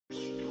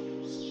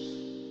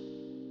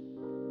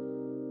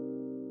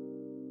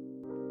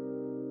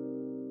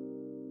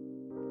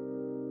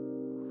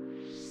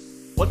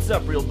What's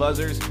up, Real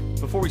Buzzers?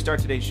 Before we start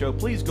today's show,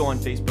 please go on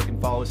Facebook and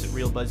follow us at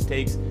Real Buzz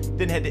Takes.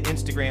 Then head to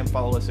Instagram,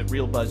 follow us at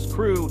Real Buzz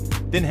Crew.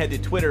 Then head to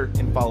Twitter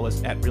and follow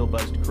us at Real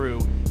Buzzed Crew.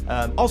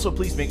 Also,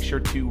 please make sure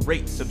to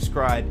rate,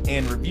 subscribe,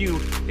 and review.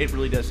 It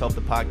really does help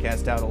the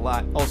podcast out a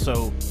lot.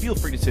 Also, feel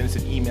free to send us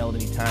an email at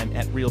any time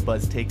at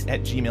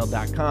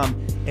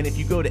realbuzztakes@gmail.com. And if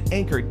you go to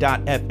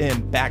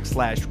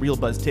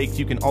anchor.fm/realbuzztakes,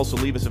 you can also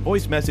leave us a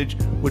voice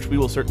message, which we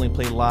will certainly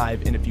play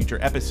live in a future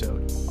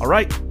episode. All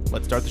right,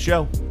 let's start the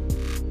show.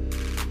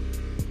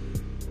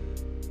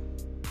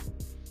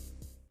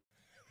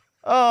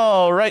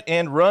 All right,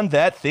 and run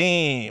that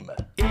theme.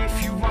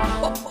 If you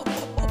want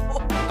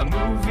a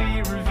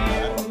movie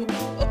review,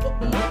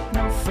 look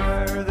no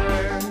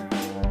further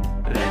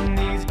than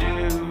these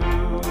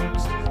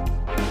dudes.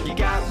 You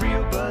got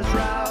Real Buzz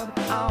Rob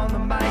on the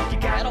mic, you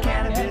got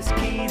Cannabis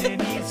Keenan,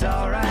 he's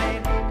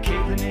alright.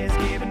 Caitlin is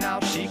giving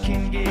all she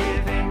can give,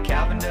 and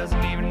Calvin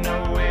doesn't even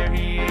know where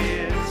he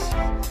is.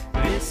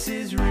 This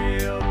is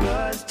Real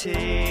Buzz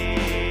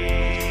Takes.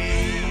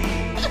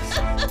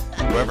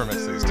 Whoever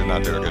mixed these did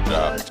not do a good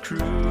job.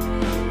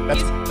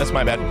 That's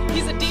my bad.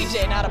 He's a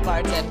DJ, not a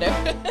bartender.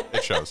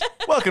 It shows.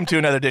 Welcome to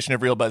another edition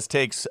of Real Buzz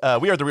Takes.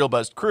 We are the Real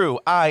Buzzed Crew.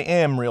 I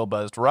am Real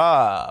Buzzed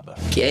Rob.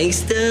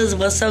 Gangsters,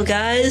 what's up,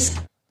 guys?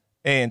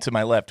 And to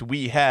my left,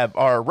 we have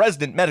our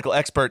resident medical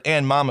expert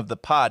and mom of the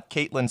pod,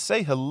 Caitlin.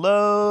 Say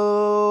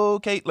hello,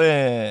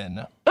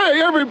 Caitlin.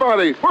 Hey,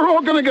 everybody, we're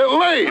all going to get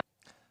laid.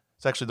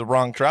 It's actually the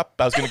wrong drop.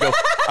 I was gonna go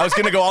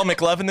all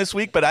McLovin this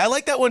week, but I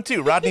like that one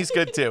too. Rodney's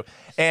good too.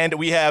 And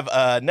we have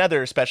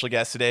another special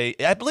guest today.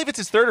 I believe it's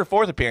his third or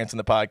fourth appearance in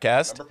the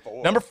podcast.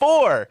 Number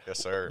four. Yes,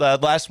 sir. The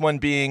last one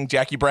being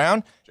Jackie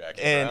Brown.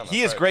 Brown, He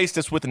has graced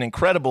us with an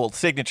incredible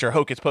signature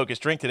Hocus Pocus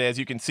drink today. As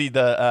you can see,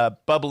 the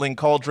bubbling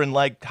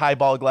cauldron-like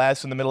highball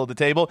glass in the middle of the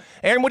table.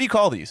 Aaron, what do you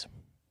call these?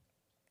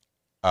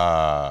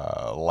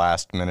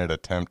 Last minute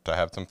attempt to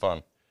have some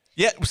fun.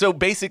 Yeah, so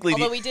basically...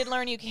 Although we did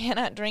learn you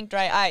cannot drink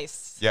dry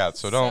ice. Yeah,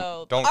 so don't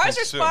Ours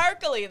consume. are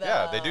sparkly, though.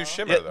 Yeah, they do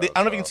shimmer, Yeah, though. I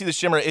don't know if you can see the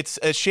shimmer. It's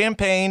a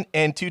champagne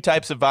and 2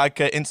 types of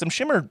vodka and some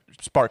shimmer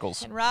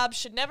sparkles. And Rob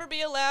should never be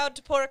allowed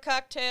to pour a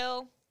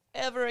cocktail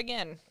ever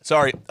again.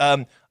 Sorry,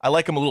 I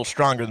like them a little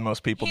stronger than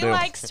most people He do.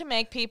 likes to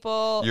make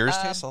people Yours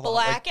tastes a lot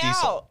black like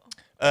diesel.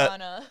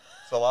 out.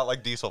 It's a lot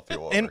like diesel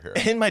fuel over here.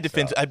 In my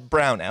defense, I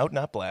brown out,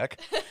 not black.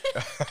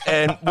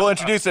 And we'll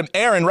introduce him.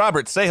 Aaron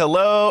Roberts. Say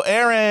hello,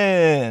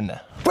 Aaron.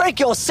 Break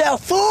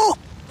yourself, fool!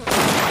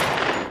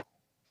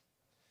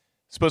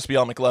 Supposed to be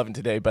all McLovin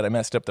today, but I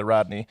messed up the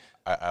Rodney.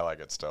 I like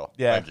it still.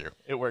 Yeah, Thank you.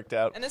 It worked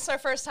out. And this is our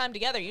first time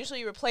together.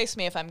 Usually you replace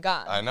me if I'm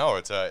gone. I know,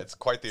 it's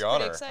quite the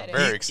honor. exciting.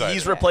 I'm very excited.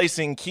 He's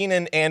replacing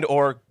Keenan and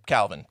or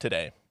Calvin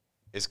today.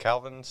 Is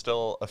Calvin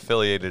still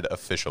affiliated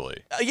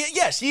officially?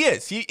 Yes, he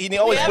is. He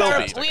always will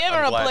be. We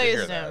haven't I'm glad to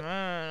hear replaced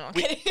him.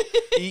 We-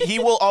 he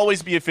will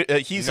always be.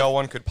 He's No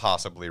one could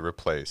possibly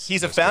replace.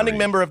 He's a Mr. founding Reed.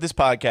 member of this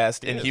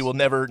podcast, and is. he will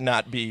never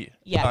not be.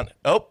 Yeah.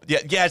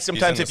 Yeah.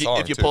 Sometimes in if the you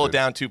song, pull too, it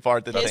down too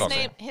far, then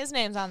his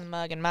name's on the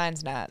mug and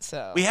mine's not,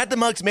 so. we had the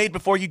mugs made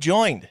before you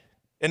joined,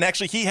 and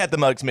actually he had the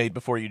mugs made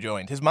before you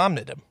joined. His mom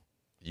did them.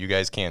 You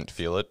guys can't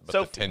feel it, but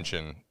So- the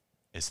tension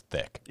is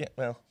thick. Yeah.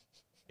 Well,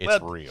 It's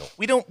real.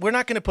 We're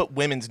not going to put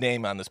women's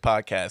name on this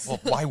podcast. Well,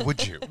 why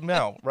would you?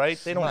 No, right?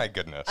 They don't. My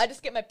goodness. I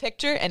just get my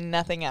picture and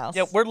nothing else.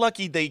 Yeah, we're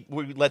lucky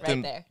we let Right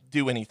them there.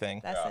 do anything.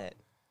 That's it.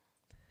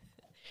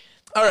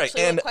 All right,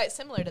 Actually, and look quite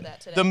similar to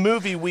that today. the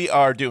movie we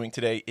are doing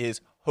today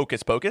is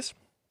Hocus Pocus.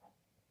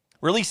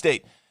 Release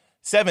date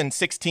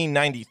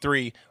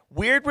 7/16/93.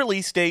 Weird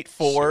release date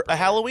for a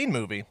Halloween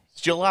movie.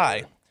 It's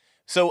July.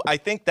 So I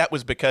think that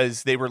was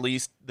because they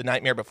released The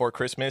Nightmare Before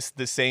Christmas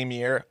the same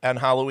year on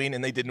Halloween,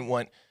 and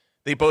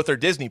they both are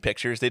Disney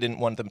pictures. They didn't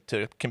want them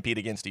to compete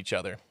against each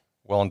other.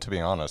 Well, and to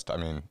be honest, I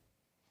mean,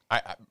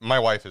 my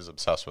wife is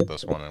obsessed with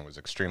this one and was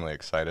extremely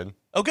excited.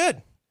 Oh,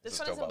 good. this Is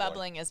one it isn't still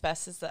bubbling as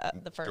best as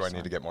the first Do I one.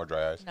 need to get more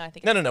dry ice? No, I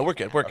think No, we're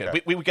good. We're Okay.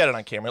 good. We got it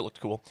on camera. It looked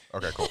cool.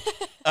 Okay, cool.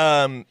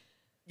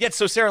 Yeah,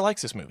 so Sarah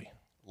likes this movie.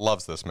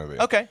 Loves this movie.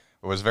 Okay.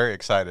 Was very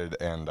excited,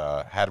 and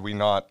had we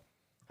not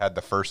had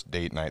the first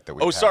date night that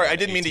we Oh, had sorry. in I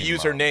didn't mean to 18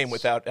 use her name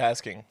months- without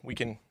asking. We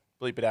can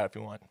bleep it out if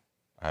you want.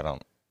 I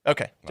don't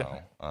Okay.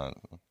 know.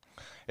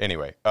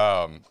 Anyway,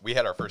 we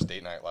had our first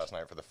date night last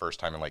night for the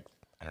first time in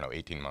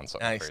 18 months.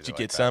 Something Nice. crazy Did you like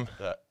get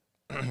that.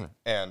 some?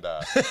 And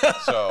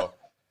so,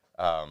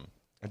 a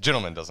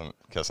gentleman doesn't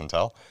kiss and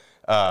tell.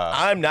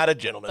 I'm not a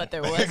gentleman. But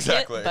there was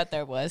Exactly. but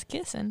there was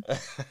kissing.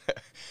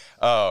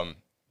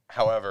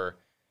 However,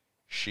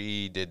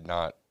 she did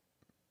not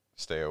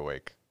stay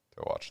awake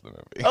to watch the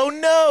movie. Oh,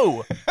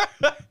 no.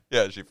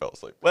 Yeah, she fell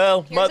asleep.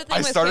 Well, Here's the thing I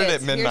with started kids.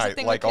 at Here's the midnight,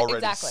 thing like with already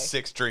exactly.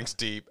 6 drinks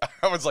deep.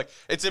 I was like,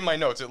 it's in my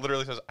notes. It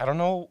literally says, I don't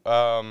know,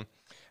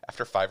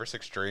 after 5 or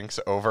 6 drinks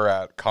over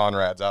at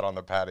Conrad's out on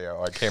the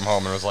patio, I came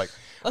home and was like,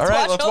 all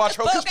right, let's watch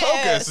Hocus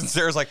Pocus. And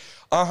Sarah's like,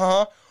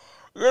 uh-huh.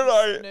 Good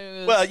night.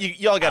 Snooze. well,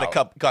 y'all got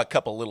a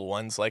couple little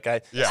ones. Like Yeah,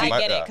 I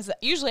get it yeah. because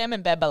usually I'm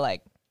in bed by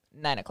like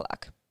 9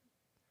 o'clock.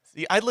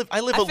 see, I live. I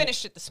a,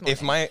 finished it this morning.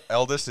 If my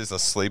eldest is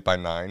asleep by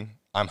 9,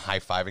 I'm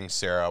high-fiving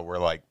Sarah. We're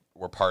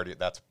partying.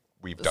 That's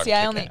we've done. See,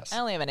 I Kick-Ass.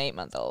 only have an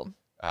 8-month-old.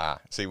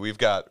 See, we've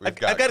got I've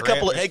got a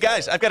couple. Grant Hey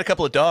guys, I've got a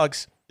couple of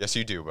dogs. Yes,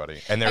 you do,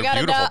 buddy, and they're I got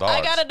beautiful dogs.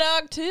 I got a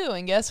dog too,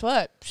 and guess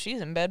what? She's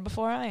in bed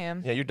before I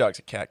am. Yeah, your dog's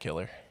a cat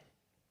killer.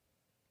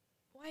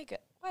 Why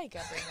you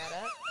gotta bring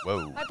that up?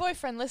 Whoa. My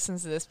boyfriend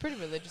listens to this pretty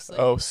religiously.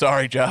 Oh,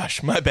 sorry,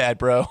 Josh. My bad,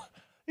 bro.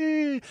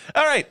 All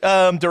right.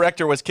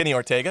 Director was Kenny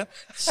Ortega.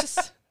 It's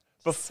just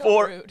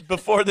Before rude.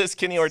 before this,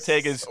 Kenny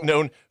Ortega is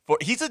known for.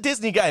 He's a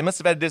Disney guy. He must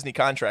have had a Disney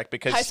contract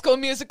because. High School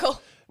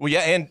Musical. Well,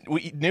 yeah, and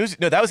News.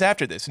 No, that was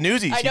after this.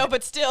 Newsies. I know,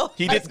 but still.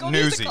 he High did School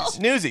Newsies.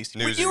 Musical. Newsies.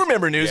 Newsies. You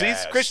remember Newsies?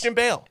 Yes. Christian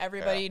Bale.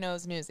 Everybody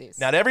knows Newsies.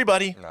 Not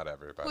everybody. Not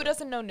everybody. Who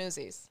doesn't know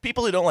Newsies?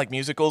 People who don't like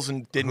musicals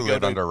and didn't Who go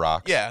lived to under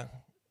rocks. Yeah,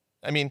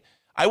 I mean,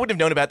 I wouldn't have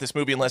known about this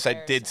movie unless I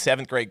did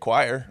 7th grade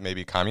choir.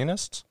 Maybe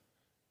communists?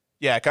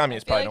 Yeah,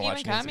 communists I feel probably like don't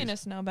even watch Newsies.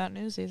 communists know about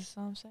Newsies. That's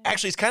all I'm saying.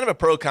 Actually, it's kind of a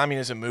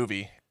pro-communism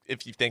movie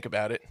if you think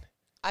about it.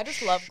 I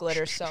just love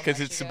glitter so much. Because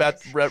it's you about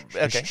guys.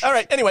 okay. All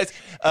right. Anyways,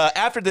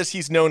 after this,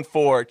 he's known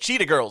for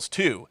Cheetah Girls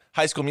 2,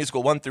 High School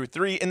Musical 1 through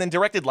 3, and then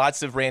directed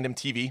lots of random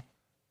TV.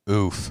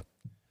 Oof.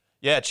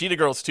 Yeah, Cheetah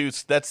Girls 2.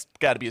 That's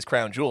got to be his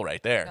crown jewel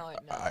right there.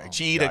 No.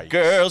 Cheetah Yikes.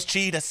 Girls,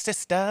 Cheetah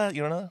Sister.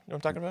 You don't know? You know what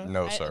I'm talking about?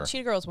 No, sir.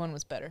 Cheetah Girls 1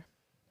 was better,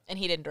 and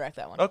he didn't direct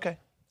that one. Okay.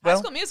 High Well,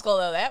 School Musical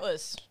though, that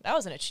was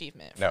an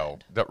achievement. No.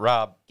 friend.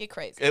 Rob, Get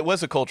crazy. it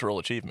was a cultural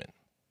achievement.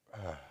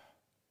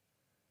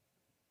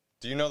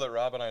 do you know that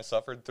Rob and I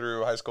suffered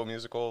through High School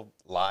Musical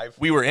live?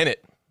 We were in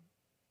it.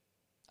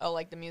 Oh,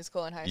 like the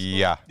musical in high school.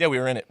 Yeah. Yeah, we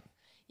were in it.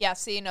 Yeah.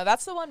 See, no,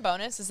 that's the one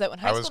bonus is that when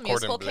I High was School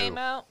Musical Cordon Bleu. came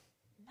out.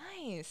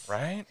 Nice.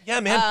 Right? Yeah,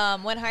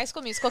 man. When High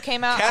School Musical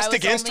came out, Cast I was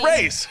against only,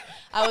 race.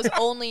 I was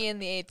only in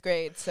the 8th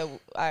grade, so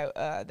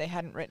they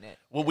hadn't written it.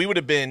 Well, we would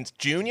have been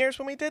juniors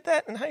when we did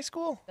that in high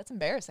school. That's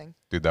embarrassing.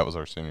 Dude, that was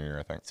our senior year,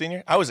 I think.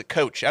 Senior. I was a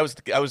coach. I was.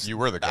 You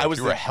were the coach. I was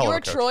You were the a hell You of were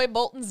a coach. Troy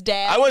Bolton's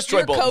dad. I was Troy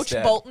You were Bolton's Coach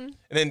dad. Bolton.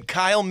 And then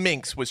Kyle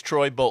Minks was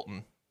Troy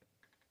Bolton.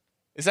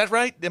 Is that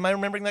right? Am I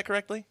remembering that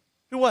correctly?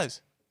 Who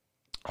was?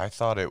 I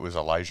thought it was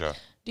Elijah.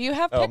 Do you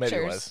have Oh, maybe it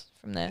pictures was.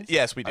 from this?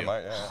 Yes, we I do.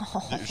 might,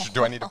 yeah.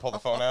 Do I need to pull the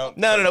phone out?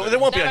 No. There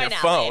won't be No, on no, your no,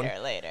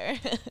 phone. Later.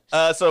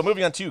 So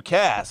moving on to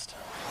cast.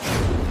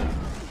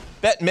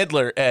 Bette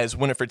Midler as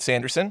Winifred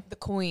Sanderson. The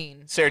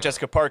Queen. Sarah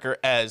Jessica Parker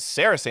as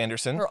Sarah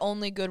Sanderson. Her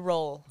only good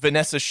role.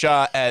 Vanessa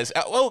Shaw as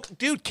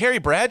dude, Carrie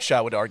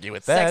Bradshaw would argue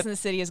with Sex that. in the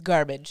City is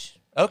garbage.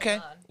 Okay,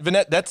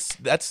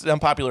 that's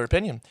unpopular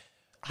opinion.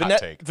 Hot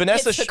take.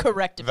 Vanessa It's the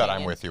correct opinion. That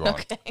I'm with you on.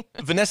 Okay.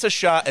 Vanessa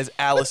Shaw as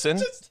Allison.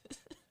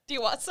 Do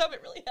you want some?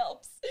 It really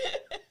helps.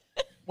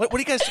 What do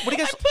you guys? I'm putting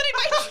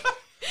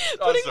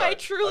my sorry.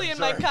 Truly I'm in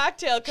my sorry.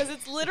 cocktail because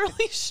it's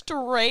literally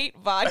straight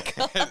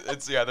vodka.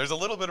 There's a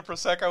little bit of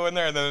prosecco in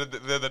there, and then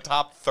the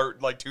top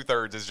third, like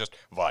 2/3, is just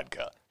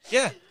vodka.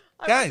 Yeah,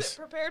 I guys.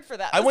 wasn't prepared for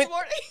that I this went.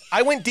 morning.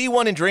 I went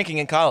D1 in drinking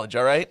in college.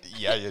 All right.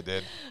 Yeah, you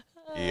did.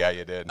 Yeah,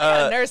 you did.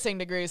 I got a nursing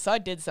degree, so I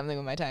did something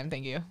with my time.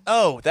 Thank you.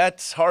 Oh,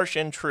 that's harsh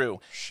and true.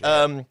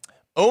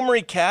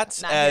 Omri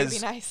Katz Not here to as be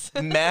nice.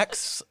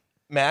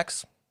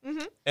 Max.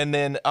 And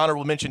then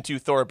honorable mention to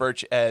Thora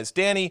Birch as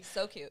Danny,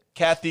 So cute.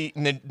 Kathy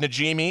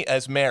Najimy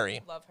as Mary,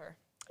 Love her.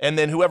 and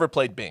then whoever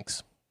played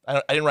Binks. I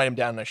didn't write him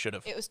down, and I should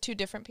have. It was two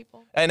different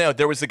people. I know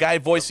there was the guy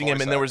voicing him,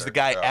 voice and there was the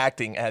guy actor, yeah.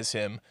 acting as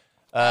him.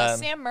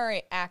 Sam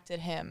Murray acted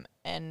him,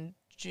 and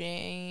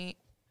James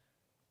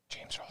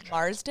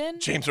Marsden,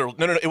 James Earl.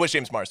 No, it was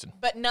James Marsden.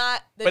 but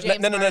not the But James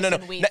no.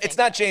 Marsden we It's think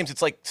not of. James.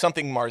 It's like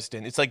something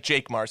Marsden. It's like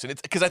Jake Marsden.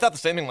 It's because I thought the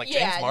same thing, like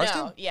Yeah, James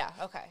Marsden. no, yeah,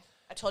 okay.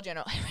 I told you I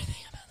know everything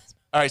about this.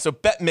 All right, so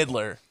Bette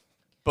Midler.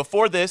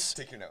 Before this,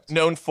 Take your notes.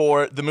 known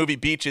for the movie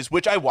Beaches,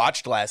 which I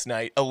watched last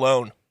night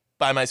alone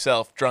by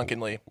myself,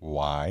 drunkenly.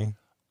 Why?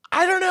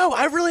 I don't know.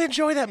 I really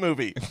enjoy that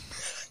movie.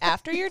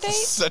 After your date?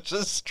 Such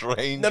a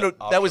strange. No,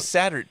 that was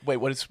Saturday. Wait,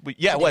 what is?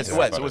 Yeah, it was. It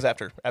was. It was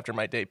after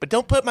my date. But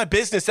don't put my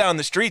business out on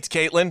the streets,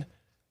 Caitlin.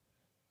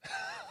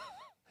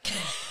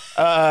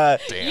 Damn.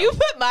 You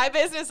put my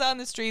business on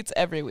the streets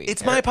every week.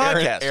 It's my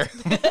podcast.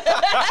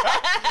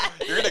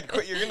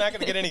 You're not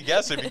gonna get any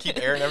guests if you keep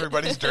airing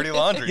everybody's dirty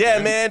laundry. Yeah,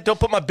 dude. man. Don't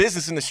put my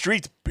business in the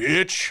streets,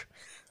 bitch.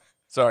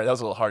 Sorry, that was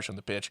a little harsh on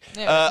the pitch.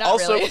 Yeah, not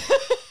also, really.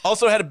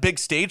 also had a big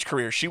stage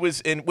career. She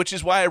was in, which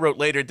is why I wrote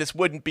later, this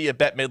wouldn't be a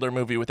Bette Midler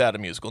movie without a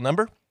musical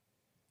number.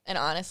 And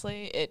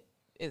honestly, it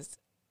is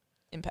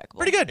impeccable.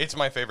 Pretty good. It's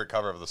my favorite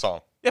cover of the song.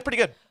 Yeah, pretty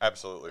good.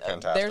 Absolutely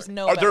fantastic. There's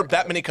no Are there better that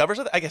cover. many covers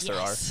of it? I guess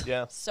Yes. there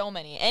are. Yeah. So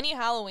many. Any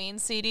Halloween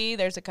CD,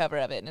 there's a cover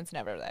of it, and it's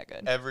never that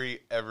good. every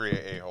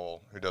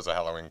a-hole who does a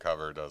Halloween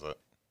cover does it.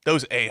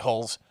 Those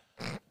a-holes.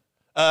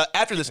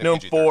 After this, Keep it known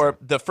PG-13. for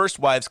The First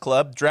Wives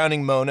Club,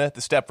 Drowning Mona,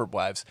 The Stepford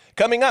Wives.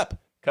 Coming up,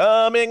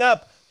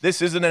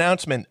 this is an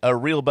announcement, a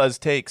Real Buzz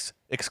Takes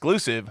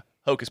exclusive,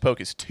 Hocus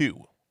Pocus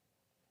 2.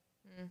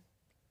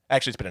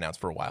 Actually, it's been announced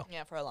for a while.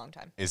 Yeah, for a long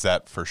time. Is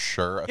that for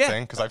sure a Yeah.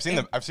 thing? Because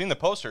I've seen the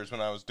posters when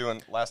I was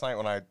doing last night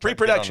when I tried to get on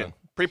Pre-production.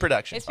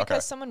 Pre-production. It's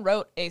because someone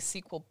wrote a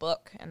sequel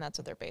book, and that's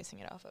what they're basing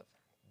it off of.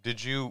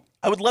 Did you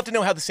I would love to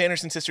know how the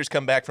Sanderson sisters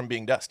come back from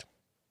being dust.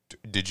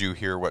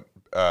 hear what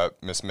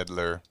Miss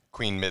Midler,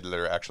 Queen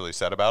Midler, actually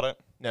said about it?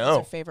 No.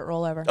 her favorite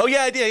role ever. Oh,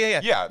 yeah, yeah.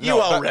 Yeah, You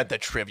no, all that- read the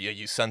trivia,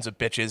 you sons of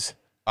bitches.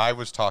 I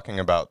was talking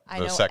about I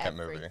the know second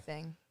movie.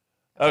 everything.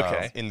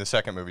 Okay. In the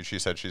second movie, she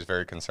said she's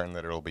very concerned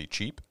that it'll be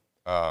cheap.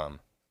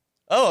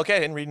 Oh, okay. I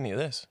didn't read any of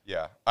this.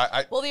 Yeah.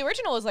 I Well, the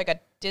original was like a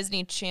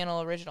Disney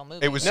Channel original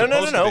movie. It was No.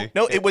 supposed to be.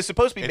 No, it was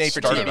supposed to be It made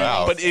for started TV,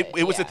 out- but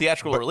it was a Yeah.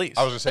 theatrical release.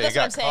 I was going to But say, it that's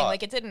what I'm got saying. caught.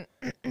 Like,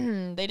 it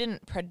didn't. They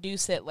didn't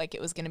produce it like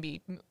it was going to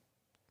be.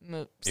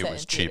 It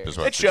was cheap, is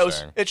what It she's shows.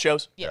 saying. It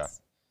shows.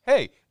 Yes.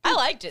 Hey, I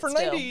liked it for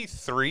still.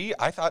 93,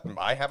 I thought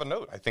I have a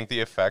note. I think the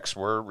effects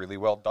were really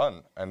well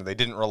done, and they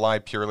didn't rely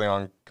purely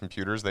on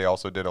computers. They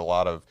also did a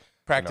lot of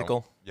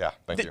Practical. Yeah,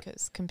 thank you.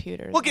 Because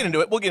computers. We'll get into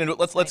it.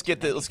 Let's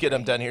get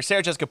them done here.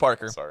 Sarah Jessica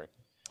Parker. Sorry.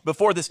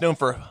 Before this, known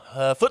for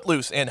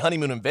Footloose and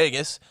Honeymoon in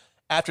Vegas.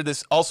 After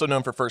this, also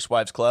known for First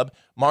Wives Club,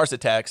 Mars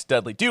Attacks,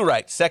 Dudley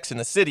Do-Right, Sex in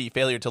the City,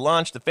 Failure to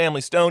Launch, The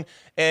Family Stone,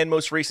 and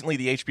most recently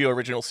the HBO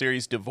original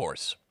series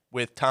Divorce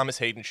with Thomas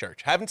Hayden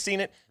Church. Haven't seen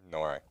it. No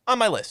worry. On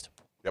my list.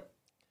 Yep.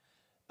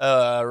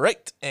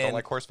 Right. And Don't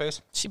like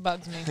Horseface? She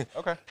bugs me.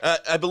 Okay.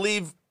 I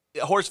believe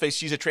Horseface,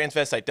 she's a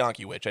transvestite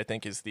donkey witch, I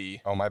think is the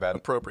Oh, my bad.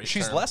 appropriate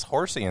She's term. less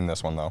horsey in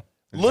this one, though.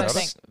 Did you Looks-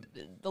 notice?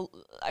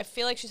 I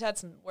feel like she's had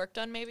some work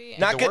done, maybe.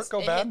 Not Did good. the work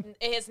go bad?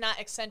 It has not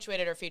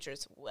accentuated her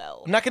features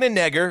well. I'm not going to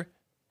neg her.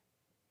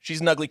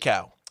 She's an ugly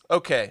cow.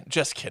 Okay,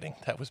 just kidding.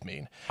 That was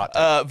mean. Hot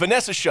take.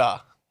 Vanessa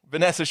Shaw.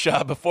 Vanessa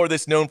Shaw, before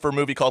this, known for a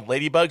movie called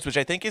Ladybugs, which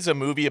I think is a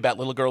movie about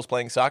little girls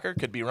playing soccer.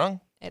 Could be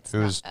wrong. It's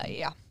Who's- not,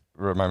 yeah,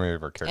 Remind me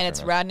of her character. and it's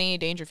name. Rodney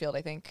Dangerfield,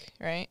 I think,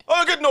 right?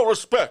 I get no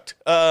respect.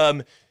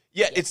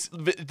 It's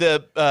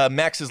the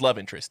Max's love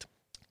interest.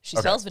 She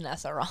spells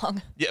Vanessa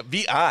wrong. Yeah,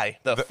 V.I.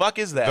 The fuck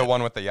is that? The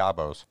one with the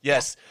yabos.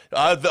 Yes.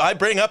 I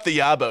bring up the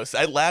Yabos.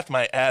 I laughed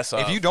my ass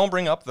off. If you don't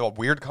bring up the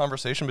weird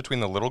conversation between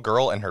the little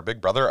girl and her big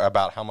brother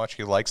about how much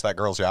he likes that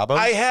girl's yabos,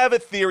 I have a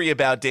theory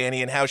about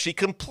Danny and how she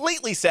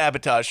completely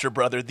sabotaged her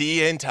brother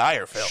the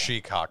entire film.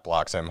 she cock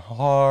blocks him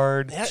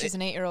hard. Yeah, She's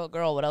an 8-year-old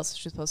girl. What else is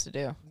she supposed to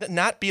do?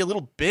 not be a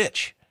little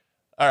bitch.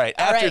 All right,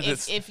 All after right,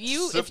 this, if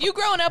you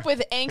growing up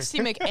with angsty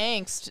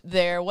McAngst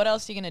there, what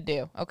else are you gonna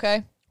do?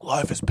 Okay.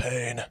 life is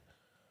pain.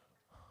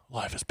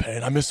 Life is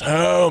pain. I miss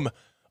home.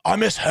 I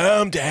miss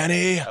home,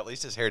 Danny. At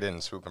least his hair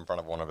didn't swoop in front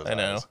of one of his I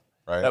know. eyes.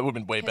 Right? That would have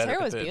been way His better. hair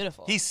if it was did.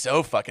 beautiful. He's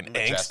so fucking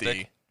Majestic.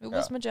 angsty. It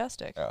was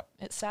majestic. Yeah.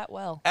 It sat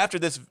well. After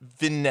this,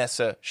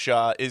 Vanessa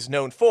Shaw is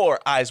known for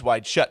Eyes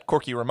Wide Shut,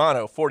 Corky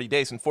Romano, 40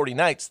 Days and 40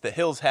 Nights, The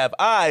Hills Have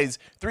Eyes,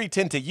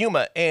 3:10 to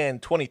Yuma,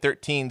 and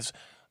 2013's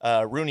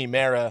Rooney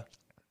Mara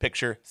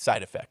picture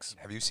Side Effects.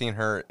 Have you seen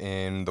her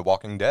in The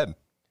Walking Dead?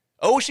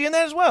 Oh, is she in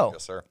that as well?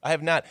 Yes, sir. I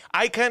have not.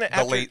 I kind of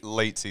The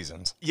late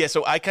seasons. Yeah,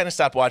 so I kind of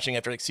stopped watching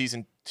after like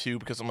season 2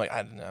 because I'm like,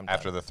 I'm done.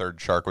 After the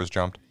third shark was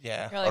jumped.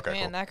 Yeah. You're like, Okay,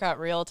 man, cool. that got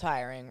real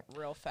tiring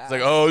real fast.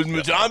 It's like, oh,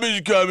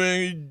 zombies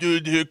coming.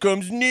 Dude, here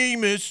comes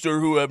Nemus or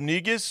whoever.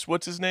 Negus?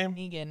 What's his name?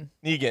 Negan.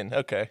 Negan.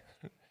 Okay.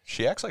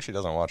 She acts like she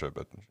doesn't watch it,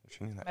 but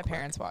she knew that. My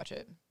parents watch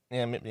it.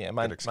 Yeah,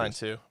 mine excuse.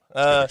 too.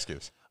 Good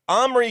excuse.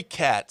 Omri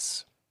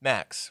Katz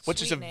Max,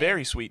 which is a Sweet name.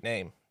 very sweet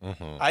name.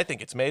 I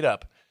think it's made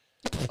up.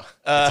 It's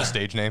a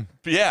stage name.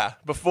 But yeah,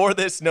 before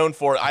this, known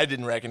for, I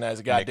didn't recognize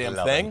a goddamn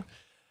McLovin. thing.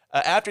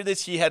 After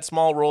this, he had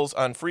small roles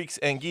on Freaks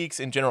and Geeks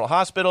and General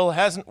Hospital.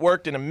 Hasn't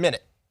worked in a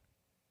minute.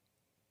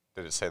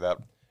 Did it say that?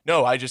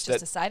 No, I just Just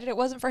said, decided it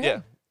wasn't for yeah.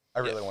 him. I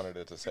really wanted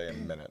it to say a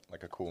minute,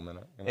 like a cool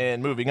minute. You know?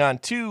 And moving on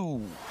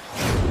to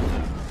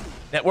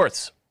net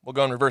worths. We'll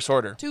go in reverse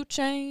order. 2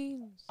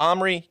 chains.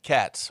 Omri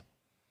Katz.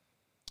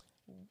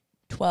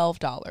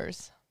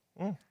 $12.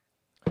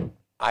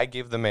 I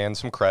give the man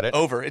some credit.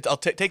 Over. I'll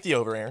take the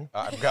over, Aaron.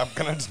 I'm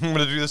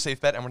gonna do the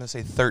safe bet. I'm gonna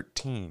say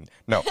 13.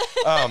 No.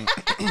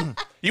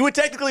 You would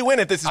technically win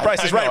if this is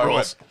Price is I know, Right I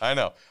rules. would. I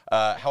know.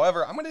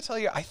 However, I'm gonna tell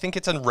you, I think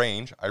it's in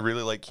range. I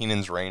really like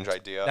Keenan's range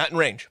idea. Not in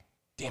range.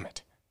 Damn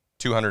it.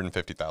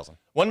 250,000.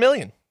 1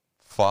 million.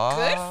 Fuck.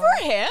 Good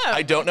for him.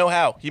 I don't know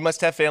how. He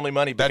must have family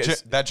money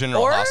because That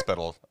General Or-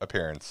 Hospital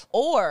appearance.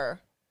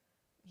 Or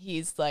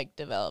he's like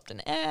developed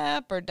an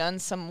app or done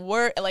some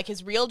work. Like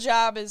his real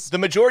job is the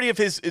majority of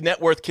his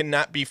net worth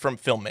cannot be from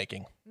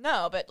filmmaking.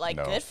 no, but like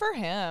No. good for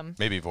him.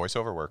 Maybe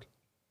voiceover work.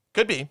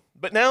 Could be.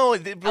 But no,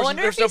 wonder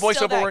there's if no he's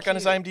still voiceover that work on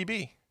his cute.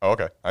 IMDb. Oh,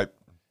 okay. Do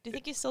you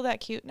think he's still that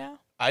cute now?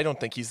 I don't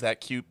think he's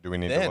that cute. Do we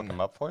need to then. look him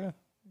up for you?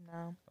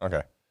 No.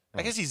 Okay.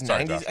 I guess he's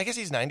Sorry, 90s. Josh. I guess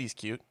he's 90s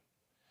cute.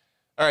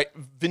 All right,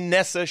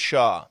 Vanessa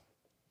Shaw.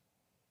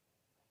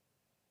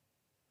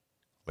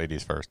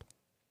 Ladies first.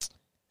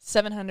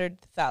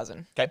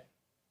 700,000. Okay.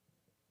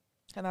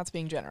 And that's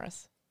being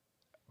generous.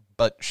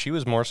 But she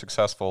was more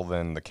successful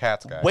than the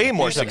Cats guy. Way If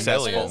more he's a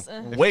successful.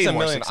 million- if Way he's a more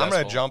million, I'm successful.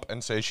 gonna jump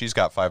and say she's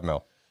got 5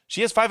 mil.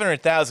 She has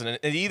 500,000,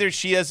 and either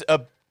she has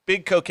a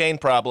big cocaine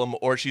problem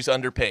or she's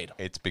underpaid.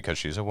 It's because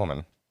she's a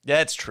woman.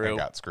 That's true. And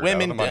got screwed out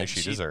of the money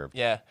she deserved.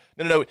 Yeah.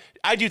 No.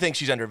 I do think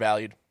she's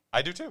undervalued.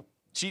 I do too.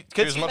 She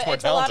was much But more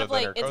it's a lot talented of than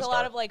like her it's a co-star.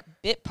 lot of like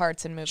bit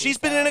parts in movies. She's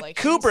been though. in a Like,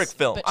 Kubrick she's-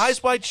 film, but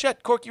Eyes Wide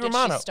Shut, Corky Did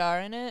Romano. she star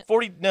in it?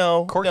 40,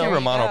 no. Corky no.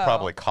 Romano go.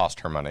 probably cost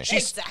her money.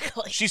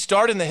 Exactly. She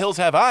starred in The Hills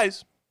Have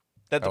Eyes.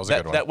 That was a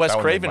good one. that Wes That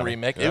one made Craven money.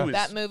 remake. Yeah. It was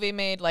That movie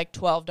made like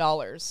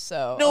 $12.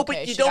 So no, okay,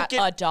 but you she don't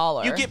got get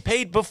 $1. You get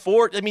paid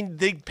before. I mean,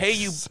 they pay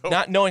you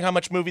not knowing how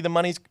much money the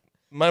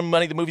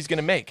movie's going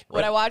to make.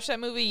 When I watched that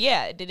movie,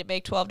 yeah, did it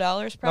make $12?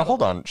 Probably. Now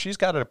hold on, she's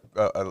got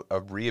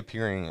a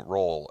reappearing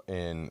role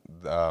in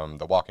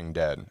The Walking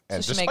Dead,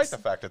 and So she despite makes the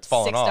fact it's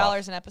fallen off,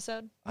 $6 an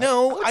episode.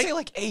 No, I say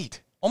like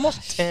 8,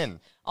 almost 10,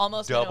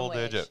 Almost double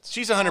minimum wage. digits.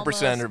 she's 100%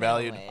 Almost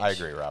undervalued. minimum I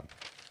wage. agree, Rob.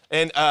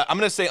 And I'm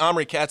going to say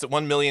Omri Katz at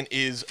 $1 million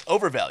is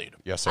overvalued.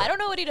 Yes, sir. I don't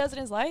know what he does in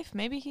his life.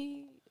 Maybe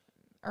he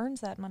earns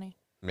that money.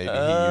 Maybe he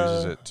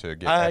uses it to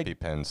get I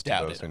EpiPens to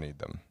doubt those it. who need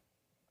them.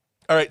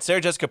 All right,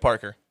 Sarah Jessica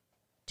Parker.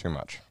 Too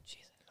much.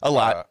 A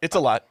lot. It's a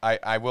lot.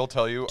 I will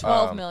tell you,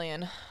 12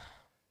 million.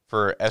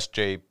 for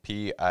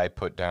SJP, I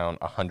put down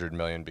 100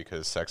 million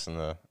because Sex in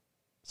the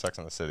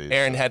City.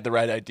 Aaron had the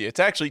right idea. It's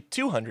actually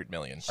 200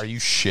 million. Are you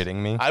shitting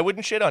me? I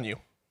wouldn't shit on you.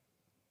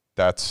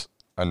 That's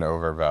an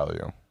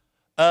overvalue.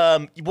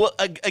 Well,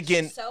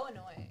 again, So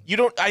annoying. you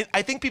don't.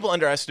 I think people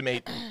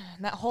underestimate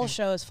That whole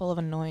show is full of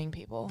annoying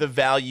people. the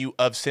value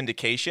of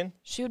syndication.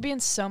 She would be in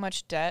so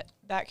much debt,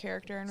 that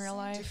character in real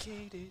life.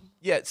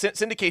 Yeah,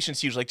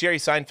 syndication's huge. Like Jerry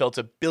Seinfeld's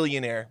a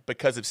billionaire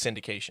because of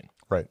syndication.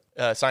 Right.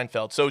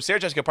 Seinfeld. So Sarah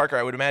Jessica Parker,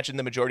 I would imagine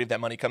the majority of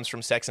that money comes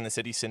from Sex and the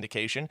City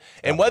syndication.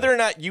 And whether or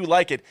not you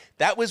like it,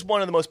 that was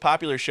one of the most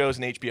popular shows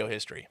in HBO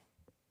history.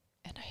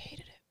 And I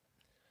hated it.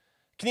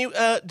 Can you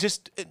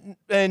just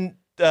in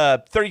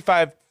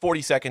 35,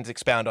 40 seconds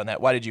expound on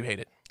that? Why did you hate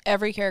it?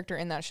 Every character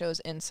in that show is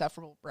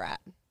insufferable brat.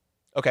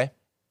 Okay.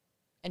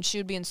 And she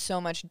would be in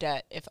so much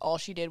debt if all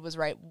she did was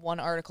write one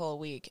article a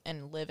week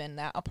and live in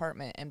that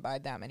apartment and buy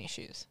that many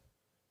shoes.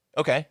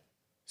 Okay.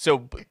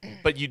 So,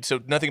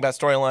 so nothing about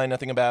storyline,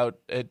 nothing about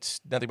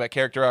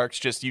character arcs.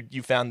 Just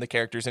you found the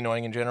characters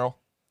annoying in general.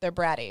 They're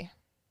bratty.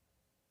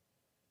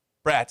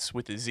 Brats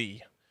with a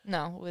Z.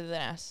 No, with an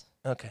S.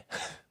 Okay.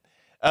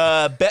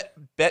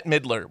 Bette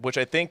Midler, which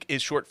I think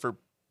is short for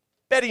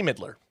Betty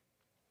Midler.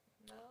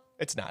 No,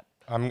 it's not.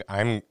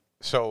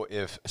 So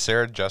if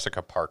Sarah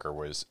Jessica Parker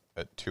was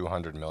at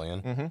 200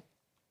 million,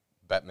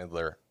 Bette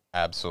Midler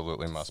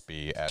absolutely must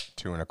be at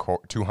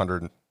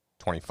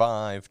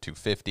 225,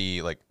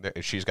 250. Like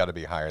she's got to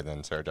be higher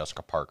than Sarah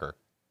Jessica Parker.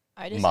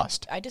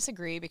 I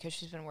disagree because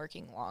she's been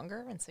working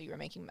longer, and so you were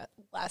making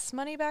less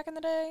money back in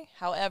the day.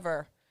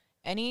 However,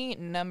 any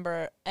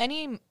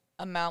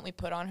amount we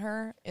put on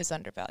her is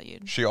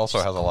undervalued. She also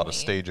She's has a lot of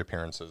queen. stage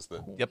appearances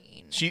that Yep.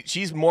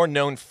 She's more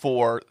known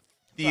for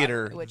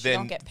theater Which you than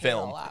don't get paid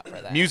film. a lot for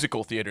that.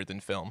 Musical theater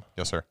than film.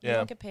 Yes, sir. You Yeah.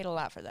 don't get paid a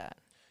lot for that.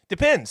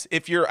 Depends.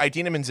 If you're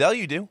Idina Menzel,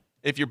 you do.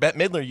 If you're Bette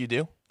Midler, you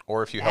do.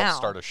 Or if you Now, help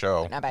start a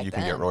show, but not back you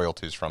can get then.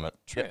 royalties from it.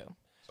 True.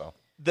 So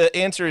The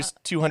answer is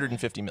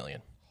 250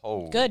 million.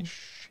 holy Good.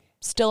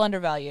 Still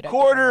undervalued.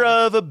 Quarter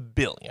of $1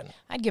 billion.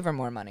 I'd give her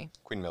more money.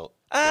 Queen Mill.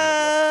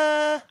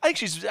 I think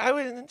she's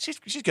good. She's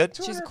a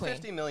queen.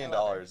 $250 million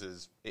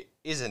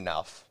is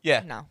enough.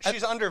 Yeah. No.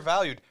 She's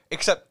undervalued,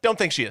 except Don't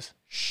think she is.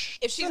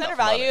 If she's enough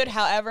undervalued,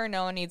 however,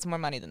 no one needs more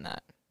money than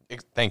that.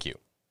 thank you.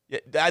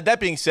 Yeah, that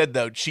being said,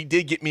 though, she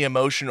did get me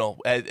emotional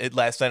at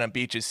Last Night on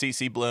Beaches.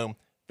 CeCe Bloom,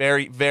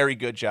 very, very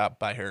good job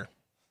by her.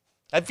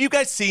 Have you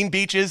guys seen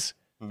Beaches?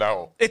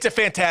 No. It's a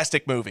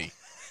fantastic movie.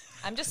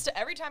 I'm just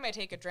every time I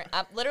take a drink,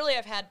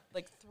 I've had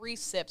like 3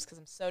 sips because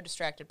I'm so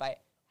distracted by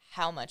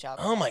how much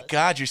alcohol. Oh my is.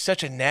 God, you're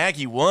such a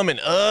naggy woman.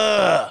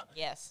 Ugh.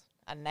 Yes,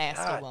 a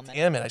nasty God woman.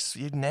 damn it,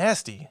 you're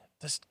nasty.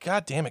 Just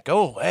God damn it,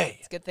 go away.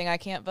 It's a good thing I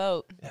can't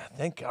vote. Yeah,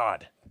 thank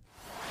God.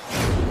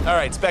 All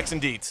right, specs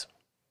and deets.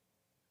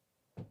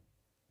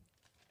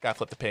 Gotta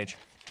flip the page.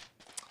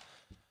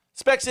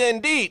 Specs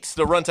and deets.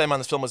 The runtime on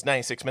this film was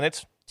 96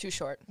 minutes. Too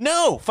short.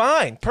 No,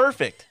 fine,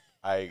 perfect.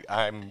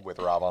 I'm with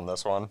Rob on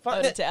this one. I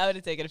would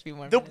have taken a few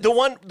more. The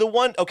minutes.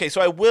 one. Okay, so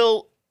I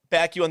will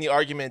back you on the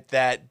argument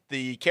that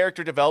the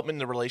character development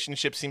and the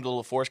relationship seemed a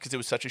little forced because it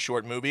was such a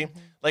short movie.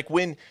 Like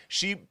when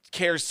she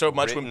cares so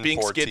much when Written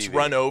Binks for gets TV.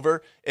 run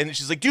over, and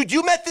she's like, "Dude,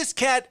 you met this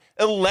cat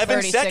 11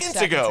 36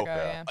 seconds ago.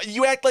 yeah.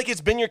 You act like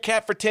it's been your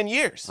cat for 10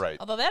 years." Right.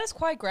 Although that is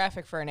quite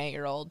graphic for an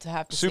 8-year-old to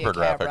have to Super see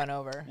a cat graphic. run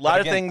over. A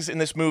lot Again, of things in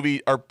this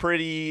movie are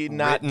pretty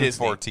not Written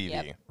Disney. for TV,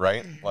 Yep.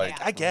 right?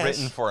 Like I guess.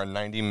 written for a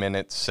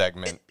 90-minute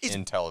segment It's-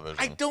 in television.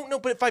 I don't know,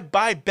 but if I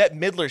buy Bette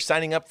Midler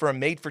signing up for a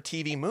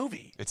made-for-TV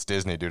movie, It's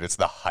Disney, dude. It's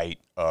the height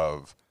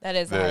of That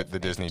is the height the for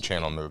Disney made-for-TV.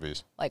 Channel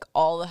movies. Like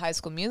all the High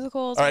School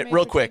Musicals. All were right, made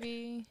real for quick.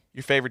 TV.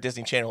 your favorite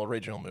Disney Channel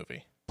original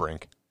movie.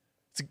 Brink.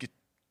 It's a good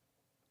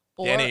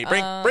Or, Danny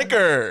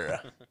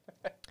Brinker.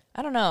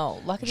 I don't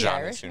know. Luck of the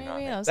Johnny Irish, maybe.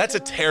 Tsunami. That was That's a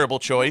good one. terrible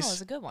choice. No, it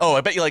was a good one. Oh,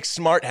 I bet you like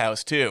Smart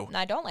House too. No,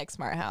 I don't like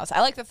Smart House.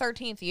 I like the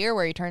 13th Year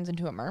where he turns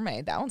into a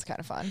mermaid. That one's kind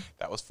of fun.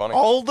 That was funny.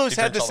 All those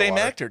He had drinks the all same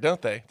water. actor,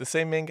 don't they? The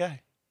same main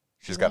guy.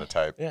 She's got a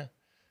type. Yeah.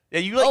 Yeah,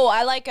 you like. Oh,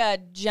 I like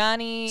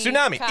Johnny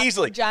Tsunami,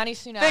 easily. Johnny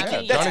Tsunami. Thank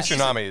you. Yeah, That's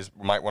Johnny easy. Tsunami is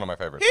one of my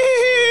favorites.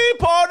 Hee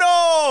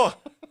porno.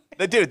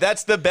 Dude,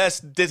 that's the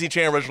best Disney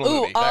Channel original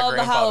Ooh, movie. all the grandfather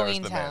is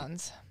Halloween the man.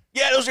 towns.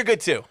 Yeah, those are good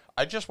too.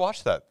 I just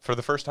watched that for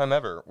the first time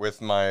ever with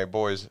my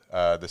boys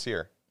this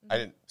year. I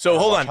didn't. So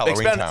hold watch on, Halloween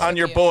expand Town. on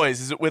your boys.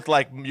 Is it with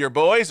like your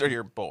boys or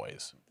your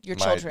boys? Your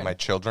my, children. My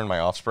children, my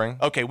offspring.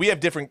 Okay, we have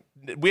different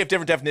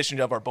definitions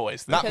of our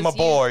boys. Not my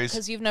boys.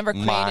 Because you've never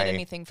created my-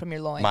 anything from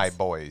your loins. My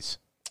boys.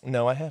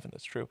 No, I haven't.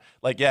 It's true.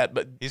 Like, yeah,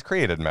 but He's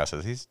created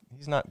messes. He's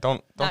not.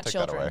 Don't Not take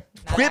children. that away.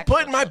 Not quit actual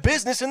putting my children.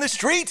 business in the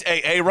streets,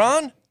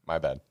 Ron. My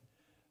bad.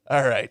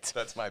 All right.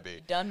 That's my B.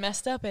 Done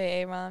messed up,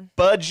 Ron.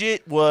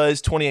 Budget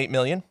was $28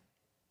 million.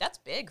 That's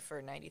big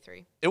for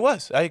 93. It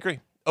was. I agree.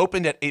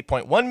 Opened at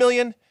 $8.1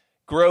 million,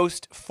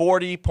 grossed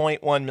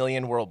 $40.1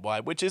 million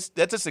worldwide,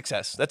 that's a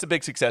success. That's a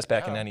big success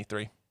back in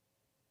 '93.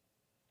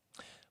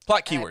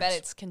 Plot And keywords. I bet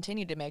it's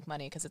continued to make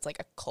money because it's like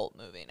a cult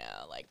movie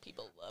now. Like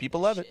people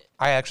love it. shit.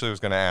 I actually was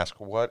going to ask,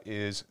 what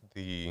is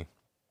the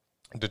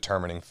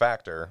determining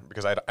factor?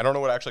 Because I don't know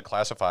what actually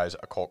classifies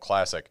a cult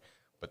classic,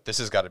 but this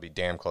has got to be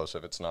damn close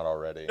if it's not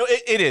already. No,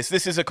 it is.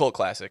 This is a cult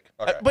classic.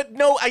 Okay. But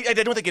no, I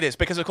don't think it is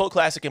because a cult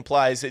classic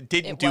implies it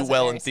didn't It do wasn't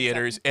well very in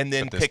theaters and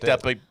then But this picked did.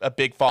 up a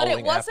big But following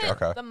it wasn't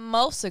after. Okay. the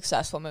most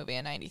successful movie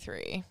in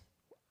 93.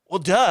 Well,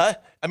 duh.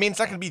 I mean, it's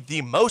not going to be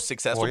the most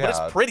successful, Well, but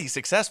yeah. it's pretty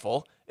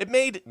successful. It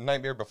made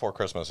Nightmare Before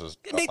Christmas is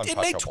it made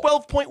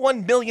untouchable.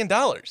 $12.1 million.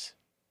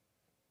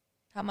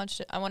 How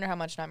much? I wonder how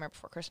much Nightmare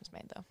Before Christmas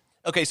made though.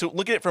 Okay, so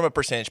look at it from a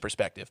percentage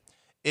perspective.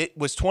 It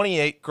was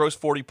 28, gross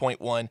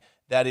 40.1.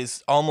 That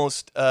is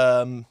almost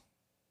I'm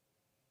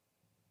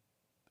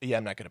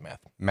not good at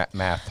math.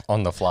 Math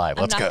on the fly.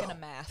 Let's I'm go. not gonna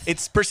math.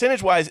 It's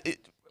percentage-wise, It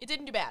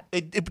didn't do bad.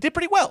 it did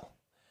pretty well.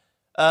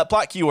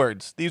 Plot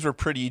keywords. These were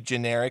pretty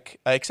generic,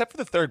 except for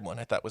the third one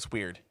I thought was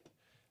weird.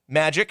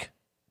 Magic,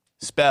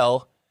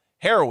 spell,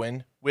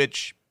 heroin,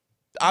 which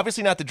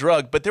obviously not the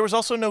drug, but there was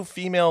also no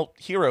female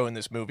hero in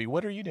this movie.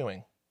 What are you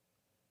doing?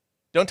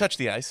 Don't touch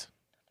the ice.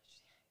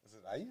 Is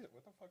it ice?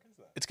 What the fuck is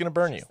that? It's going to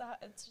burn you.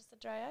 It's just the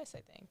dry ice,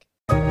 I think.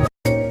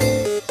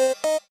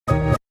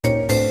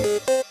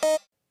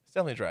 It's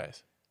definitely dry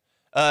ice.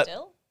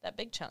 Still, that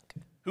big chunk.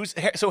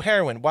 So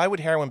heroin. Why would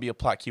heroin be a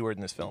plot keyword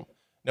in this film?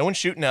 No one's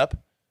shooting up.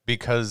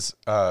 Because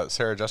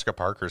Sarah Jessica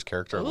Parker's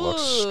character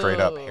looks straight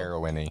up Ooh.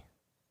 heroin-y.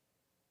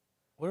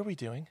 What are we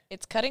doing?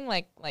 It's cutting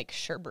like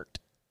sherbet.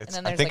 It's,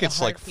 then I there's, think like, a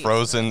it's like hard piece in the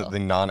frozen middle. the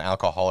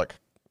non-alcoholic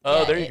Oh,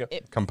 Yeah, there you go.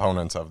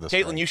 components of this.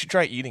 Caitlin, drink. you should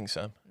try eating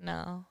some.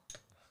 No.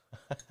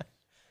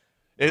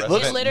 It Resident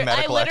looks, Lit- I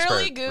medical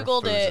literally expert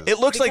Googled it. refuses. it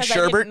looks like because I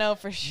didn't sherbet. know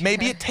for sure.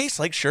 Maybe it tastes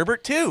like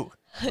sherbet too.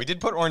 We did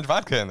put orange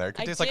vodka in there. It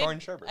could I taste like did-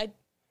 orange sherbet.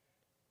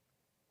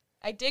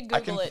 I did I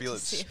Google can it feel to it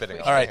see if spitting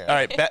we on All my right, hand. all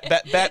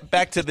right.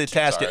 Back to the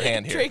task at Sorry.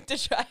 hand here. drink the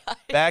dry ice.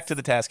 Back to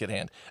the task at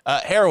hand.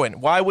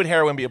 Heroin. Why would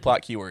heroin be a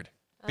plot keyword?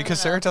 Because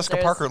Sarah Jessica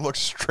there's- Parker looks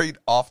straight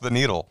off the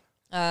needle.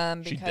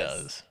 Because She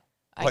does.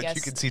 I Like guess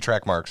you could see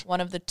track marks. one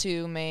of the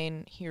two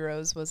main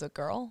heroes was a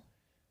girl.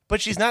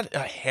 But she's not a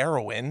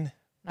heroine.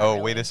 Not Oh,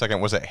 really. wait a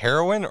second. Was it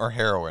heroin or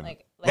heroin?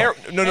 Like No. heroin.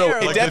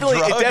 It definitely.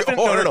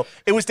 drug No.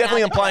 It was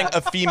definitely Not the implying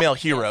drug. a female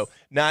hero,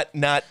 not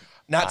I'm a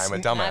Not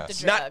dumbass.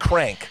 the not drug.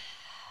 crank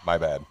My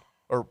bad.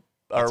 or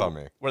That's on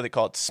me. what do they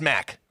call it?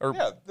 Smack or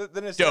Yeah,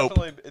 then it's Dope.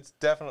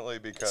 definitely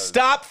because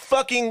stop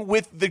fucking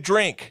with the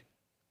drink.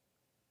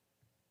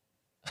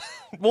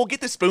 We'll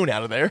get the spoon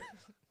out of there.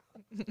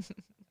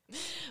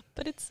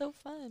 But it's so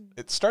fun.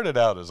 it started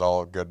out as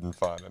all good and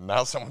fun, and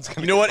now someone's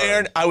gonna. You know get what, burned.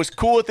 Aaron? I was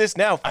cool with this.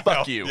 Now, I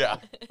fuck know, you. Yeah,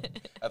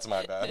 that's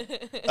my bad.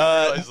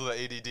 I realized the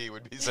ADD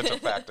would be such a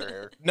factor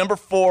here. Number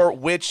 4,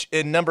 witch,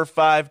 and number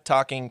 5,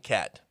 talking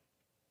cat.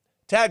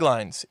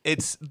 Taglines.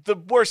 It's the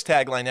worst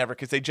tagline ever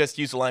because they just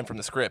use a line from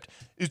the script.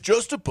 It's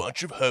just a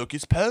bunch of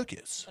hocus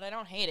pocus. But I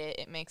don't hate it.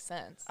 It makes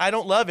sense. I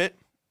don't love it.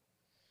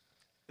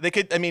 They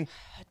could. I mean,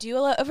 Do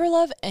you ever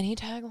love any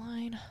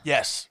tagline?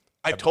 yes.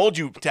 I told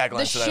you The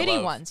taglines that I shitty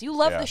love. ones. You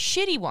love Yeah. the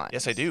shitty ones.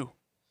 Yes, I do.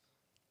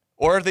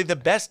 Or are they the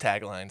best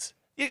taglines?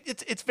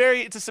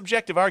 It's a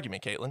subjective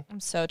argument, Caitlin. I'm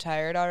so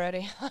tired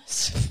already.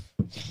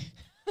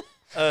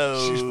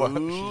 Oh, She's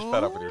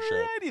fed up with your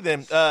shit. Alrighty then.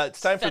 It's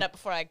time Fed for. up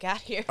before I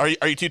got here. Are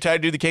you too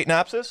tired to do the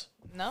Kate-nopsis?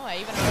 No, I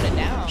even wrote it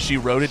down. She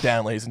wrote it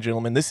down, ladies and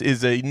gentlemen. This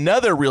is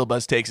another Real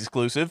Buzz Takes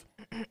exclusive.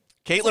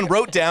 Caitlin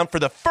wrote down for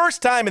the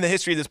first time in the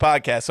history of this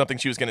podcast something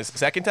she was going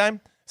to.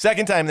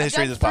 Second time in the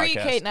history of this I've done 3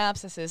 podcast. Kate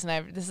Nopsises,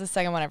 and this is the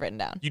second one I've written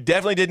down. You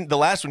definitely didn't. The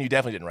last one you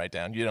definitely didn't write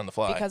down. You did it on the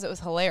fly. Because it was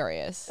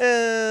hilarious.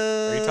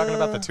 Are you talking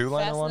about the Fast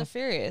two-liner and one? the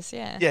Furious,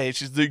 yeah. Yeah, it's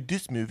just like,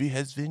 this movie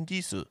has Vin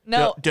Diesel.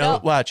 No,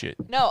 don't no. watch it.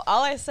 No,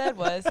 all I said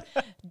was,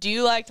 do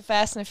you like the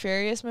Fast and the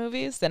Furious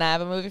movies? Then I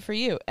have a movie for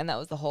you. And that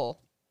was the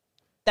whole.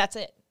 That's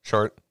it.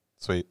 Short,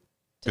 sweet,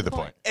 to the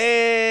point.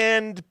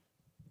 And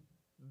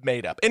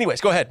made up.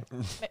 Anyways, go ahead.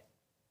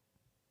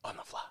 On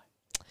the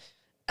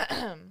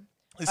fly.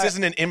 This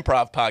isn't an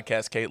improv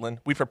podcast, Caitlin.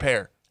 We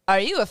prepare. Are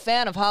you a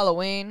fan of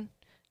Halloween?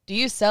 Do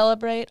you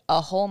celebrate a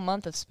whole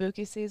month of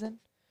spooky season?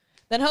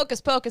 Then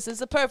Hocus Pocus is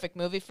the perfect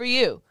movie for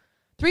you.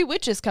 3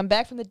 witches come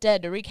back from the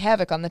dead to wreak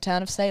havoc on the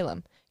town of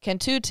Salem. Can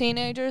 2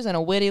 teenagers and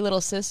a witty little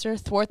sister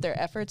thwart their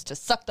efforts to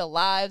suck the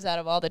lives out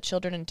of all the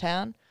children in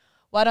town?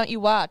 Why don't you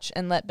watch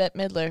and let Bette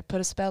Midler put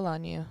a spell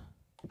on you?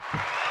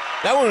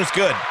 That one was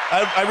good.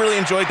 I really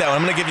enjoyed that one.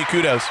 I'm going to give you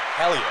kudos.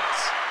 Hell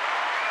yes.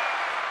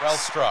 Well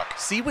struck.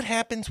 See what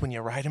happens when you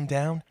write them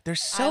down? They're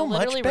so I much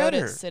literally wrote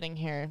better. it sitting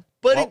here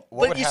But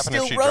What would you happen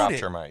still if she wrote dropped it.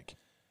 her mic?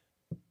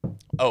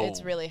 Oh,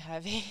 It's really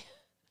heavy.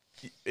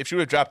 if she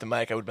would have dropped the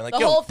mic, I would have been like, The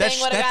yo, whole thing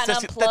that's, would have gotten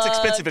that's unplugged.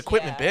 expensive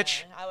equipment, Yeah,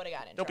 bitch. I would have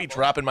gotten in Don't be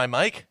trouble. dropping my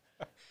mic.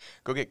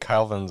 Go get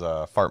Calvin's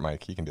fart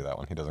mic. He can do that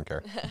one. He doesn't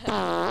care.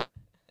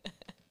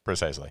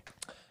 Precisely.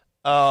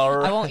 All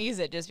right. I won't use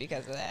it just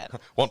because of that.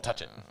 Won't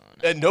touch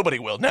it. Nobody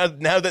will. Now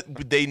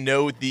that they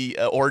know the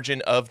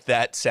origin of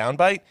that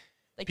soundbite,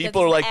 Like,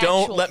 people that's are like, an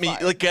don't actual let me.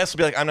 fart. Like, guests will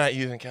be like, I'm not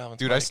using Calvin's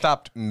Dude, mic. I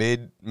stopped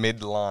mid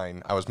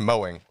line. I was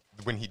mowing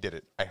when he did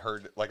it. I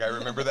heard, like, I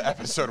remember the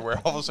episode where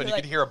all of a sudden you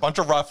You're could hear a bunch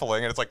of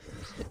ruffling, and it's like,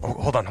 oh,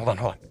 hold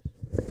on.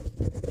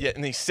 Yeah,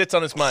 and he sits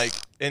on his mic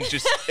and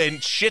just and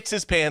shits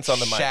his pants on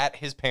the mic. Shat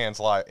his pants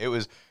live. It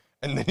was,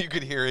 and then you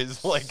could hear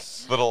his like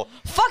little.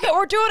 Fuck it,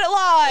 we're doing it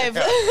live.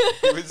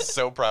 He was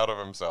so proud of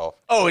himself.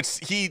 Oh,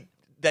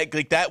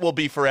 that will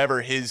be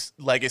forever his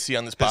legacy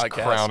on this podcast.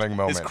 crowning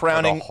moment His for the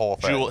crowning whole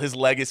thing. jewel. His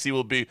legacy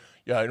will be,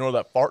 yeah, you know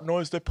that fart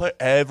noise they play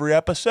every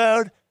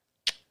episode?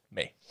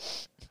 Me.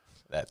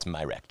 That's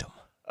my rectum.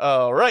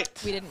 All right.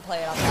 We didn't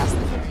play it on Fast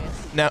and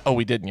Furious. Now,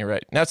 we didn't. You're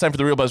right. Now it's time for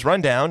the Real Buzz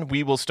Rundown.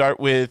 We will start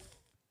with,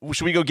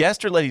 should we go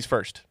guest or ladies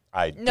first?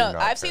 I do No, not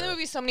I've seen care. the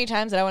movie so many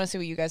times that I want to see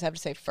what you guys have to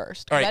say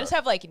first. 'Cause All right. I just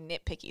have like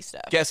nitpicky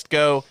stuff. Guest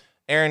go.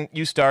 Aaron,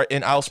 you start,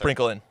 and I'll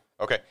sprinkle in.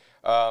 Okay.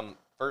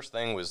 First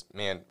thing was,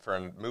 man, for a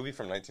movie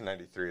from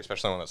 1993,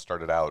 especially when it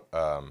started out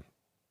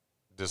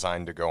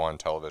designed to go on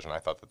television, I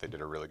thought that they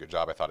did a really good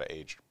job. I thought it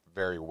aged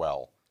very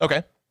well.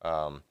 Okay.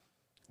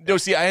 No,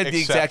 see, I had the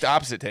exact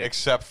opposite take.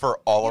 Except for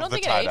all You of don't the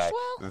think it aged tie-dye.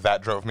 well?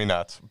 That drove me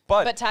nuts.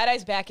 But But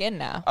tie-dye's back in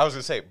now. I was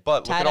going to say,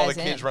 but look at all the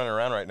Tie-dye's kids in. running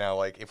around right now.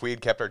 Like, if we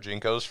had kept our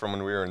Jinkos from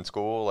when we were in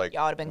school, like...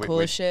 Y'all would've been cool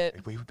as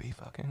shit. We would be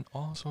fucking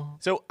awesome.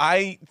 So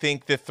I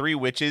think the Three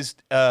Witches,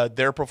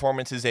 their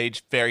performances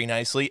aged very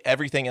nicely.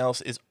 Everything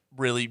else is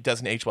really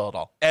doesn't age well at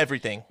all.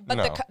 Everything. But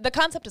No. the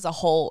concept as a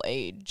whole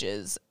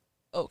ages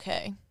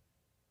okay.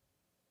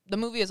 The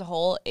movie as a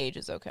whole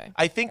ages okay.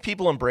 I think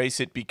people embrace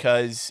it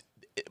because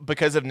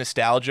of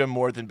nostalgia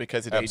more than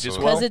because it ages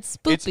Absolutely. well. Because it's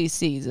spoopy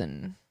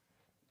season.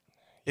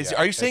 Is, Yeah,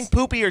 are you saying it's-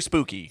 poopy or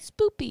spooky?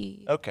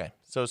 Spoopy. Okay,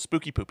 so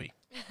spooky poopy.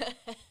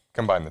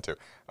 Combine the two.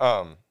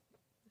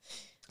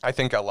 I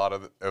think a lot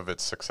of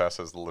its success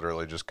has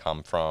literally just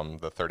come from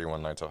the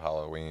 31 Nights of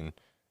Halloween.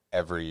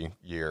 Every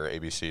year,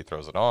 ABC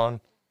throws it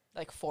on.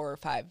 Like 4 or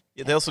 5.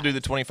 Yeah, they also do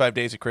the 25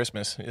 Days of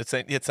Christmas. It's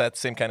that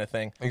same kind of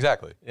thing.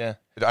 Exactly. Yeah,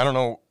 I don't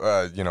know.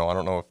 I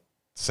don't know if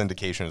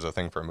syndication is a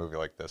thing for a movie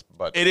like this,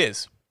 but it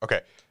is. okay.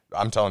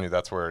 I'm telling you,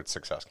 that's where its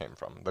success came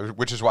from.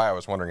 Which is why I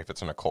was wondering if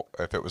it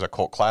was a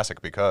cult classic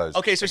because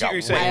Okay, so it see what got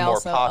you're saying. way I more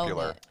also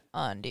popular. own it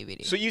on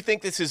DVD. So you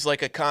think this is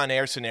like a Con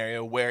Air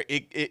scenario where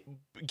it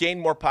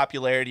gained more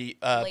popularity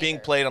being Later.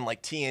 played on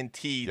like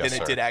TNT Yes, than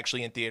sir. it did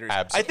actually in theaters?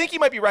 Absolutely. I think you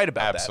might be right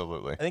about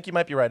Absolutely. that. I think you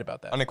might be right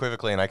about that.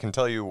 Unequivocally, and I can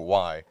tell you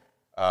why.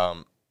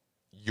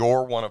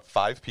 You're one of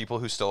 5 people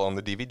who still own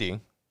the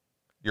DVD.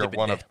 You're DVD.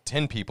 one of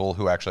 10 people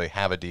who actually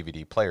have a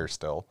DVD player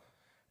still.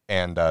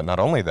 And not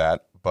only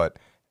that, but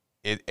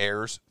it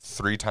airs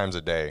 3 times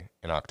a day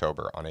in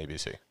October on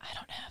ABC. I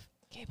don't have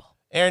cable.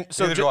 Aaron,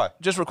 so Neither do I.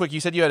 just real quick, you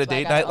said you had a So I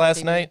date got it night on last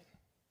DVD. night.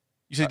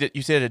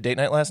 You said a date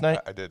night last night.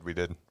 I did. We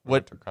did. We What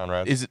went to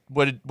Conrad? is it?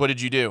 What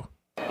did you do?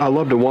 I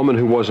loved a woman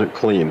who wasn't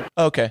clean.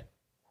 Okay,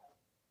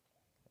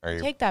 Are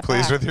you Take that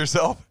pleased back. with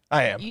yourself?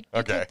 I am. You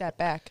Okay. take that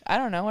back. I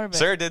don't know. What about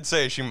Sarah did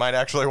say she might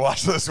actually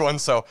watch this one.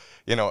 So,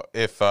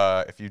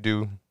 if you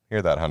do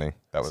hear that, honey,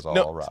 that was all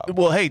No, Rob.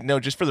 well, hey, no,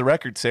 just for the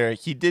record, Sarah,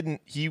 he did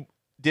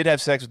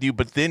have sex with you,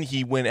 but then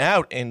he went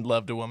out and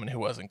loved a woman who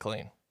wasn't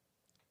clean.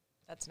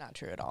 That's not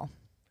true at all.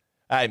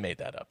 I made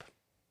that up.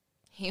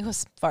 He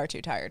was far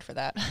too tired for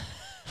that.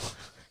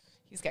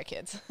 He's got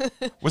kids.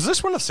 Was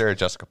this one of Sarah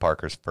Jessica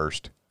Parker's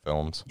first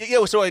films?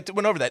 Yeah, so I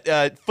went over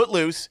that.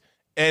 Footloose,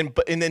 and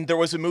then there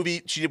was a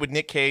movie she did with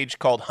Nick Cage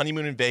called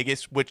Honeymoon in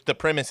Vegas, which the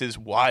premise is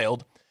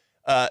wild.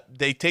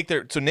 They take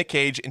so Nick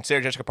Cage and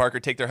Sarah Jessica Parker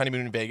take their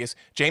honeymoon in Vegas.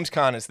 James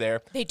Caan is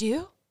there. They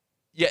do?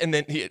 Yeah, and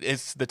then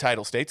it's the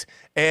title states,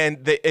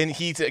 and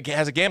he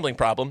has a gambling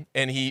problem,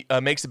 and he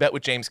makes a bet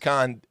with James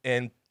Caan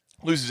and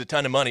loses a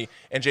ton of money.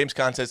 And James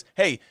Caan says,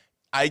 "Hey,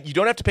 you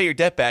don't have to pay your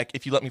debt back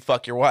if you let me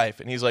fuck your wife."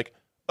 And he's like,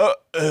 "Oh,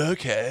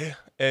 okay."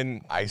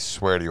 And I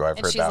swear to you, I've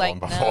And heard she's that like,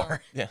 one no.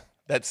 before. yeah,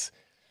 that's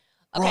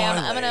Okay, I'm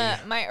Riley. gonna.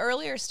 My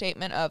earlier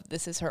statement of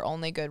this is her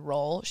only good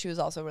role. She was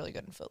also really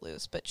good in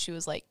Footloose, but she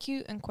was like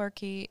cute and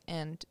quirky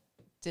and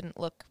didn't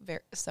look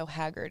so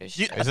haggard as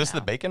she You- does Is this the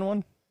now. bacon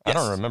one? I Yes.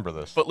 don't remember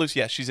this. Footloose.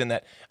 Yeah, she's in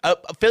that.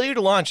 Failure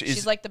to Launch is.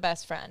 She's like the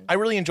best friend. I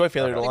really enjoy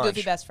Failure to the Launch.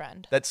 goofy best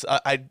friend. That's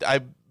I've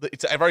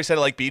already said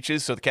I like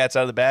beaches, so the cat's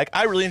out of the bag.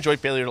 I really enjoy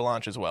Failure to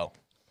Launch as well.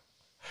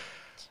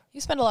 You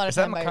spend a lot of Is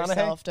that time by McConaughey?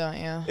 yourself, don't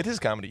you? It is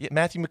comedy. Yeah,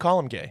 Matthew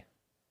McCollum gay.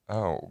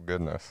 Oh,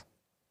 goodness.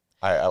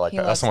 I like He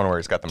that. That's loves the one where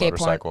he's got the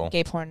motorcycle.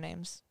 Gay porn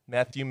names.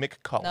 Matthew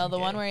McCollum. No, the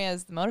gay. one where he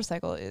has the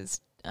motorcycle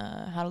is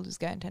How to Lose a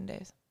Guy in 10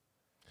 Days.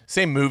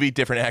 Same movie,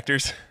 different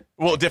actors.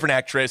 Well, different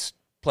actress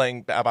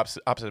playing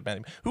opposite of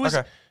Matthew. Who is?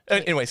 Okay.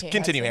 Anyways, Kate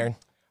continue, Hudson.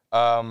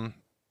 Aaron.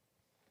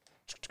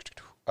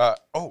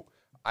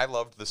 I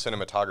loved the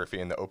cinematography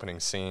in the opening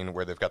scene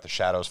where they've got the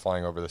shadows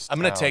flying over this. I'm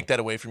going to take that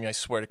away from you, I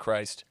swear to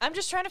Christ. I'm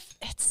just trying to.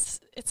 It's.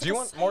 Do you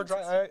want more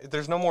dry?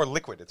 There's no more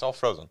liquid. It's all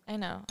frozen. I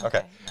know.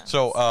 Okay. no.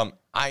 So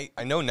I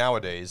know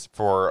nowadays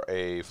for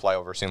a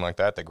flyover scene like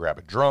that, they grab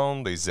a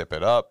drone, they zip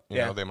it up. You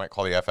know, they might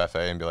call the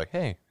FFA and be like,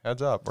 "Hey,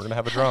 heads up, we're gonna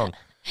have a drone."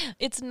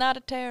 It's not a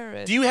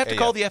terrorist. Do you have to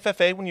call the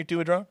FFA when you do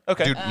a drone?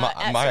 Okay. Dude,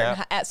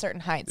 at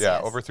certain heights? yeah,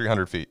 yes. over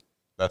 300 feet.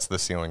 That's the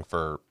ceiling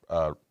for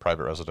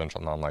private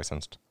residential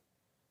non-licensed.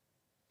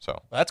 So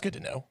Well, that's good to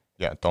know.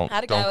 yeah, don't I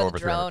had a don't guy go with over a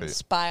 300 drone feet.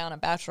 spy on a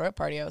bachelorette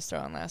party I was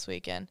throwing last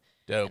weekend,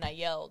 Dope. and I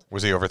yelled.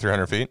 Was he over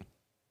 300 feet?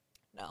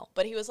 No,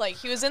 but he was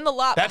in the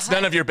lot. That's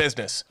none of your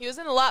business. He was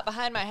in the lot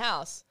behind my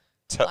house,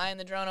 flying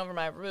the drone over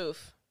my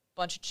roof.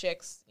 Bunch of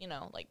chicks,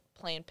 like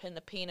playing pin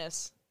the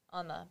penis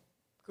on the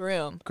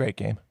groom, Great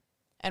game.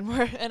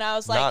 and I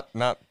was like,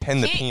 not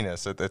pin the keep-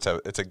 penis.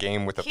 It's a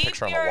game with a keep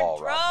picture on your the wall.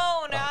 drone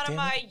Rob. out of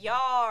my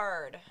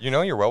yard. You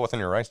know you're well within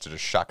your rights to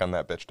just shotgun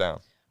that bitch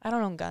down. I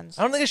don't own guns.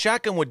 I don't think a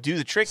shotgun would do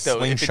the trick though.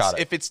 Slingshot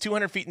it. If it's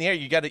 200 feet in the air,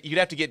 you'd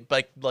have to get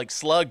like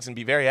slugs and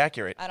be very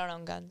accurate. I don't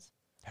own guns.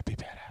 That'd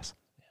be badass.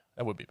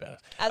 That would be bad.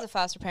 As a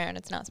foster parent,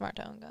 it's not smart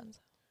to own guns.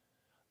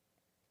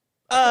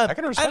 I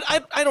can respect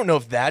I don't know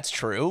if that's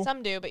true.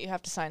 Some do, but you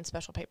have to sign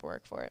special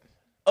paperwork for it.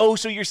 Oh,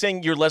 so you're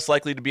saying you're less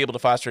likely to be able to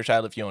foster a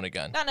child if you own a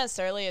gun? Not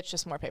necessarily. It's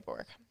just more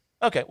paperwork,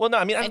 Okay. Well, no.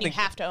 I mean, I don't and you think.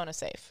 have to own a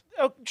safe.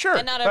 Oh, sure.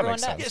 And not That everyone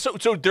makes sense. does. Yeah,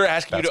 so they're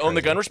asking you That's to own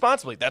the crazy. gun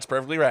responsibly. That's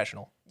perfectly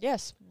rational.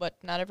 Yes, but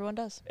not everyone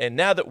does. And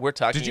now that we're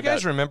talking Did you about,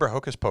 guys remember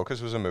Hocus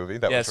Pocus was a movie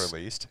that Yes. was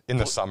released in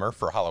the summer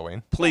for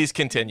Halloween? please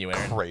continue,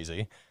 Aaron.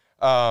 Crazy.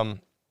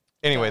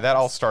 Anyway, that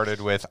all started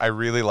with I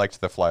really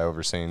liked the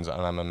flyover scenes,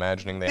 and I'm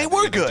imagining they had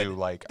were to either good. do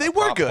like They a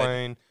were prop good.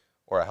 plane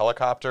or a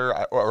helicopter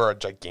or a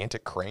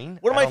gigantic crane.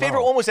 One of I my don't favorite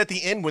know. one was at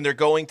the end when they're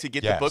going to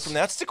get the book Yes. from.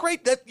 That's a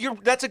great.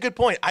 That's a good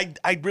point.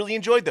 I really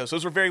enjoyed those.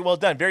 Those were very well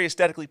done, very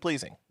aesthetically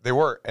pleasing. They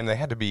were, and they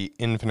had to be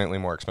infinitely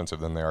more expensive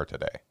than they are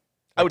today.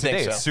 I would today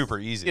think so. It's super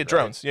easy. Yeah, right?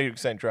 drones. Yeah, you're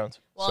saying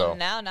drones. Well, So-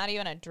 now not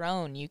even a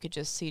drone. You could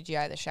just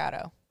CGI the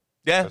shadow.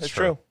 Yeah, that's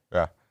true.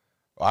 Yeah,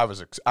 well,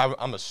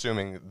 I'm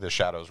assuming the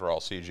shadows were all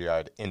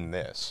CGI'd in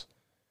this,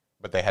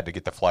 but they had to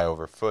get the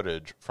flyover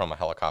footage from a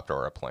helicopter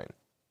or a plane.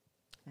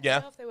 I Yeah.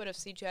 don't know if they would have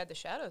CGI'd the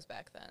shadows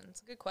back then.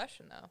 It's a good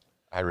question, though.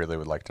 I really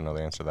would like to know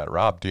the answer to that.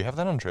 Rob, do you have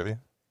that on trivia?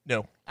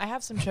 No. I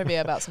have some trivia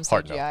about some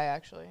Hard no. CGI,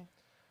 actually.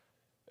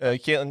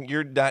 Caitlin,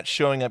 you're not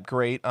showing up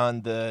great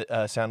on the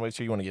sound wave,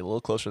 so you want to get a little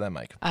closer to that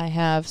mic. I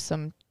have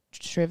some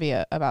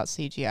trivia about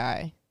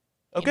CGI.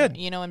 Oh, good.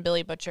 You know when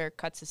Billy Butcher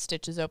cuts his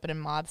stitches open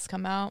and moths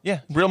come out?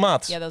 Yeah, real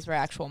moths. Yeah, those were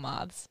actual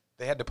moths.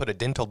 They had to put a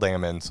dental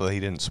dam in so he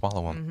didn't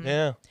swallow them.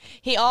 Yeah.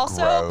 He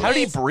also... Gross. How did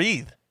he plays-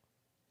 breathe?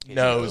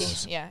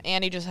 Nose. Yeah,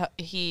 and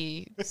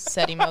he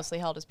said he mostly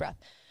held his breath.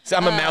 See,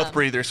 I'm a mouth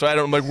breather, so I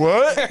don't. I'm like,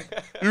 what?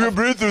 You're gonna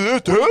breathe through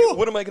this too?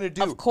 What am I going to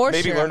do? Of course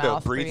Maybe you're a learn to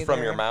mouth breathe from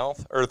your breather.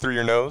 mouth or through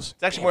your nose.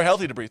 It's actually more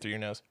healthy to breathe through your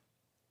nose.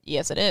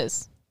 Yes, it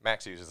is.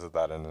 Max uses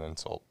that in an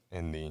insult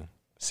in the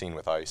scene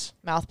with Ice.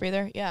 Mouth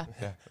breather? Yeah.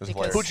 Yeah, it was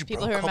Because hilarious.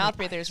 people who are mouth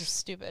breathers are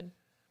stupid.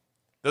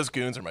 Those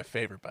goons are my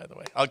favorite, by the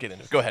way. I'll get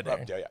into it. Go ahead,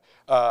 Aaron.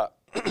 Yeah.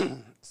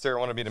 Sarah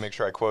wanted me to make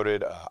sure I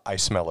quoted I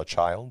smell a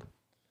child.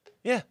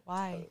 Yeah,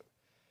 Why? You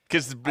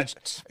because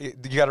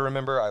got to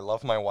remember, I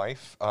love my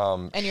wife.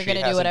 And you're she gonna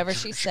do hasn't- whatever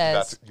she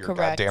says. You're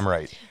Correct. goddamn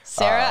right.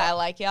 Sarah, I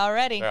like you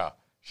already. Yeah,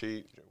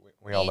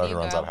 we all know There who you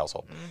runs go. that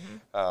household.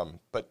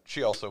 But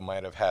she also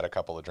might have had a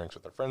couple of drinks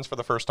with her friends for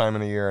the first time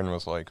in a year and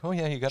was like, "Oh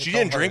yeah, you got." she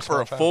didn't drink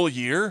for a full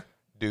year.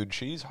 Dude,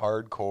 she's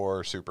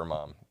hardcore super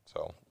mom.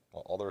 So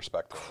all the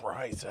respect.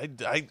 Christ,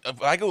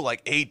 I go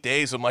like 8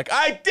 days. I'm like,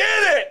 I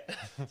did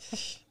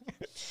it.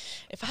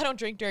 If I don't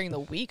drink during the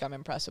week, I'm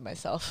impressed with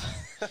myself.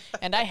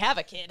 And I have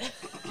a kid.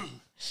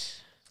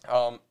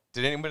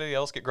 Did anybody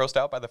else get grossed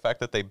out by the fact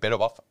that they bit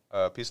off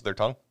a piece of their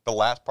tongue? The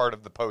last part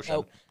of the potion,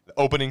 Nope. the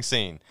opening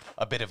scene,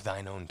 a bit of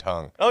thine own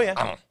tongue. Oh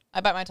yeah. I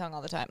bite my tongue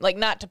all the time. Like,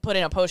 not to put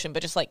in a potion,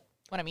 but just like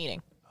when I'm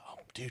eating. Oh,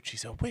 dude,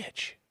 she's a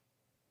witch.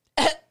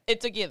 It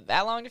took you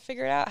that long to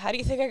figure it out? How do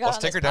you think I got Let's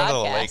on take this her down to the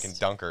podcast? lake and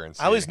dunk her and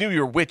see. I always knew you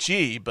were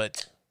witchy,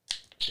 but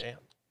damn.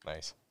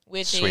 Nice.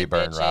 Witchy, Sweet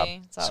burn, bitchy. Rob.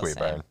 It's all the Sweet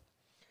same.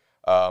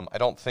 burn. I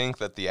don't think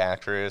that the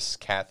actress,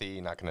 Kathy,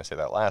 not going to say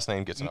that last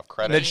name, gets enough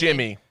credit.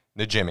 Najimy.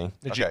 Najimy.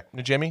 Okay.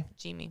 Najimy.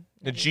 Jimmy.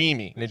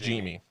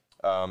 Najimy.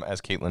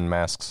 As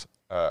Caitlin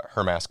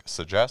her mask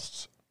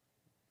suggests,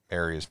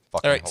 Mary is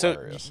fucking All right,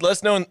 hilarious. so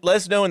let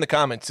us know in the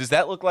comments. Does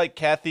that look like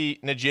Kathy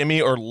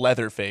Najimy or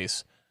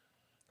Leatherface?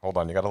 Hold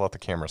on, you got to let the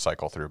camera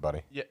cycle through,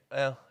 buddy. Yeah.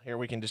 Well, here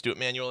we can just do it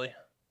manually.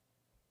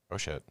 Oh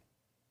shit.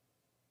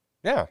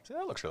 Yeah, see,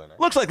 that looks really nice.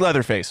 Looks like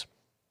Leatherface.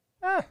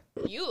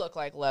 You look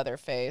like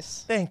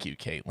Leatherface. Thank you,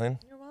 Caitlin.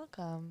 You're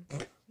welcome.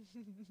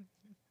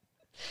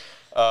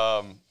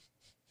 Um,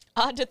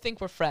 Odd to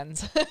think we're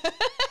friends.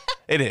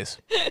 It is.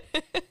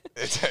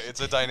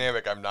 it's a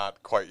dynamic I'm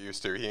not quite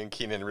used to. He and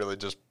Keenan really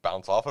just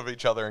bounce off of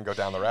each other and go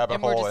down the rabbit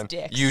And we're hole, just and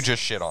dicks. you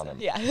just shit on him.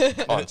 yeah.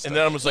 Constant. And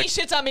then I was He like,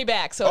 shits on me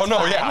back, so Oh it's no,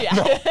 fine.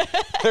 yeah,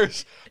 no.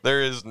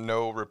 There is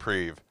no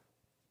reprieve.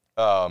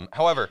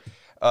 However,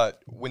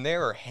 When they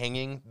are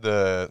hanging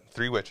the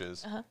three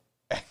witches, and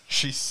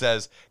she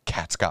says,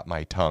 "Cat's got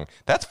my tongue."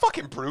 That's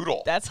fucking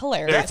brutal. That's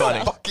hilarious. That's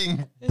a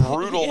fucking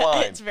brutal Yeah,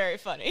 line. It's very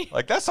funny.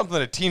 Like, that's something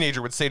a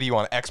teenager would say to you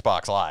on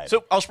Xbox Live.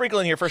 So I'll sprinkle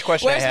in here. First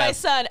question Where's I have. my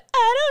son?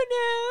 I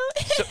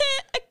don't know.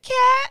 A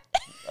cat.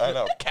 I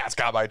know. Cat's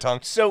got my tongue.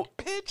 So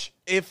Bitch.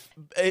 if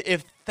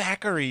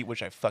Thackeray,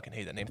 which I fucking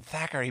hate that name,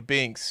 Thackeray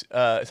Binks,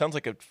 it sounds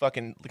like a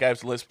fucking the guy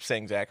who's lisp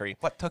saying Zachary.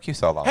 What took you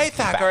so long? Hey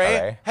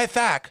Thackeray. Hey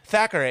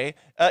Thackeray.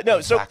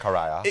 No, so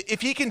Zachariah.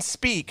 if he can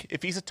speak,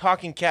 if he's a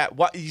talking cat,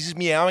 he's just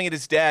meowing at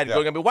his dad,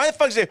 and going, "Why the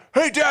fuck is he?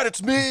 Hey Dad,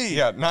 it's me."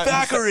 Yeah, not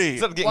Thackeray.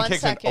 Instead of getting One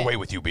kicked second. away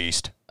with you,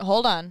 beast.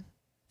 Hold on.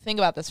 Think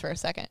about this for a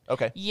second.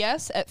 Okay.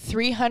 Yes, at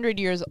 300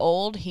 years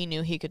old, he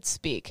knew he could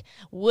speak.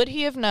 Would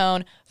he have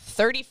known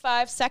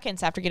 35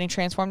 seconds after getting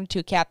transformed into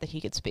a cat that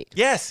he could speak?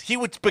 Yes, he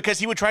would, because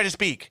he would try to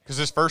speak. Because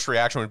his first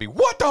reaction would be,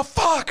 "What the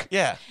fuck?"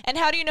 Yeah. And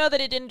how do you know that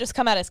it didn't just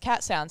come out as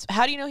cat sounds?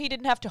 How do you know he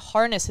didn't have to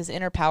harness his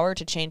inner power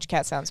to change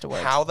cat sounds to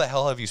words? How the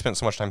hell have you spent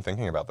so much time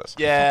thinking about this?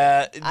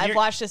 Yeah. I've you're-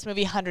 watched this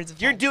movie hundreds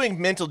of You're times.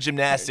 doing mental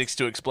gymnastics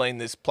to explain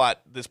this plot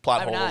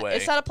I'm hole not. away.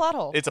 It's not a plot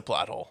hole. It's a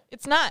plot hole.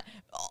 It's not.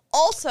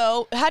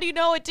 Also, how do you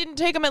know it didn't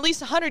take him at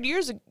least 100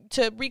 years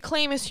to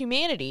reclaim his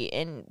humanity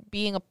and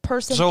being a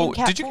person So, in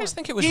cat did you form? guys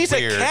think it was He's a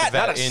weird cat,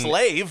 that not a in,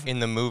 slave. in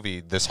the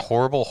movie, this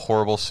horrible,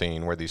 horrible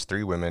scene where these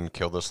three women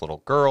kill this little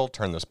girl,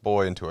 turn this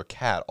boy into a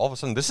cat, all of a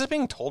sudden, this is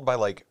being told by,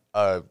 like,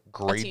 a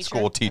grade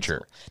school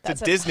teacher.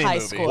 That's a Disney high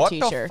movie. school What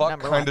teacher, the fuck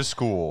number kind one. of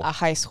school? A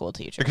high school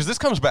teacher. Because this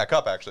comes back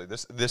up, actually.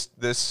 This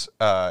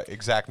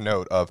exact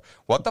note of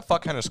what the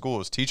fuck kind of school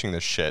is teaching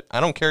this shit.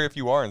 I don't care if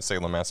you are in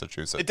Salem,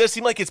 Massachusetts. It does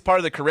seem like it's part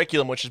of the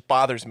curriculum, which just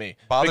bothers me.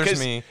 Bothers Because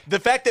me. The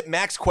fact that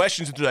Max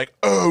questions it, they're like,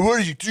 "Oh, what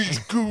are you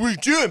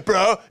doing,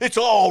 bro? It's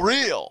all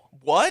real."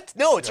 What?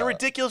 No, it's a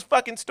ridiculous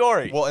fucking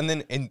story. Well, and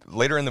then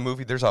later in the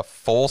movie, there's a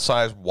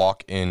full-size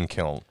walk-in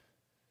kiln.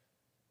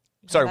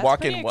 Sorry, That's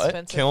walk pretty in what?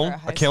 expensive Kiln? for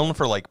high A kiln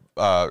for, like,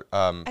 I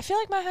feel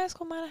like my high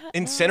school might have had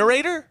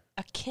Incinerator?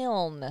 a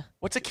kiln.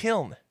 What's a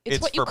kiln? It's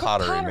what you for cook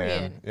pottery, pottery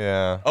man. in.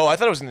 Yeah. Oh, I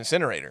thought it was an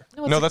incinerator.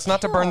 No, No, it's a that's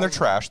not to burn their kiln.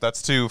 trash.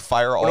 That's to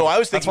fire all. no, I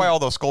was that's thinking- why all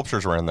those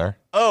sculptures were in there.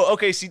 Oh,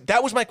 okay. See,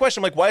 that was my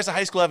question. I'm like, why does a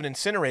high school have an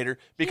incinerator? He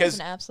was Because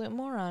an absolute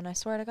moron, I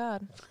swear to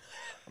God.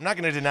 I'm not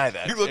going to deny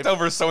that. You looked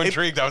over so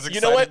intrigued. I was You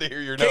excited know what, to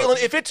hear your Caitlin?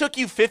 notes. If it took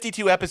you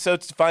 52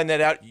 episodes to find that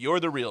out, you're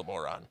the real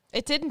moron.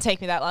 It didn't take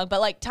me that long, but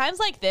like times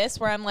like this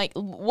where I'm like,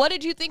 what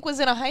did you think was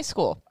in a high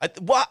school?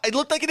 Well, it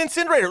looked like an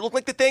incinerator. It looked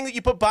like the thing that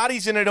you put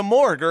bodies in at a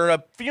morgue or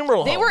a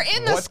funeral They home. were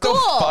in the What school.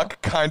 the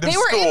fuck kind of They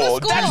were in the school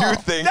did school. you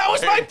think? That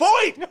was my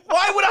point.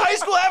 Why would a high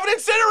school have an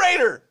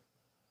incinerator?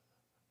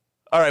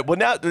 All right. Well,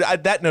 now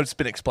that note's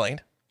been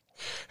explained.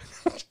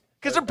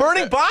 Because they're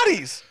burning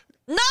bodies.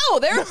 No,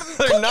 they're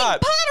cooking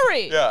not.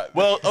 pottery. Yeah.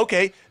 Well,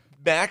 okay.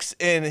 Max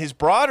and his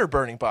broad are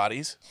burning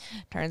bodies.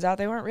 Turns out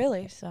they weren't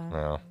really. So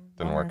No,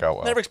 didn't work out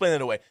well. Never explain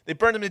that away. They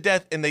burned them to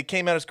death and they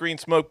came out as green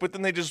smoke, but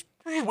then they just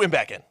went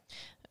back in.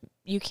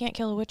 you can't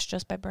kill a witch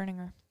just by burning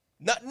her.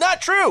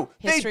 Not true.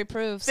 History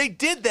proves. They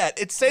did that.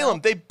 It's Salem.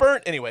 No. They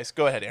burnt. Anyways,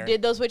 go ahead, Aaron.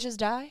 Did those witches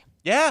die?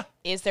 Yeah,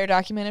 Is there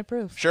documented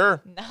proof?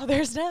 sure. No,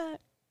 there's not.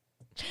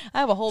 I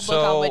have a whole book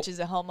So, on witches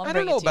at home. I'm I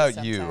don't bringing know it to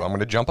about you. sometime. I'm going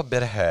to jump a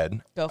bit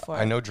ahead. Go for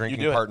I it. know do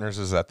drinking it. partners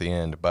is at the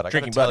end, but I got to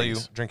Drinking tell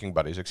buddies. you, drinking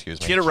buddies.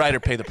 Excuse me. Get a ride or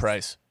pay the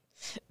price.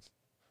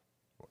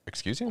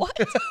 Excuse you. What?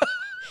 That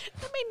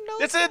made no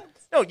That's sense. it.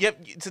 No, yep.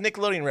 It's a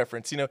Nickelodeon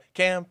reference. You know,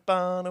 Camp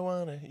on a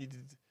wanna.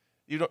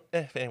 You don't.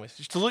 Anyways,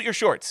 just salute your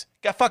shorts.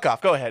 Fuck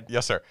off. Go ahead,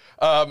 Yes, sir.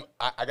 I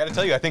got to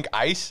tell you, I think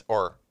Ice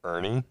or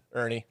Ernie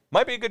Ernie.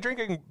 might be a good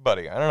drinking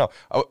buddy. I don't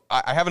know.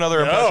 I have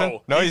another impression.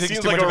 No, he you think seems he's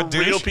too like much a of a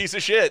douche? real piece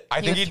of shit.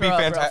 I think He he'd would be throw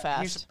up real fantastic.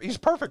 fast. He's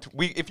perfect.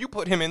 If you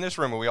put him in this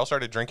room and we all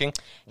started drinking,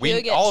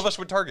 would get- all of us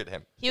would target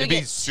him. he would It'd be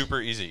get-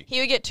 super easy. He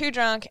would get too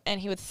drunk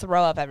and he would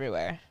throw up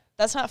everywhere.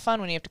 That's not fun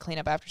when you have to clean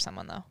up after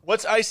someone, though.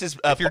 What's Ice's?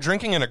 If you're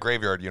drinking in a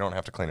graveyard, you don't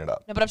have to clean it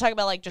up. No, but I'm talking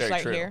about like just Very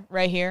right true. here,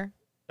 right here.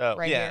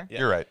 right here.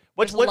 You're right.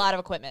 What's There's a lot of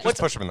equipment. Just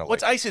push him in the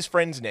What's lake. Ice's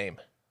friend's name?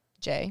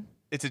 Jay.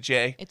 It's a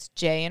J. It's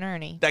Jay and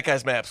Ernie. That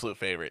guy's my absolute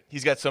favorite.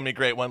 He's got so many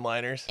great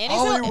one-liners. And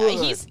Hollywood.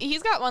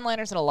 he's got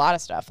one-liners in a lot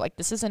of stuff. Like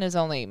this isn't his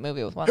only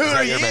movie with Who one-liners.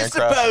 are your you man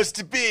crush? supposed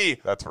to be?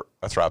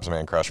 That's Rob's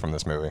man crush from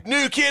this movie.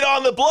 New kid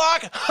on the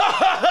block? Ha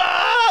ha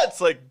ha!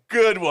 It's like,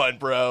 good one,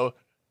 bro.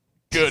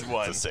 Good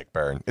one. It's a sick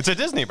burn. It's a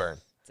Disney burn.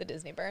 It's a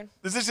Disney burn.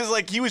 This is just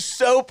like, he was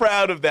so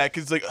proud of that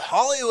because, like,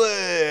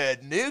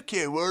 Hollywood, new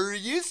kid, where are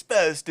you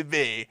supposed to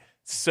be?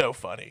 So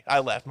funny. I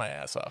laughed my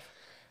ass off.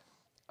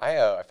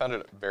 I found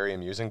it very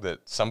amusing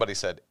that somebody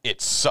said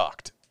it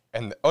sucked,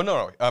 and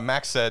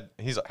Max said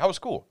he's like, "How was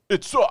school?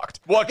 It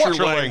sucked. Watch your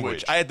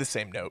language. I had the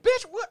same note.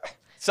 Bitch, what?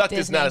 Sucked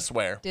is not a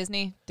swear.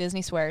 Disney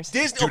swears.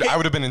 Disney, Dude, okay, I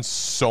would have been in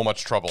so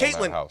much trouble in that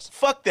Caitlin, house.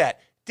 fuck that.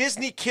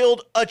 Disney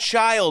killed a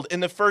child in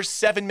the first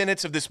 7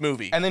 minutes of this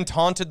movie. And then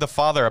taunted the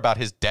father about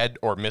his dead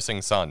or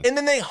missing son. And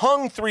then they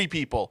hung 3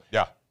 people.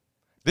 Yeah.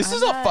 This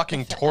is a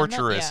fucking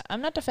torturous. I'm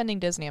not defending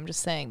Disney. I'm just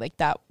saying, like,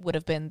 that would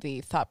have been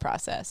the thought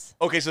process.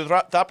 Okay, so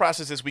the thought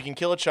process is we can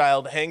kill a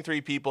child, hang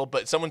 3 people,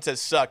 but someone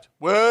says sucked.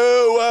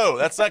 Whoa,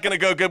 that's not going to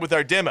go good with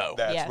our demo.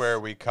 That's Yes,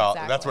 where we call.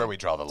 exactly. That's where we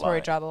draw the That's line. where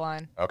we draw the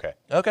line. Okay.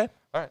 Okay.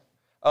 All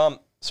right.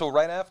 So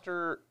right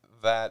after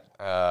that,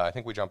 I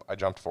think I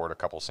jumped forward a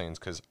couple scenes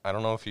because I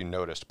don't know if you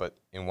noticed, but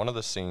in one of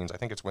the scenes, I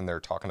think it's when they're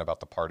talking about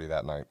the party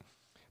that night.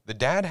 The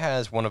dad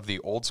has one of the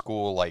old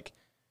school like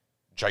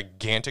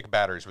gigantic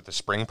batteries with the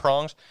spring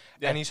prongs,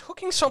 and he's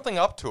hooking something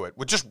up to it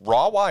with just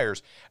raw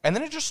wires, and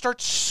then it just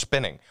starts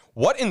spinning.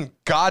 What in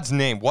God's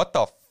name? What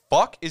the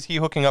fuck is he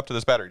hooking up to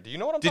this battery? Do you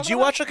know what I'm talking Did you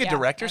about? watch like a Yeah,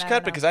 director's and I cut?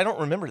 don't know. Because I don't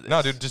remember this.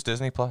 No, dude, just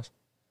Disney Plus.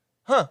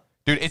 Huh.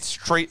 Dude, it's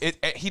straight.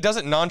 He does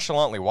it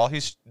nonchalantly while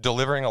he's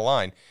delivering a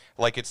line,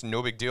 like it's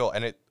no big deal,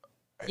 and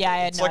Yeah, I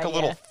had it's no like idea. a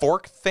little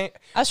fork thing.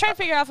 I was trying to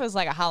figure out if it was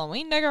like a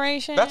Halloween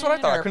decoration. That's what I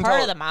thought. I Or couldn't part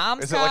tell. of the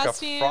mom's Is it like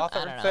costume. a I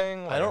frother don't know.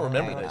 thing? I don't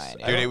remember no this.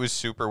 idea. Dude, it was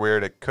super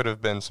weird. It could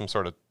have been some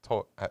sort of.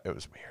 It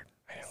was weird.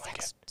 I didn't like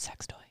it.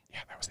 Sex toy. Yeah,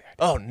 that was the idea.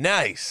 Oh,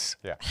 nice.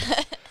 Yeah.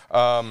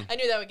 I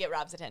knew that would get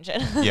Rob's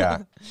attention.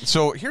 Yeah.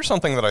 So here's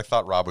something that I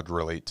thought Rob would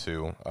relate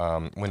to.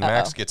 When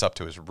Max gets up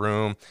to his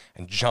room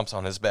and jumps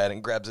on his bed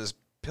and grabs his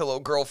pillow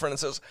girlfriend and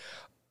says,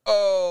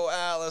 "Oh,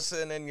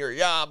 Allison and your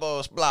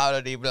yabos,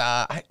 blah blah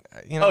blah."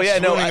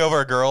 Swooning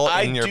over a girl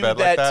I in your do bed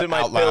that like that to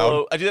my out pillow.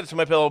 loud. I do that to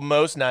my pillow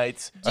most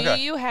nights. Do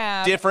Okay. you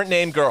have Different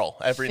name girl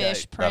every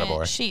fish night. Attaboy.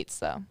 print sheets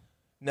though?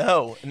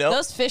 No.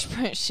 Those fish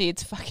print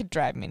sheets fucking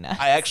drive me nuts.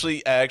 I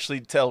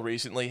actually till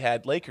recently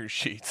had Lakers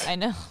sheets. I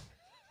know.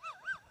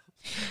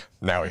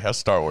 Now he has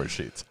Star Wars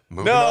sheets.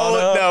 Moving on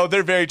up. No,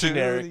 they're very to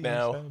generic the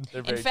now. inside. They're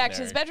In very fact,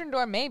 generic. his bedroom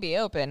door may be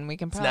open. We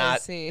can probably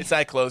see. It's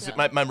not closed.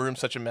 My room's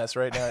such a mess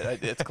right now.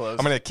 It's closed.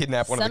 I'm gonna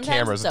kidnap one of the Sometimes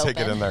cameras and it's take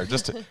it open. in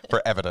there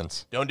for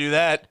evidence. Don't do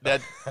that.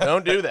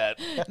 Don't do that.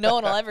 No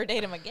one will ever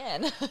date him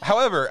again.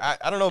 However,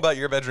 I don't know about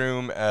your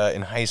bedroom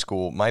in high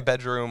school. My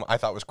bedroom I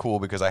thought was cool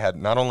because I had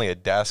not only a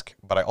desk,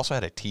 but I also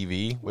had a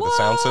TV with a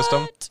sound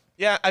system. What?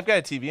 Yeah, I've got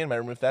a TV in my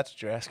room if that's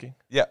what you're asking.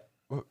 Yeah.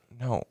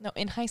 No. No,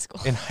 in high school.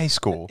 In high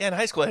school. Yeah, in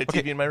high school I had a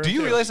TV in my room. Do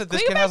you too. realize that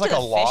this Can we kid go has back like to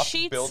a the fish loft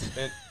sheets? built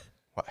in?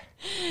 What?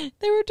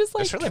 They were just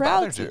like really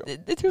trouts. bothered you.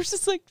 There was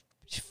just like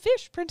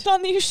fish printed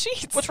on these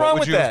sheets. What's What wrong would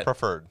with you have that?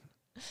 preferred?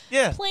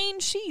 Yeah, Plain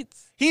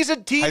sheets. he's a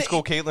teen. High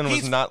school Caitlin was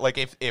he's- not like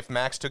if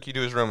Max took you to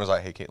his room and was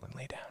like, "Hey Caitlin,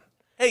 lay down."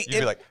 Hey, You'd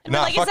be like, And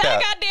 "Nah, like, fuck is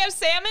that that." a goddamn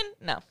salmon?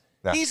 No.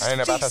 Nah, he's I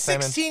ain't about that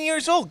salmon. 16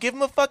 years old. Give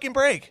him a fucking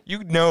break.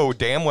 You know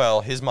damn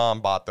well his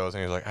mom bought those,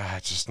 and he was like,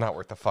 "It's just not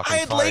worth the fucking I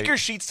had fight." Lakers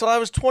sheets till I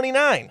was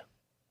 29,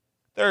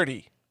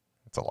 30,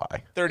 It's a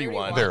lie.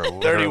 31. They're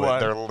literally, 31.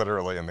 they're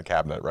literally in the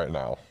cabinet right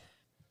now.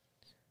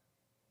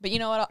 But you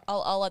know what?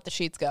 I'll let the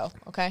sheets go.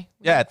 Okay.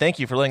 Yeah, thank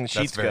you for letting the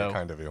That's sheets very go.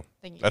 kind of you.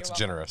 Thank you. That's You're welcome.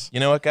 generous. You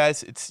know what,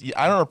 guys?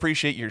 I don't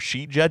appreciate your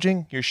sheet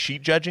judging. You're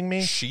sheet judging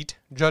me. Sheet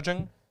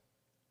judging?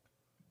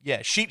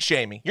 Yeah, sheet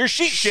shaming. You're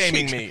sheet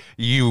shaming me.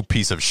 You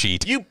piece of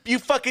sheet. You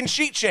fucking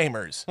sheet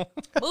shamers.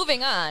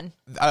 Moving on.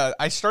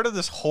 I started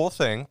this whole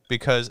thing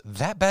because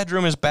that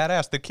bedroom is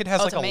badass. The kid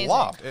has Oh, like it's a amazing.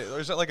 loft.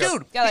 Is it like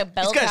Dude, Got a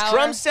bell he's got his tower.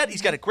 drum set.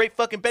 He's got a great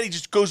fucking bed. He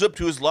just goes up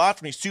to his loft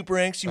and he's super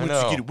angsty. Wants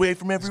to know. get away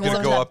from He's everyone.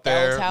 gonna Someone's go got up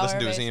there, bell tower, listen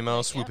to his emo,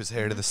 basically. swoop his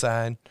hair to the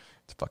side.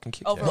 It's fucking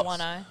cute. Over Yeah.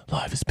 one eye.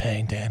 Life is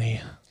pain,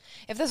 Danny.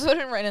 If this would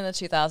have been written in the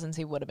 2000s,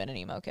 he would have been an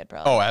emo kid,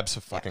 probably. Oh,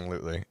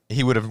 absolutely.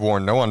 He would have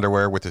worn no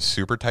underwear with his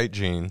super tight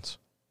jeans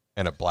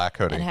and a black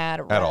hoodie And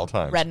had at all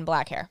times. red and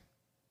black hair.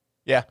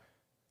 Yeah.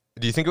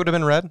 Do you think it would have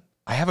been red?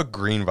 I have a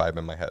green vibe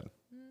in my head.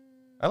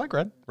 I like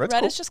red. Red's Red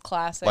cool. is just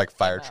classic. Like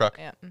fire emo. truck?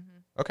 Yeah.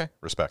 Okay,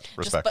 respect.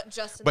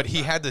 Just in But the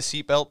he had the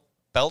seatbelt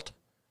belt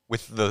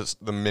with the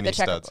mini The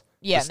checkerboard. studs.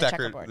 Yeah, the the checker,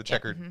 checkerboard. the Yeah,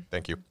 checkered.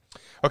 Thank you.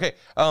 Okay.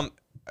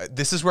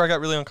 This is where I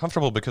got really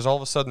uncomfortable because all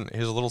of a sudden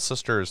his little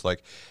sister is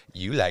like,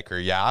 "You like her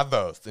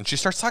Yavos," and she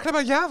starts talking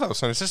about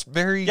Yavos, and it's just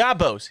very.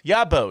 Yabos.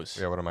 Yabos.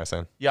 Yeah. What am I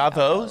saying?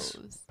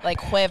 Yavos.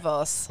 Like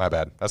huevos. My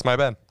bad. That's my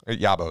bad.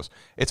 Yabos.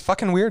 It's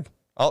fucking weird.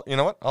 You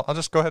know what? I'll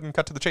just go ahead and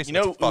cut to the chase. You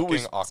know it's who fucking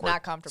was- awkward. It's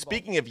not comfortable.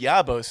 Speaking of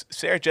Yabos,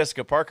 Sarah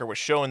Jessica Parker was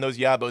showing those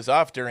Yabos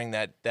off during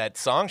that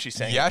song she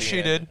sang. Yeah, at the she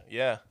end. did.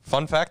 Yeah.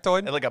 Fun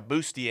factoid. Had like a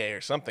bustier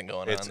or something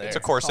going on there. It's a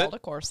corset. Called a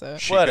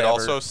corset. She Whatever. could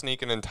also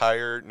sneak an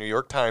entire New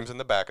York Times in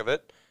the back of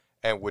it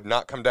and would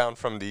not come down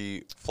from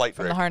the flight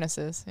From the rig.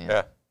 harnesses. Yeah.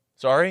 Yeah.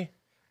 Sorry?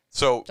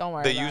 So Don't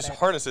worry they about use it.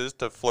 harnesses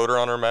to float her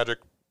on her magic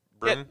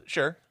broom. Yeah,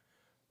 sure.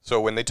 So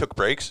when they took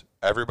breaks,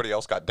 everybody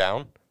else got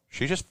down.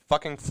 She just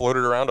fucking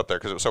floated around up there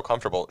because it was so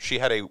comfortable. She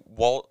had a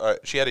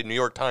she had a New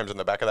York Times in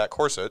the back of that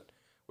corset.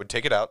 Would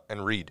take it out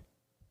and read,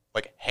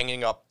 like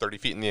hanging up 30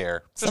 feet in the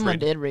air. Just Someone read.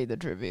 did read the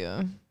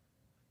trivia.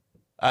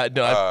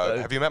 No,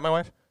 Have you met my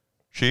wife?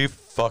 She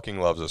fucking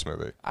loves this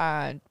movie.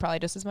 Probably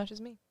just as much as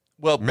me.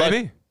 well, but-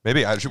 Maybe.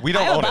 We I don't have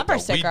a own it, bumper though. We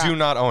sticker do on-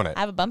 not own it.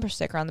 I have a bumper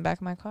sticker on the back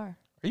of my car.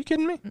 Are you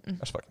kidding me?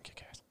 That's fucking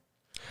kick-ass.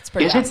 It's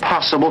pretty Is it awesome.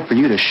 possible for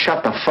you to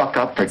shut the fuck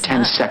up for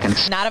 10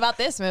 seconds? Not about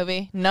this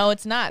movie. No,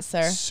 it's not,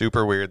 sir.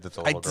 Super weird that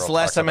the little This girl is the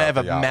last talks time I have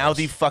about a the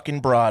mouthy Yavos.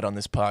 fucking broad on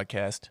this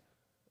podcast.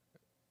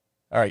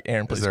 All right,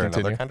 Aaron, please Is there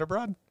continue. another kind of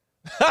broad?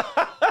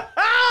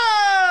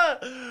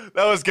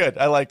 That was good.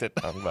 I liked it.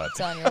 I'm glad.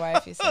 Telling your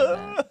wife you said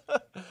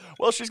that.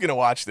 Well, she's gonna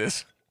watch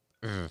this.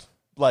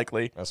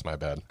 Likely. That's my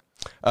bad.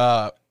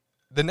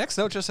 The next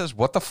note just says,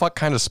 "What the fuck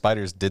kind of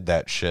spiders did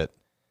that shit?"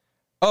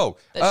 Oh,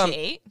 That she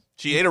ate?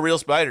 She ate a real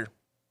spider.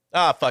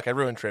 Ah, fuck! I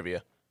ruined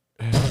trivia.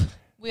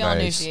 We all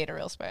knew Nice. she ate a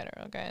real spider,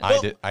 okay?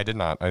 I did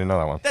not. I didn't know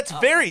that one. That's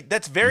very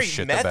You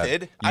shit the bed.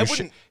 method. You I shi-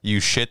 wouldn't. You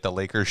shit the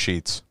Lakers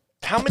sheets.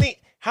 How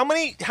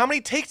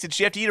many takes did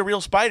she have to eat a real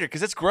spider?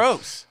 Because that's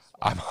gross.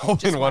 I'm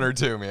hoping one or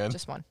two, man.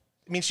 Just one.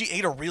 I mean, she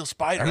ate a real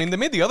spider. I mean, they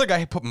made the other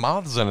guy put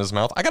moths in his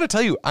mouth. I got to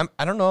tell you,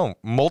 I don't know,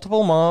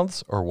 multiple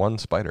moths or one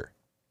spider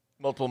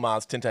multiple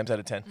moths, 10 times out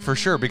of 10. for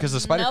sure, because the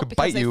spider No, could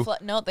because bite you.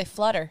 they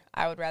flutter.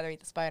 I would rather eat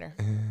the spider.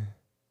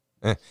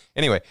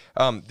 Anyway,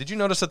 did you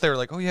notice that they were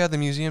like, oh yeah, the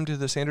museum to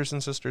the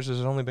Sanderson sisters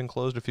has only been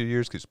closed a few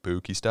years because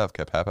spooky stuff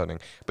kept happening.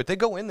 But they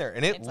go in there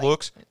and it It's like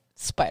looks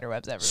spider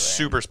webs everywhere.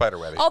 super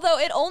spiderwebby. Although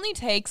it only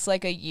takes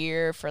like a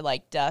year for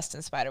like dust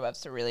and spider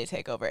webs to really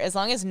take over. As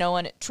long as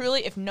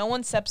if no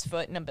one steps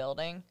foot in a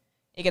building,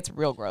 it gets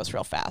real gross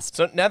real fast.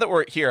 So now that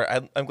we're here,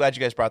 I'm glad you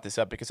guys brought this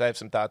up because I have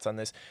some thoughts on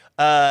this.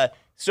 I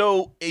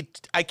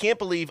can't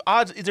believe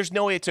there's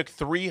no way it took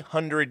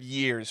 300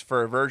 years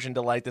for a virgin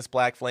to light this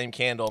black flame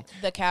candle.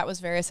 The cat was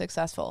very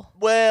successful.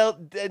 Well,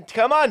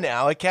 come on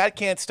now. A cat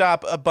can't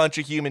stop a bunch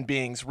of human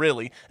beings,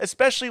 really,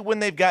 especially when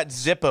they've got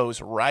Zippos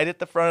right at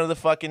the front of the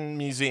fucking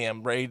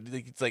museum, right?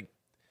 It's like,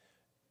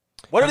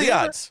 what are the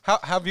odds?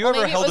 Have you Well,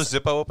 ever maybe it held a was-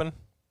 Zippo open?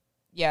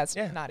 Yeah, it's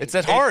Yeah, not it's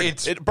easy. that hard.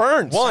 It's- It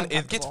burns. One,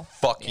 it gets uncomfortable.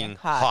 fucking Yeah,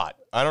 hot. hot.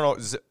 I don't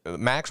know.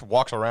 Max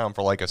walks around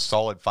for like a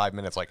solid 5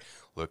 minutes, like,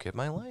 look at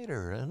my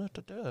lighter.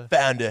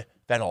 Found a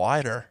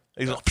lighter.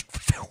 He's like,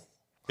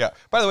 Yeah.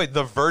 By the way,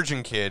 the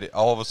virgin kid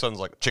all of a sudden's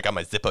like, check out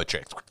my Zippo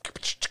tricks.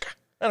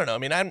 I don't know. I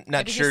mean, I'm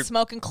not Maybe sure. he's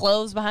smoking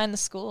cloves behind the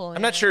school.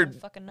 I'm not sure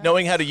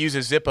knowing how to use a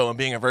Zippo and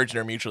being a virgin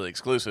are mutually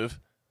exclusive.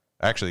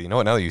 Actually, you know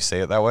what? Now that you say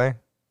it that way,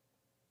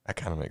 that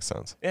kind of makes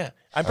sense. Yeah.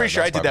 I'm pretty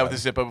sure I that's did my that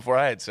with a Zippo before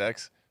I had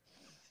sex.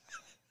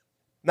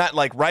 Not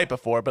like right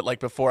before, but like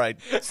before I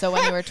So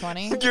when you were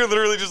 20, You're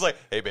literally just like,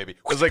 hey, baby.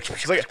 was like,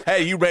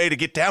 hey, you ready to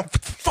get down?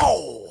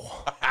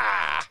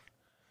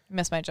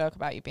 missed my joke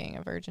about you being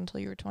a virgin until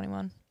you were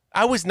 21.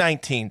 I was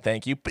 19,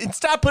 thank you. And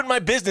stop putting my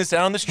business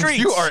out on the streets.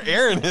 You are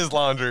airing his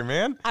laundry,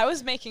 man. I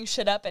was making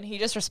shit up, and he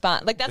just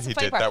responded. Like that's He the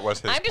funny did. part. That was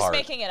his I'm just part.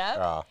 making it up,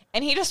 Ah.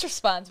 and he just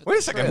responds. With Wait a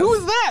the second. truth. Who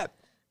was that?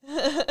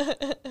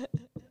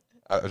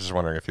 I was just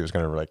wondering if he was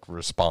going to like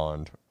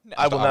respond.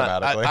 I will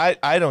not. automatically.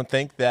 I don't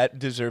think that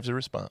deserves a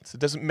response. It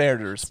doesn't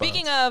merit a response.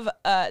 Speaking of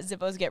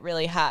Zippos get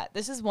really hot,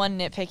 this is one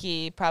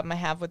nitpicky problem I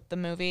have with the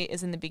movie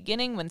is in the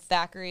beginning when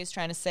Thackeray is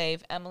trying to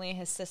save Emily,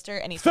 his sister,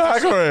 and he's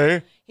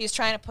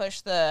trying to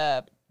push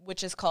the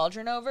witch's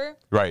cauldron over.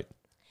 Right.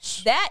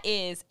 That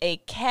is a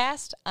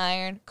cast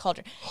iron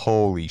cauldron.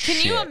 Holy shit.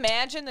 Can you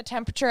imagine the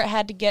temperature it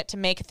had to get to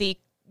make the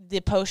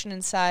potion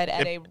inside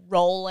at a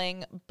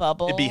rolling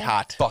bubble? It'd be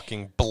hot.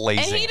 Fucking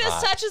blazing And he just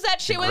hot. touches that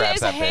shit He with grabs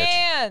his that bitch.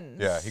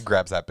 hands. Yeah, he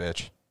grabs that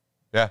bitch.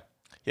 Yeah.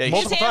 Yeah, you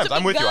Multiple His hands times. would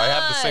I'm be with you. I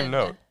have the same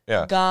gone. note.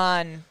 Yeah.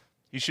 Gone.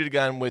 should have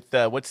gone with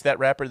what's that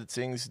rapper that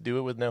sings "Do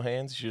It with No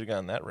Hands"? You should have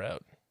gone that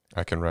route.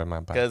 I can ride my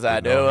bike. Because I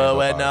with do no it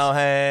handlebars. with no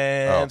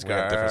hands, we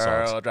have different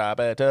girl. songs. Drop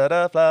it to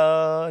the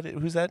floor.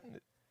 Who's that?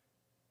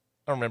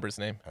 I don't remember his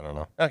name. I don't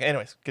know. Okay,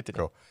 anyways,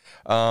 continue.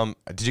 Cool.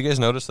 Did you guys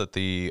notice that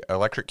the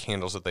electric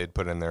candles that they'd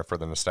put in there for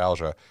the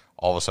nostalgia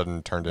all of a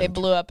sudden turned They into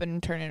blew up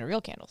and turned into real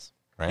candles.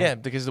 right? Yeah,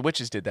 because the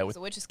witches did that with.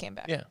 The witches came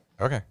back. Yeah.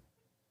 Okay.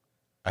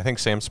 I think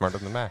Sam's smarter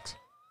than Max.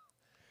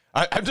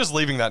 I'm just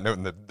leaving that note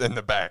in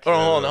the back.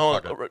 Hold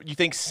Fuck on. it. You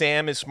think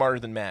Sam is smarter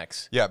than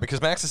Max? Yeah,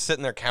 because Max is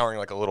sitting there cowering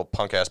like a little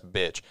punk ass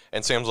bitch,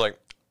 and Sam's like,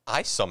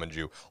 "I summoned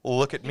you.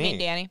 Look at You me." mean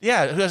Danny?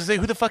 Yeah. I was gonna say,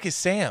 who the fuck is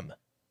Sam?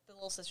 The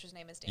little sister's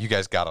name is Danny. You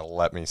guys gotta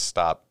let me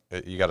stop.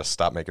 You gotta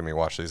stop making me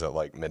watch these at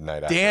like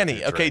midnight. after Danny. a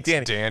few Okay,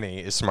 drinks. Danny. Danny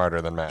is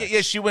smarter than Max.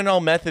 Yeah, she went all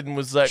method and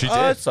was like, She "Oh, did.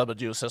 I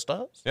summoned you,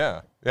 sister."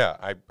 Yeah.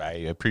 I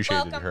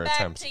appreciated Welcome her back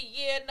attempts. to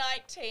year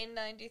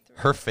 1993.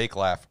 Her fake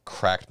laugh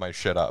cracked my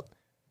shit up.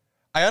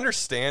 I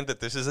understand that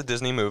this is a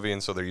Disney movie,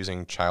 and so they're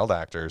using child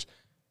actors.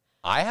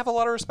 I have a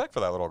lot of respect for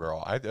that little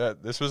girl.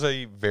 This was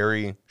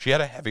she had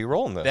a heavy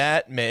role in this.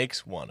 That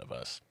makes one of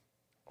us.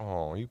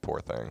 Oh, you poor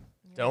thing.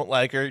 Don't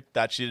like her.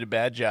 Thought she did a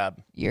bad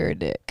job. You're a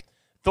dick.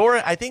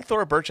 I think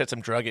Thora Birch had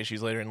some drug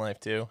issues later in life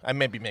too. I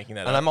may be making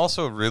that And up. I'm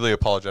also really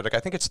apologetic. I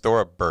think it's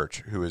Thora Birch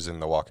who is in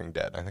The Walking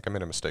Dead. I think I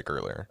made a mistake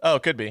earlier. Oh,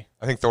 it could be.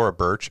 I think Thora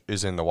Birch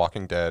is in The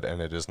Walking Dead,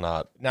 and it is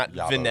not Not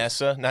Yabos.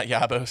 Vanessa, not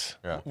Yabos.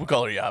 Yeah. We'll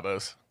call her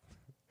Yabos.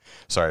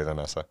 Sorry,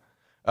 Vanessa.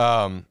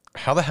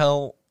 How the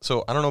hell?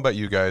 So I don't know about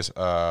you guys,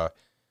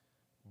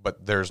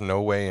 but there's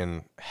no way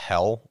in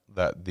hell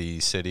that the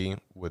city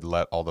would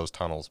let all those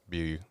tunnels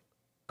be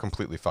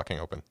completely fucking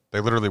open. They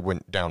literally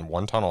went down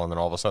one tunnel, and then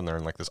all of a sudden they're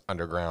in like this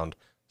underground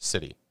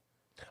city.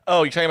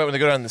 Oh, you're talking about when they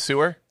go down the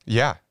sewer?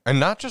 Yeah, and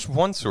not just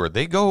one sewer.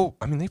 They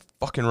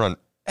fucking run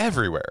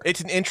everywhere.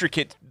 It's an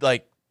intricate,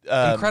 like,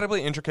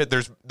 incredibly intricate.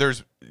 There's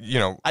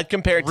I'd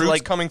compare it to roots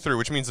like coming through,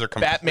 which means they're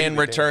Batman completely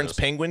Returns dangerous.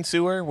 Penguin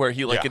Sewer, where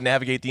he Yeah. could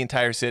navigate the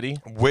entire city.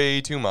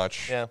 Way too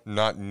much. Yeah.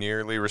 Not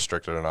nearly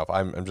restricted enough.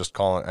 I'm just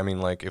calling. I mean,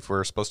 like, if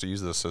we're supposed to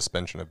use the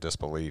suspension of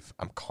disbelief,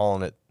 I'm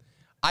calling it.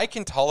 I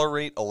can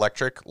tolerate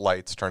electric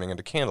lights turning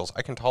into candles.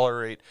 I can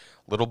tolerate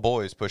little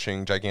boys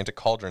pushing gigantic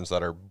cauldrons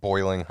that are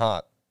boiling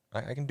hot.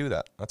 I can do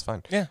that. That's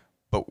fine. Yeah.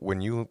 But when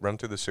you run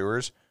through the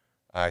sewers,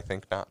 I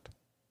think not.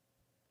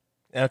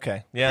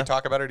 Okay. Can Yeah. we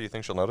talk about her? Do you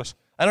think she'll notice?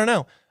 I don't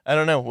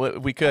know.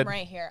 We could. I'm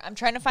right here. I'm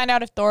trying to find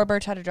out if Thora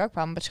Birch had a drug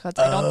problem, because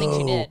I don't think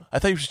she did. I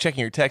thought you were just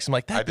checking your text. I'm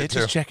like, I that did bitch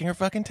is too. checking her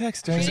fucking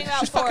text. Reading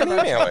about Thora Fucking Birch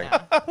right emailing.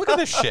 now. Look at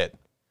this shit.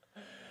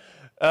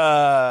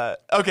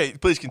 Okay,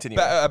 please continue.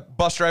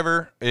 Bus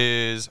driver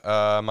is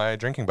my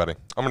drinking buddy.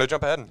 I'm gonna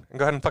jump ahead and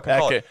go ahead and fucking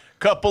call Okay, it.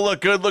 couple of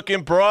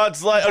good-looking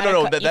broads. Like, oh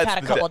no, You've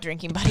had a couple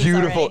drinking buddies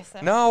Beautiful. already,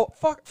 so. No,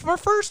 fuck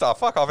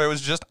off. It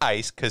was just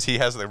Ice because he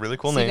has a really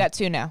cool So you name. got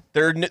two now.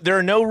 There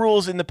are no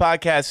rules in the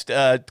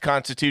podcast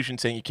constitution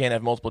saying you can't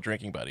have multiple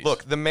drinking buddies.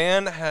 Look, the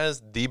man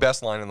has the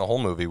best line in the whole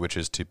movie, which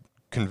is to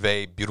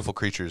convey beautiful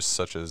creatures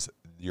such as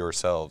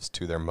yourselves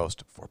to their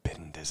most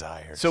forbidden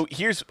desires. so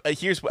here's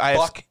what I have.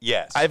 fuck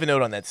yes. I have a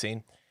note on that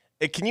scene.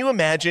 Can you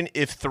imagine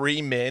if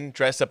 3 men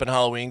dressed up in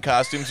Halloween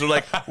costumes were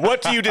like,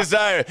 "What do you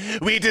desire?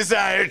 We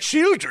desire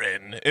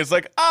children." It's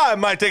like, I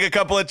might take a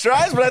couple of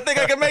tries, but I think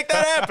I can make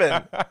that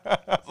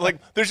happen. Like,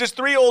 there's just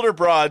 3 older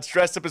broads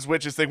dressed up as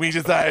witches saying, "We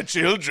desire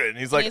children."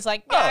 He's like, yeah,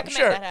 I "Oh, can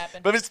sure." make that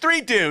happen. But if it's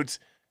 3 dudes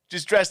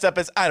just dressed up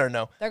as, I don't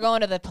know. They're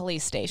going to the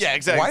police station. Yeah,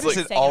 exactly. Why It's does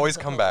like- it Take him always to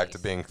the come back to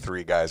police. being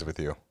 3 guys with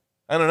you?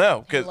 I don't know,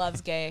 He because loves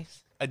gay.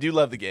 I do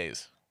love the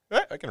gays.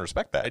 I can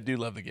respect that. I do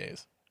love the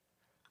gays.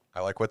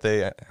 I like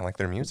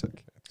their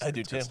music. I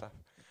do It's good too. stuff.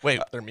 Wait,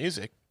 their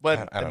music?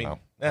 What? I don't know. I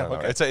Yeah, don't know.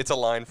 okay. It's a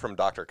line from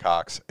Dr.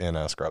 Cox in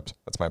Scrubs.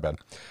 That's my bad.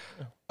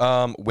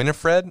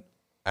 Winifred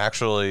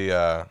actually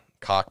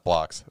cock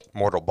blocks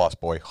Mortal Bus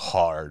Boy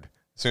hard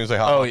as soon as they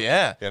hop. Oh on,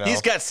 yeah, you know?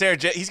 he's got Sarah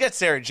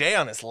J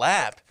on his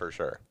lap. for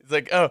sure. He's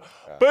like, "Oh,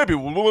 baby,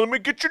 well, let me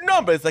get your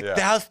number." It's like, Yeah.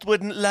 "Thou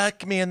wouldn't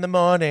like me in the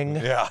morning."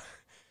 Yeah.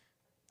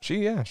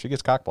 She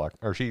gets cock blocked,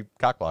 or she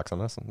cock blocks on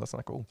this, and that's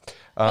not cool.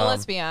 Well,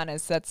 let's be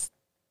honest.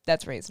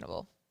 That's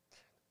reasonable.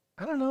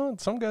 I don't know.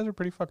 Some guys are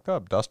pretty fucked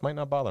up. Dust might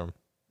not bother them.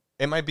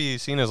 It might be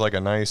seen as like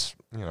a nice,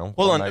 Hold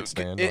one on, night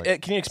stand.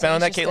 can you expound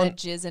on that, She's just gonna Caitlin?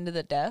 jizz into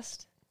the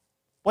dust.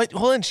 What?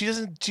 Hold on, she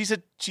doesn't. She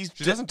doesn't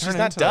turn she's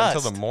not into that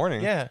until dust the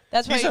morning. Yeah.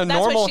 That's He's what, a that's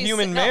what normal she's-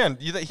 human no, man.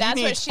 He that's what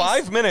needs she's-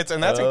 5 minutes,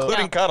 and that's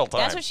including No, cuddle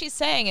time. That's what she's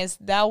saying is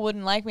thou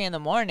wouldn't like me in the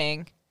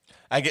morning.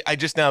 I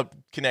just now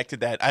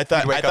connected that. I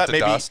thought You'd wake I up thought to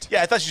maybe dust?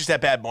 yeah, I thought she just had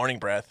bad morning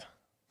breath.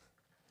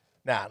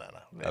 No.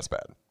 That's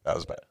bad. That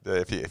was bad.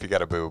 If you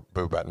got a boo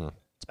button,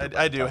 it's boo I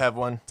button do time. have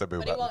one. It's a boo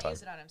But he button won't time.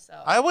 use it on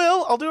himself. I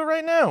will. I'll do it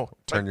right now.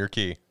 Turn your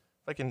key. If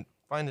I can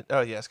find it. Oh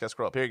yes, gotta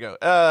scroll up. Here you go.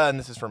 And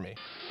this is for me.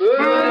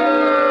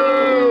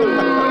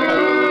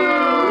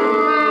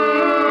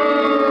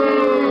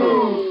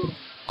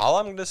 All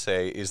I'm going to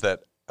say is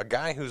that a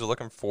guy who's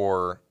looking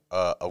for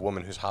a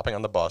woman who's hopping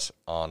on the bus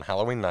on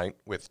Halloween night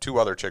with 2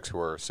 other chicks who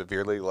are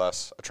severely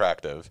less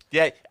attractive.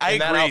 Yeah, I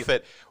in agree. that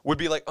outfit would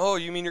be like, oh,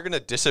 you mean you're going to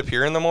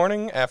disappear in the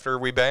morning after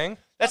we bang?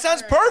 That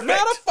sounds perfect.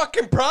 Not a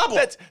fucking problem.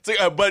 It's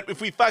like, but if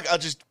we fuck, I'll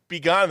just be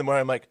gone in the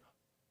morning. I'm like,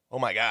 oh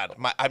my god,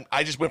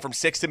 I just went from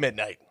 6 to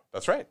midnight.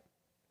 That's right.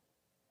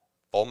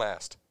 Full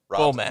mast.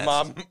 Full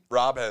mast.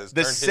 Rob has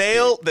The turned his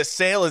sail, key. the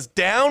sail is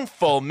down,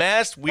 full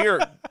mast. We're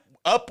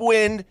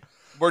upwind.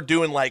 We're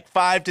doing like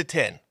 5 to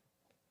 10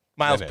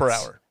 miles per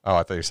Minutes. hour. Oh,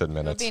 I thought you said It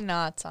would minutes. be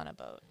knots on a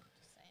boat.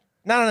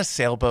 Not on a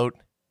sailboat.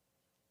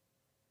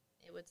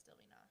 It would still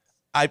be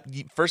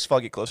knots. First of all,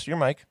 get close to your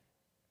mic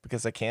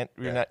because I can't.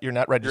 You're not Your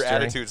registering.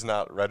 attitude's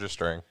not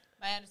registering.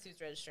 My attitude's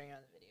registering on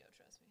the video,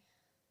 trust me.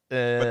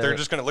 But they're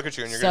just going to look at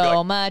you and you're So going to be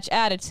like, much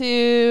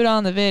attitude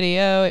on the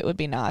video, it would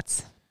be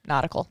knots.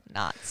 Nautical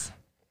knots.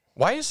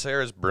 why is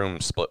Sarah's broom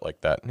split like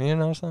that? You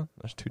notice that?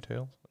 There's 2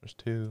 tails. There's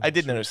 2. I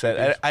did notice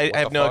that. I What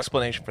have the no fuck?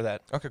 explanation for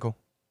that. Okay, cool.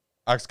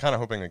 I was kind of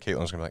hoping that Caitlin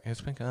was going to be like,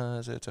 it's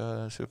because it's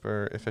a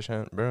super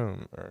efficient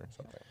broom or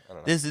something. I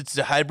don't know. It's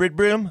a hybrid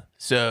broom,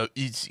 so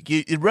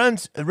it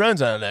runs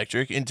on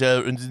electric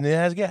until it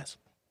has gas.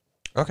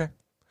 Okay.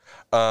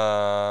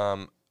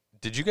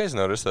 Did you guys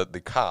notice that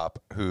the cop,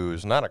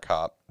 who's not a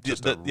cop,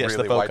 just a yes, the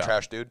really faux white cop.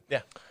 trash dude,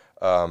 Yeah.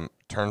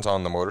 turns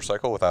on the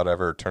motorcycle without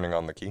ever turning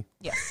on the key?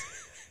 Yes.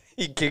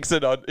 He kicks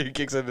it on. He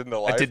kicks it into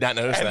life. I did not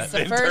notice and that. It's the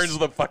then first- turns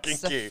the fucking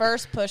It's the key.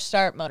 first push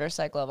start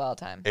motorcycle of all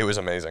time. It was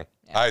amazing.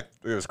 It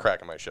was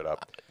cracking my shit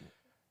up.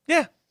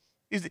 Yeah.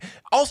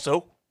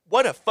 Also,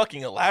 what a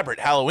fucking elaborate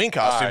Halloween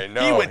costume. I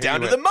know, He went he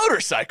down to went- the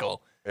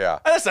motorcycle. Yeah.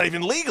 That's not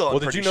even legal. Well,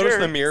 did you notice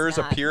the mirrors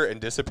It's not. appear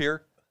and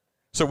disappear?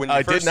 So when you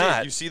I first did see it,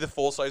 not. you see the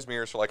full size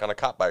mirrors for like on a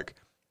cop bike,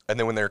 and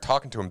then when they're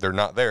talking to him, they're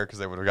not there because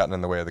they would have gotten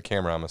in the way of the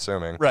camera. I'm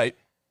assuming. Right.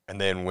 And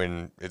then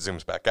when it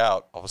zooms back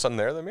out, all of a sudden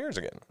there are the mirrors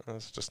again.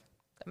 It's just,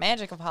 The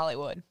magic of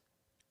Hollywood.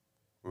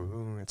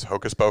 ooh, it's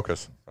hocus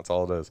pocus. That's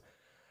all it is.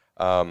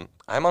 I'm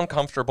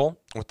uncomfortable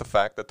with the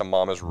fact that the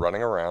mom is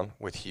running around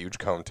with huge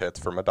cone tits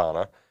for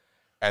Madonna.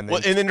 And then,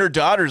 Well, and then her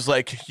daughter's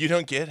like, "You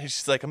don't get it."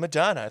 She's like, "I'm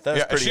Madonna." I thought it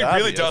was pretty she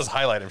obvious. really does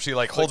highlight him. She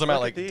like holds him out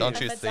look like, at these. "Don't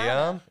you I'm see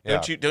Madonna.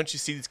 him?" Don't you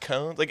see these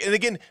cones? Like, and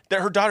again,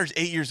 her daughter's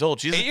 8 years old.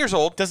 She's 8 years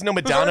old. Doesn't know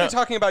Who's Madonna. already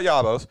talking about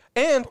Yabos,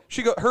 and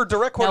her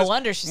direct quote No is,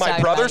 wonder she's "My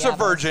talking brother's about a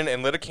Yabos." virgin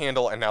and lit a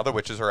candle, and now the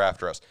witches are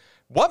after us."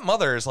 What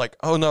mother is like,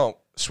 "Oh no,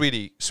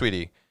 sweetie,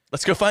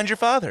 Let's go find your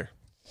father.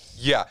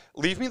 yeah,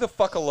 leave me the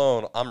fuck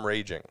alone. I'm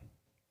raging."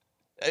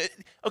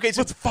 Okay,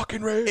 so Let's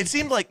fucking rage. it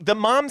seemed like the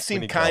mom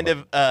seemed need kind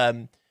drama.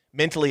 of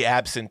mentally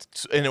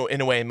absent in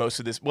a way in most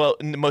of this. Well,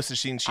 in most of the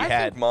scenes she I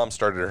had. think mom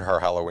started her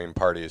Halloween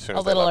party as soon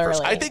as A they little left for early.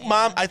 school.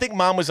 I think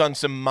mom was on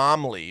some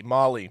Molly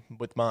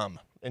with mom,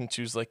 and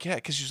she was like, yeah,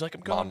 because she was like,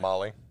 I'm going. Mom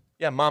Molly.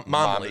 Yeah,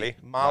 Molly.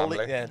 Molly.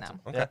 Yeah. No.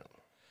 Okay. Yeah.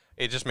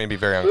 It just made me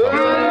very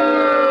uncomfortable.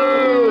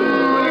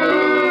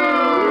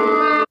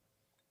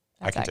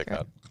 I That's can take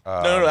accurate.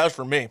 that. No, that was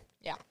for me.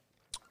 Yeah.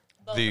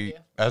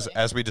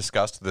 As we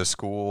discussed, the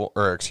school,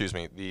 or excuse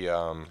me, the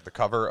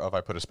cover of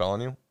 "I Put a Spell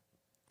on You,"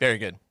 Very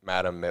good.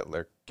 Madam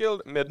Midler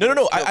killed.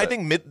 No. I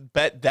think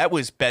that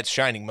was Bet's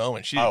shining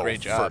moment. She did a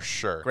great job. for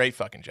sure, Great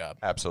fucking job.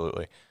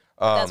 absolutely.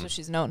 That's what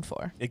she's known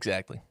for.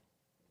 Exactly.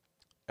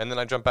 And then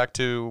I jump back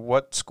to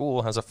what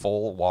school has a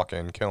full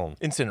walk-in kiln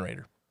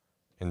Incinerator.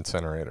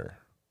 incinerator?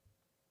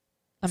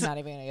 I'm not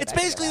even gonna get It's back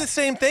to basically that. the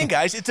same thing,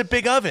 guys. It's a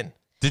big oven.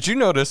 Did you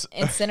notice?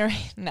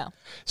 Incinerate. No.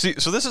 See,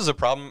 so this is a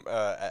problem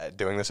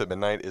doing this at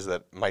midnight is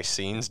that my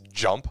scenes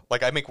jump.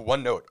 Like I make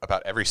one note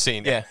about every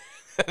scene. Yeah.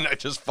 And I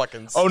just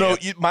fucking. Oh no,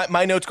 skip.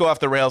 my notes go off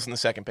the rails on the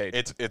second page.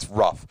 It's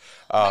rough.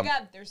 Oh my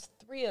God, there's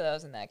 3 of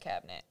those in that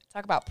cabinet.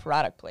 Talk about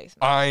product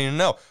placement. I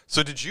know.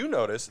 So did you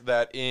notice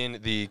that in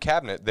the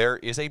cabinet there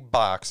is a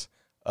box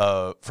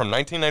from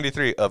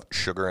 1993 of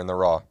Sugar in the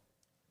Raw?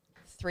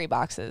 3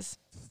 boxes.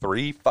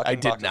 3 fucking I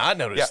did boxes. not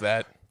notice Yeah.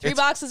 that. 3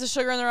 boxes of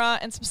Sugar in the Raw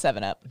and some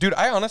 7-Up. Dude,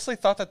 I honestly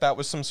thought that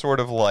was some sort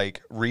of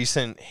like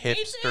recent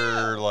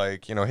hipster,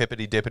 like,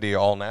 hippity dippity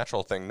all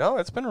natural thing. No,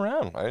 it's been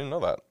around. I didn't know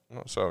that.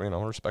 So,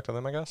 respect to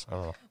them, I guess. I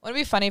don't know. Wouldn't it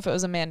be funny if it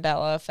was a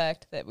Mandela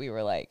effect that we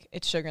were like,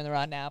 it's Sugar in the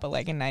Raw now, but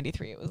like in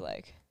 93 it was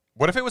like,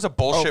 What if it was a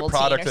bullshit Ovaltine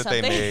product or that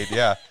they something. made?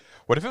 Yeah.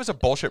 What if it was a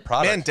bullshit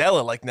product?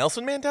 Mandela, like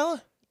Nelson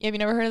Mandela? have you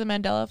never heard of the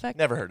Mandela effect?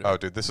 Never heard of Oh, it.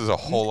 dude, this is a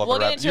whole other We'll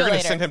get rabbit. into You're it going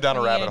to later. send him down a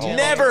We'll get rabbit into hole. it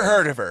Never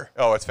heard of her.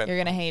 Oh, it's fantastic. You're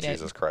gonna hate it.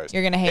 Jesus Christ.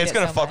 You're gonna hate It's it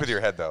gonna so fuck much. with your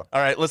head, though. All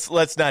right, let's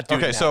not do it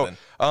Okay, now, so then.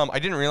 I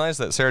didn't realize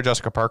that Sarah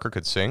Jessica Parker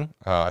could sing.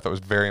 I thought it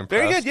was very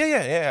impressive. Very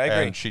good. Yeah, I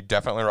agree. And she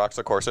definitely rocks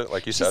the corset,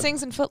 like you She said.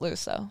 sings in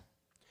Footloose, though.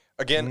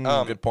 Again,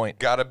 good point.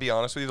 Gotta be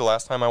honest with you, the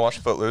last time I watched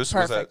Footloose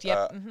Perfect, was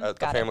yep, at the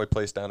got it. family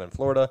place down in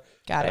Florida.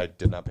 Got and it. I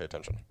did not pay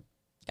attention.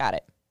 Got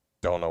it.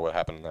 Don't know what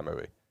happened in that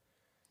movie.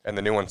 And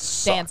the new one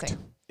sucked.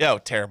 Dancing. Oh,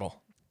 terrible.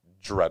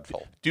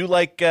 Dreadful. Do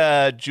like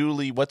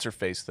Julie, what's her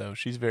face though?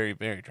 She's very,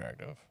 very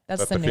attractive. That's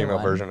That's the, the new female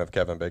one. version of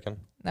Kevin Bacon.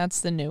 That's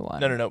the new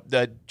one. No.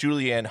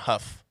 Julianne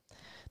Hough.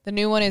 The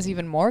new one is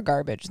even more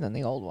garbage than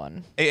the old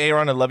one. Hey,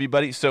 Aaron, I love you,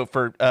 buddy. So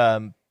for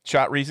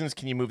shot reasons,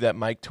 can you move that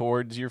mic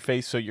towards your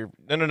face so you're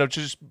no,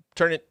 just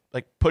turn it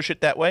like push it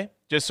that way,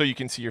 just so you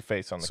can see your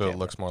face on the So camera. it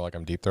looks more like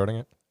I'm deep throating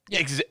it.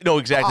 No,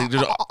 exactly.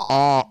 Just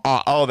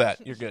all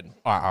that. You're good.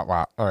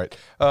 Wow. All right.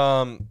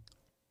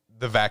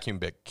 The vacuum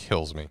bit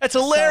kills me. That's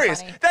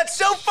hilarious. funny. That's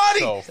so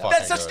funny. So fucking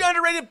That's such good. an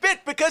underrated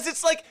bit because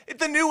it's like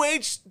the new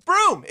age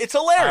broom. It's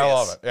hilarious. I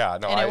love it. Yeah,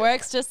 no, And it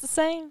works just the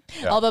same.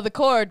 Yeah. Although the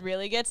cord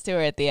really gets to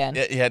her at the end.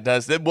 Yeah, it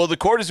does. Well, the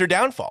cord is her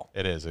downfall.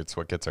 It is. It's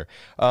what gets her.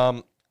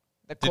 The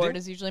Did cord you-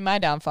 is usually my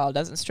downfall. It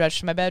doesn't stretch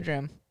to my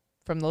bedroom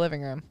from the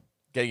living room.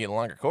 Gotta get a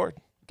longer cord.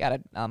 Gotta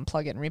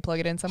plug it and replug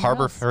it in somewhere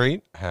Harbor else.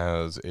 Freight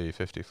has a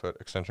 50-foot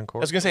extension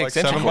cord. I was gonna say like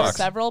extension $7. cord. There's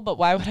several, but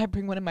why would I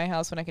bring one in my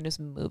house when I can just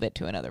move it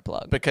to another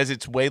plug? Because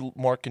it's way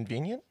more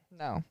convenient.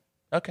 No.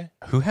 Okay.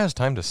 Who has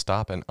time to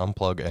stop and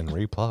unplug and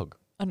replug?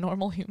 A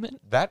normal human?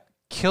 That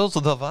kills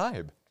the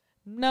vibe.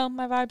 No,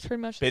 my vibe's pretty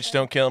much the Bitch, same.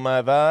 don't kill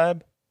my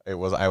vibe. That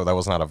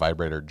was not a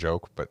vibrator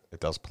joke, but it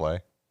does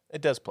play.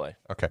 It does play.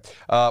 Okay.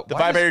 The Why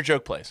vibrator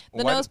joke plays.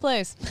 The why nose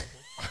plays.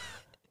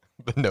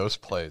 The nose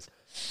plays.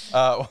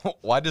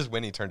 Why does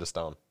Winnie turn to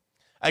stone?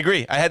 I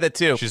agree. I had that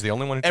too. She's the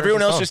only one who turns Everyone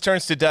to else stone. just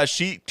turns to dust.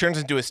 She turns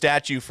into a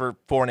statue for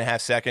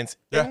 4.5 seconds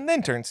and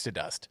then turns to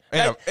dust.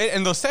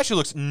 And the statue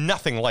looks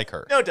nothing like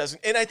her. No, it doesn't.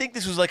 And I think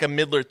this was like a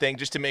Midler thing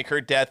just to make her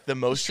death the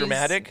most She's-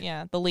 dramatic.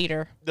 Yeah, the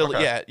leader.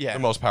 Yeah. The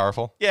most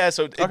powerful. Yeah,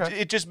 so Okay.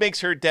 it just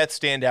makes her death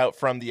stand out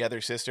from the other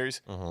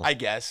sisters, Mm-hmm. I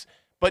guess.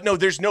 But no,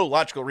 there's no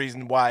logical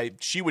reason why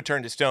she would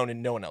turn to stone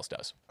and no one else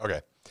does.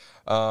 Okay.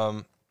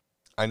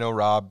 I know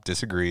Rob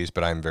disagrees,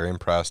 but I'm very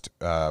impressed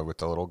with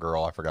the little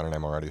girl. I forgot her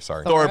name already.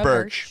 Sorry. Thora Thora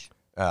Birch.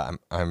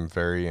 I'm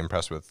very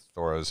impressed with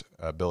Thora's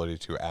ability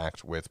to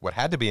act with what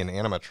had to be an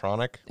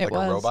animatronic, It like a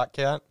was. robot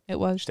cat. It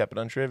was. Stepping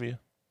on trivia.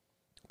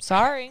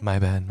 Sorry. My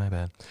bad.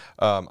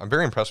 I'm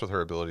very impressed with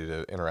her ability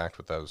to interact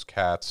with those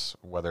cats,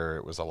 whether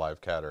it was a live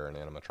cat or an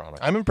animatronic.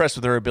 I'm impressed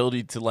with her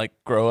ability to like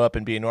grow up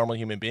and be a normal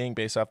human being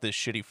based off this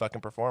shitty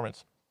fucking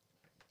performance.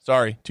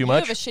 Sorry, too You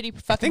much? have a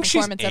shitty fucking think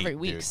she's performance every 8,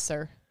 week, dude.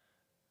 sir.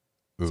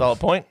 Solid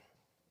point.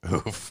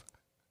 Oof.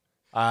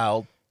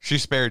 I'll. She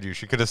spared you.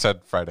 She could have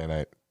said Friday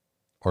night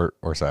or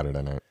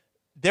Saturday night.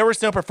 There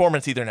was no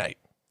performance either night.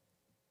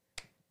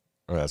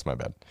 Oh, that's my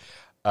bad.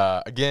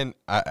 Again,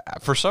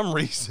 for some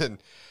reason,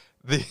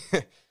 do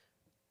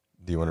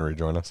you want to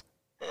rejoin us?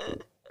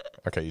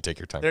 Okay, you take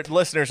your time. Their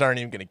listeners aren't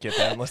even going to get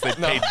that unless they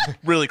paid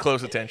really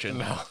close attention.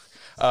 No.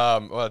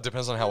 Well, it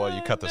depends on how well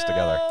you cut this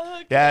together.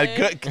 Yeah,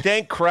 good.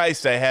 Thank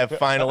Christ I have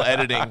final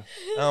editing.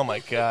 Oh, my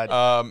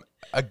God.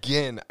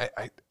 Again,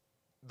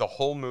 the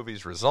whole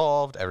movie's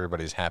resolved.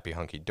 Everybody's happy,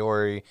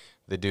 hunky-dory.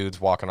 The dude's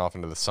walking off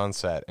into the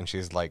sunset, and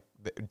she's like,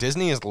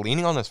 Disney is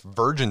leaning on this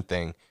virgin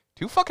thing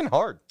too fucking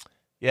hard.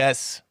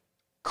 Yes.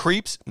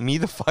 Creeps me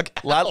the fuck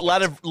out.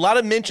 Lot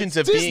of mentions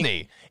of Disney.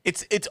 being.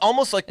 It's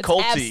almost like It's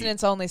culty.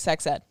 abstinence only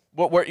sex ed.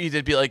 Where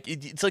you'd be like,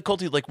 it's like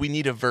culty. Like we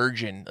need a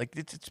virgin. Like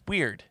it's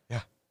weird.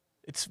 Yeah.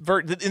 It's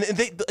and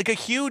they, like a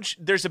huge.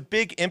 There's a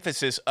big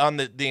emphasis on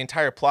the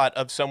entire plot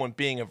of someone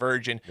being a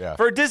virgin. Yeah.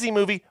 For a Disney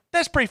movie,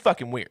 that's pretty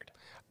fucking weird.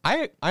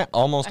 I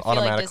almost I feel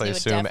automatically like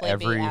Disney assume would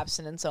definitely every. be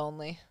abstinence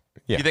only.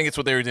 Yeah. You think it's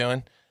what they were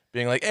doing?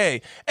 Being like,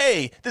 hey,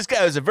 this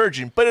guy was a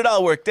virgin, but it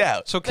all worked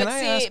out. So can But I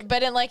see, ask?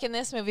 but in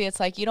this movie,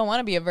 it's like you don't want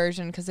to be a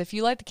virgin because if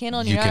you light the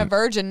candle and you're not a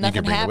virgin, nothing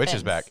You can bring happens. the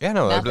witches back. Yeah,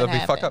 no, Nothing that'd be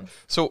fucked up. happens.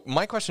 So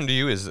my question to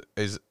you is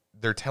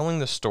they're telling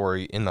the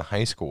story in the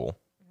high school.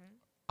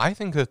 I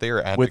think that they are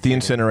advocating With the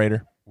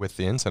incinerator. With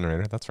the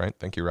incinerator, that's right.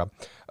 Thank you, Rob.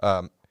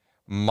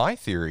 My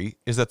theory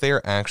is that they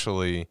are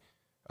actually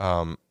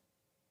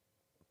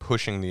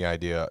pushing the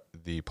idea,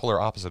 the polar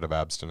opposite of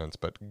abstinence,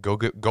 but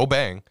go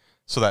bang,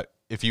 so that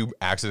if you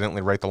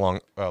accidentally light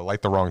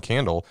the wrong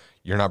candle,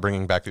 you're not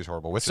bringing back these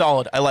horrible witches.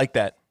 Solid. I like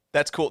that.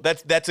 That's cool.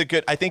 That's a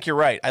good. I think you're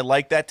right. I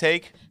like that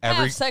take.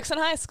 Have sex in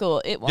high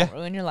school. It won't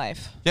ruin your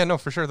life. Yeah, no,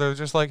 for sure. They're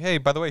just like, hey,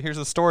 by the way, here's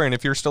the story, and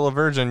if you're still a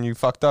virgin, you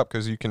fucked up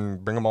because you can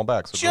bring them all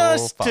back. So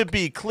Just go to fuck.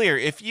 be clear,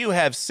 if you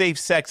have safe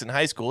sex in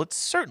high school, it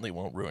certainly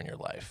won't ruin your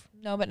life.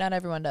 No, but not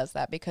everyone does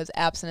that because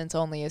abstinence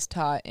only is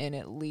taught in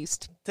at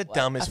least The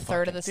dumbest a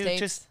third of the fucking- dude,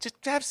 states. Just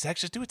have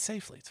sex. Just do it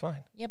safely. It's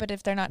fine. Yeah, but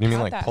if they're not You mean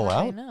taught like that pull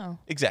high, out? no.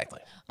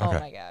 Exactly. Oh Okay.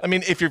 my god. I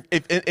mean,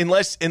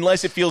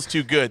 unless it feels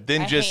too good,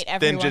 then I just hate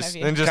every then one just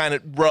of you. kind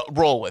of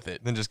roll with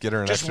it. Then just get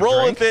her an Just extra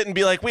roll drink. with it and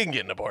be like, we can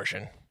get an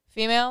abortion.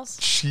 Females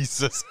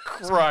Jesus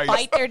Christ.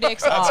 bite their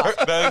dicks off.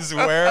 That is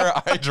where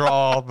I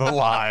draw the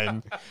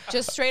line.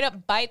 Just straight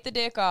up bite the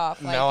dick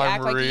off. Like, Now act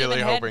I'm like you really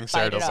even had hoping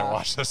Sarah bite it doesn't off.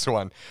 watch this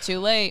one. Too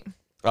late.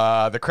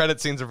 The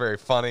credit scenes are very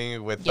funny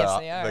with Yes,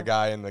 they are. the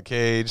guy in the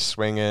cage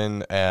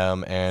swinging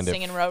and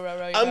Singing row, row,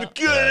 row. Your I'm boat.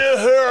 gonna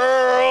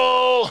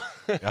hurl.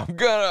 I'm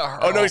gonna.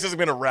 Oh no, he says I'm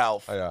gonna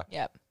Ralph. Oh, yeah.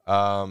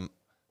 Yep.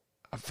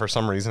 For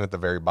some reason, at the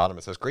very bottom,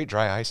 it says "Great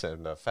Dry Ice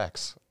and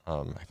Effects."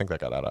 I think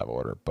that got out of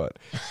order, but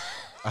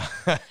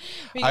Are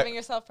you giving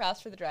yourself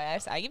props for the dry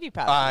ice? I give you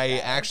props. for the I dry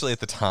ice. actually, at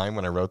the time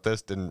when I wrote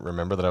this, didn't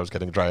remember that I was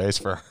getting dry ice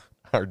for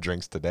our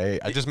drinks today.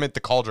 I just meant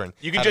the cauldron.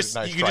 You can had just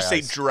nice you can just say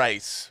ice.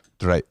 Dryce.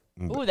 Dry.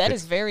 Ooh, that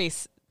is very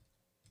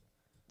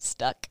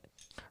stuck.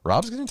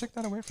 Rob's gonna take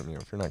that away from you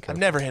if you're not careful. I've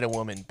never hit a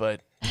woman,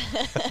 but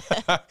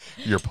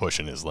You're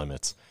pushing his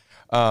limits.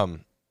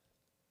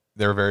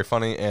 They were very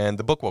funny, and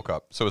the book woke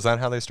up. So is that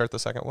how they start the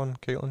second one,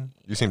 Caitlin?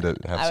 You seem to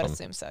have I would some.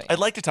 assume so. Yeah. I'd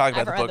like to talk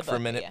I about the haven't read book the for a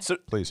book, minute. yeah. So,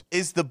 Please.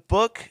 is the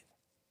book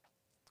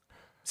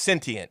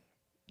sentient?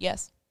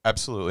 Yes.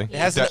 Absolutely. It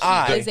has an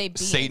eye. It is a being.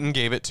 Satan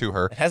gave it to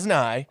her. It has an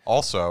eye.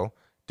 Also,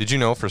 did you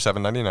know for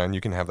 $7.99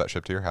 you can have that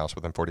shipped to your house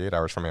within 48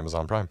 hours from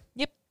Amazon Prime?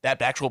 Yep.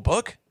 That actual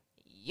book?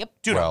 Yep.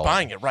 Dude, Well, I'm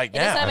buying it right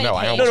doesn't now. have I know.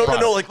 I pages. almost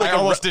No, bought- like I a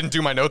almost didn't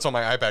do my notes on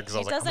my iPad because I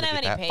was It like, doesn't I'm have gonna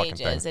any get that fucking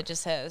pages. thing. It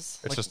just has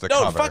It's just the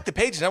No, cover. fuck the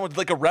pages. I want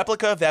like a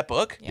replica of that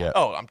book. Yeah.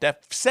 Oh, I'm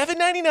deaf.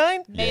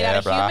 $7.99? made Yeah, out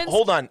of brah. humans.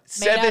 Hold on.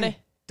 Made out of-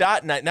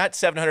 $7.9, not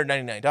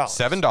 $799.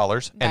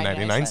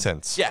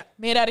 $7.99. Yeah.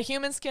 Made out of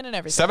human skin and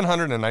everything.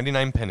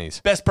 799 pennies,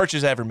 Best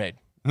purchase I ever made.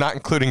 not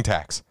including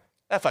tax.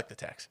 Fuck the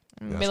tax.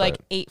 Maybe like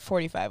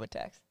 $8.45 with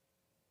tax.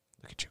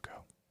 Look at you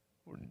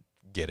go.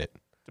 Get it.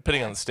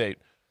 Depending on the state.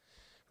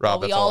 Rob,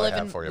 we that's all all I live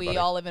have in for you, we buddy.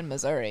 all live in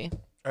Missouri.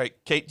 All right,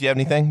 Kate, do you have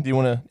anything? Do you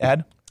want to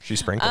add? She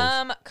sprinkles.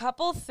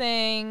 Couple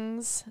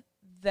things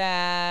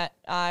that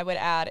I would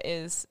add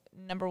is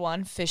number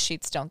one, fish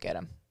sheets don't get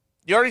them.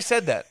 You already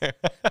said that.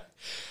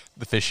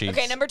 the fish sheets.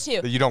 Okay, number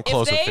two. You don't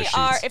close if with they fish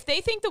are, sheets. if they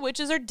think the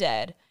witches are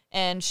dead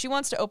and she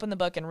wants to open the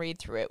book and read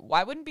through it,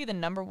 why wouldn't be the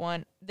number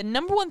one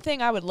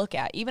thing I would look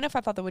at, even if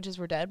I thought the witches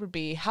were dead, would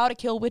be how to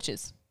kill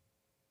witches.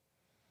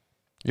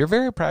 You're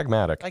very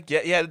pragmatic. I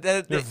get, yeah,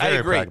 You're I very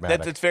agree.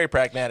 pragmatic. That's very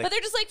pragmatic. But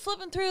they're just like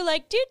flipping through,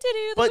 like the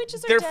But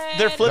witches are they're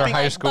dead. flipping They're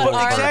high school But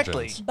are-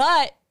 exactly. virgins.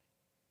 But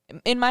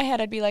in my head,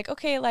 I'd be like,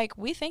 okay, like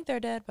we think they're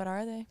dead, but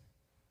are they?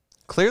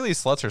 Clearly,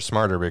 sluts are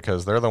smarter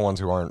because they're the ones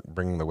who aren't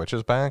bringing the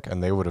witches back,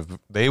 and they would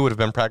have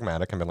been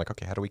pragmatic and been like,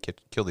 okay, how do we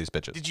kill these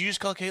bitches? Did you just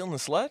call Caitlin the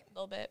slut? A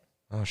little bit.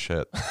 Oh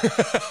shit.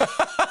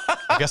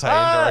 I guess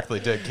I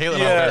indirectly did. Caitlin,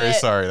 Yeah. I'm very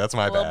sorry. That's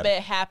my A little bad.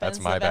 bit happens.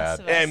 That's my to the best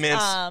bad. of us. Hey,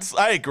 man,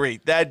 I agree.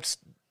 That's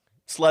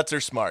sluts are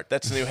smart.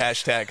 That's the new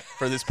hashtag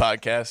for this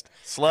podcast.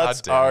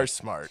 Sluts damn are it.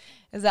 smart.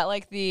 Is that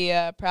like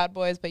the Proud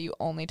Boys, but you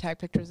only tag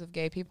pictures of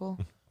gay people?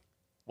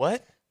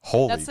 What?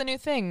 Holy. That's the new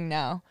thing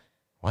now.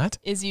 What?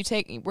 Is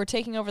we're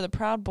taking over the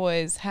Proud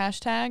Boys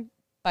hashtag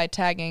by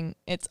tagging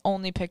it's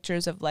only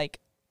pictures of like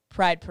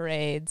pride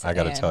parades. I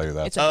gotta and tell you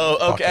that. it's Oh,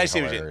 amazing. okay. I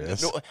see what you.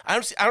 hilarious. No, I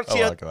don't see. I don't I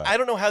see. like that. I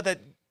don't know how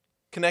that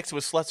connects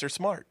with sluts are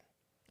smart.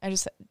 I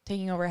just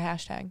taking over a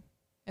hashtag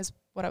is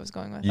what I was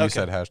going with. You Okay.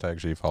 said hashtag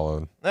she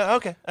followed,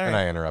 Okay. All and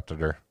right. I interrupted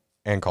her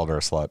and called her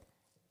a slut.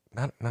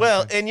 Not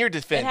Well, in your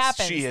defense,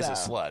 happens, she is a though.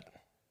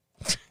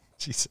 slut.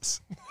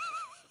 Jesus.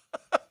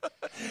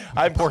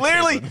 I'm Poor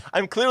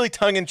clearly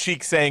tongue in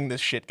cheek saying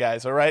this shit,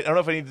 guys. All right. I don't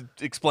know if I need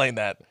to explain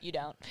that. You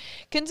don't.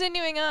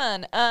 Continuing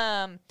on.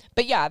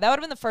 But yeah, that would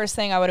have been the first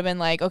thing I would have been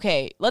like,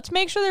 okay, let's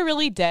make sure they're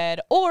really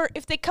dead. Or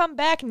if they come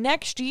back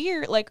next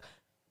year, like,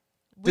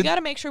 we got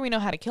to make sure we know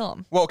how to kill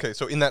them. Well, okay,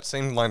 so in that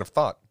same line of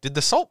thought, did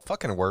the salt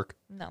fucking work?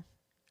 No.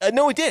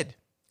 No, it did.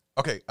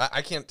 Okay,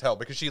 I can't tell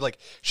because she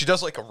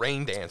does like a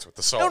rain dance with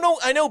the salt. No,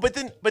 I know, but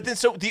then,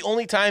 so the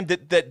only time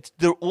that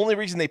the only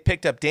reason they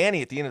picked up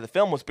Danny at the end of the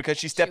film was because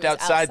she stepped was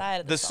outside outside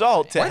of the the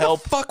salt salt, to Why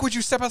help. the fuck would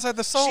you step outside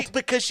the salt?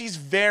 Because she's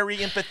very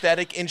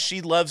empathetic and she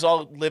loves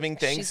all living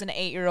things. She's an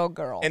 8-year-old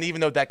girl. And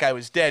even though that guy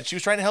was dead, she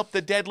was trying to help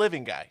the dead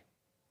living guy.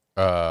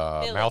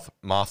 Moth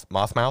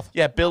mouth.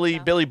 Yeah,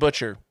 Billy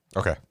Butcher.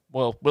 Okay.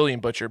 Well, William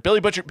Butcher. Billy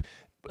Butcher,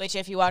 which,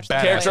 if you watch the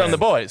Badass. character boys, on The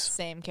Boys.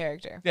 same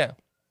character. Yeah,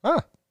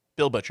 Ah,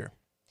 Bill Butcher.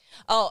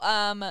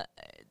 Oh,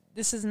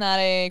 this is not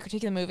a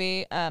critique of the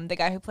movie. The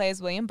guy who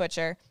plays William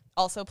Butcher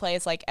also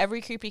plays like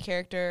every creepy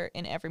character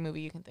in every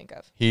movie you can think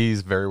of.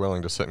 he's very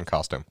willing to sit in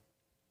costume.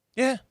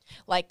 Yeah.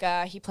 Like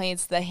he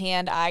plays the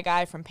hand-eye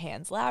guy from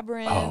Pan's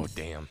Labyrinth. Oh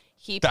damn.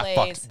 He That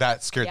plays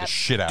that scared Yep. the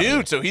shit out of me.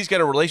 Dude, so he's got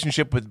a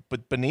relationship with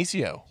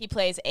Benicio. He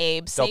plays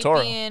Abe Del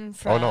Toro. Sapien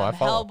Oh, no, I from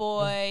follow.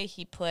 Hellboy.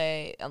 He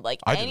play like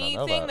I did not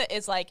know anything that. that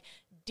is like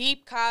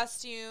deep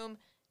costume,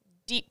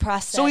 deep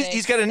prosthetics. So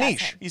he's got a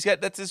that's niche. him.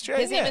 That's his job.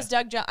 His name is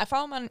Doug Jones. I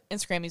follow him on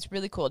Instagram. He's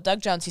really cool. Doug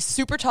Jones. He's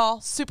super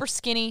tall, super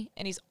skinny,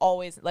 and he's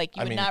always like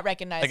you would not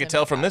recognize. I him could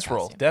tell in from a this role.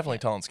 costume. Definitely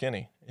tall and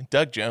skinny. And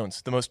Doug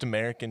Jones, the most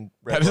American.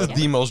 That is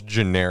the most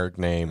generic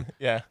name.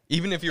 Yeah.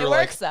 Even if you It were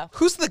like, works, though.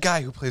 who's the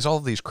guy who plays all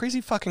of these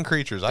crazy fucking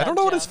creatures? I don't Doug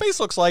know what his Jones. face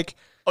looks like.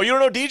 Oh, you don't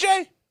know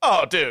DJ?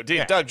 Oh, dude,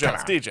 Doug come Jones,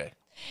 on. DJ.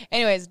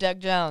 Anyways, Doug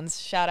Jones.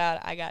 Shout out.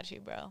 I got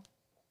you, bro.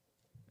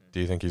 Do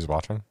you think he's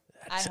watching?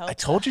 I hope. I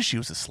told you she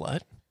was a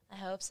slut. I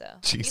hope so.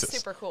 Jesus. He's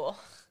super cool.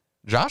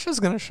 Josh is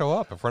gonna show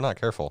up if we're not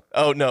careful.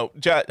 Oh no,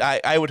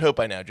 I would hope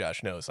by now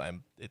Josh knows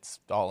it's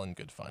all in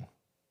good fun.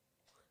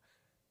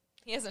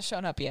 He hasn't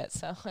shown up yet,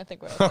 so I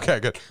think we're. Okay,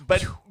 good.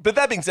 But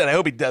that being said, I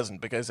hope he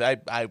doesn't because I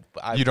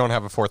You don't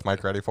have a fourth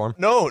mic ready for him?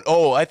 no.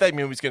 Oh, I thought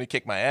he was going to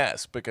kick my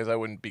ass because I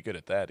wouldn't be good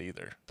at that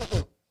either.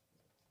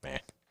 Meh.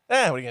 What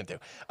are you gonna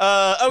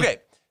do? Okay,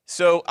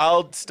 so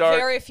I'll start.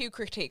 Very few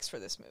critiques for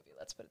this movie.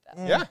 Let's put it that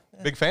way. Yeah,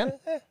 big fan.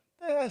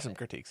 I have some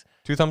critiques.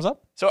 2 thumbs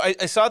up. So I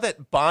saw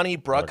that Bonnie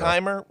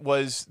Bruckheimer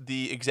was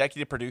the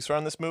executive producer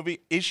on this movie.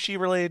 Is she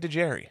related to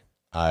Jerry?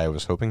 I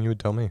was hoping you would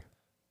tell me.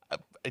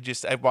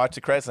 I watched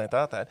the credits and I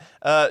thought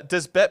that.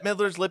 Does Bette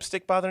Midler's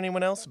lipstick bother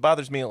anyone else? It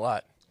bothers me a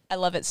lot. I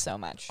love it so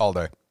much. All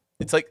day.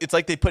 It's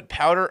like they put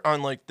powder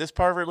on like this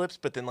part of her lips,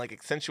 but then like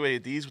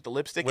accentuated these with the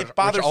lipstick. Which It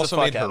bothers also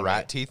the fuck made out her of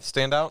rat me. teeth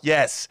stand out.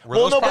 Yes. Were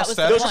those but prosthetics?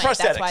 those were That's why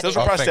prosthetics. they Those did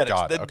were it. Oh, thank prosthetics.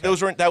 God. That- Okay.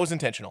 Those weren't. That was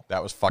intentional.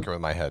 That was fucking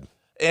with my head.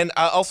 And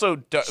also,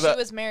 She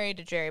was married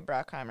to Jerry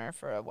Bruckheimer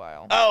for a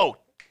while. oh,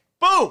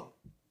 boom!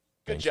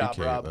 Good Thank you, job,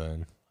 Rob.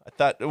 Caitlin. I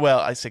thought. Well,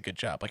 I say good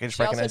job. Like I just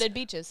She also recognized did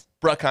Beaches.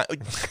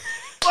 Bruckheimer.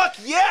 Fuck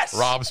yes!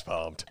 Rob's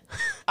pumped.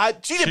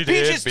 She did She did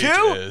Beaches too.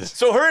 Beaches.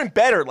 So her and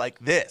Bet are like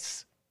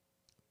this.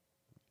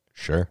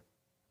 Sure.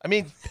 I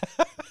mean,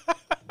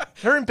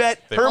 her and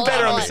Bet are Hold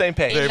on the on. same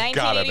page. In They've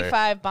gotta be.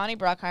 1985, Bonnie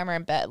Bruckheimer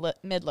and Bette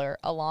Midler,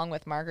 along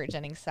with Margaret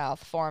Jennings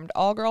South, formed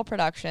All Girl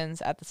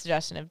Productions at the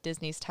suggestion of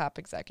Disney's top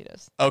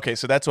executives. Okay,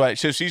 so that's why.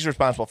 So she's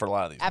responsible for a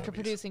lot of these. After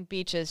movies. producing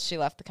Beaches, she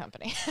left the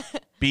company.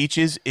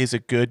 Beaches is a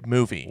good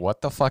movie. What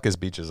the fuck is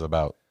Beaches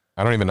about?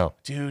 I don't even know.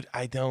 Dude,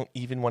 I don't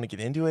even want to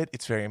get into it.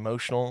 It's very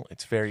emotional.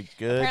 It's very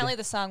good. Apparently,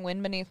 the song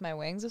 "Wind Beneath My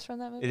Wings" is from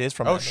that movie. it is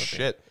from. Oh that movie.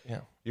 shit.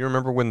 Yeah. You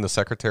remember when the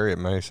secretary at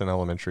Mason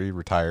Elementary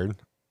retired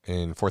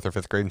in 4th or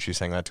 5th grade and she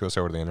sang that to us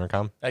over the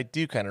intercom? I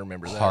do kind of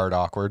remember that. Hard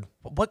awkward.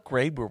 What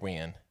grade were we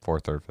in?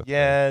 4th or 5th.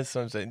 Yes,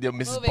 I'm saying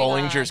Mrs. Moving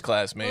Bollinger's on.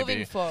 class, maybe.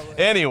 Moving forward.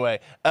 Anyway,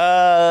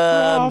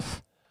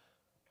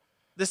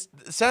 this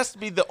has to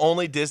be the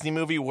only Disney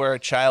movie where a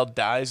child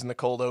dies in the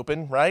cold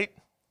open, right?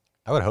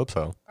 I would hope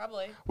so.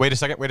 Probably. Wait a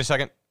second.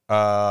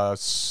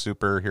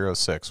 Superhero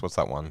 6. What's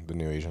that one? The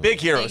new Asian. Big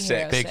Hero Big 6.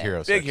 Hero Big 6. Hero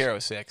 6. Big Hero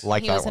 6.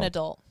 Like He that was one. an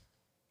adult.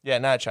 Yeah,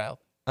 not a child.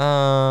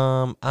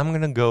 I'm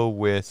going to go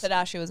with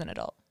Tadashi was an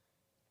adult.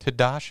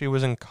 Tadashi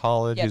was in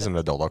college. Yeah, He's an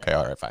adult. Okay,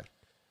 all right, fine.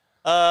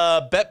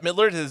 Bette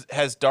Midler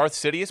has Darth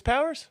Sidious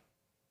powers?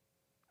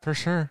 For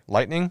sure.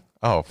 Lightning?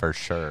 Oh, for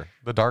sure.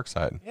 The dark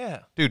side. Yeah.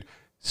 Dude,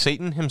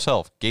 Satan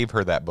himself gave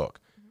her that book.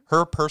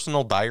 Her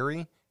personal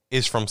diary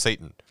is from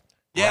Satan.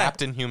 Yeah.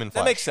 Wrapped in human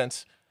flesh. That makes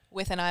sense.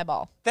 With an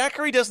eyeball.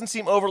 Thackeray doesn't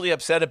seem overly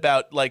upset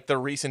about like the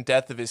recent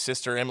death of his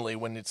sister Emily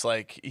when it's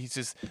like he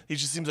just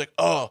seems like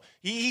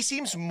he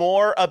seems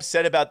more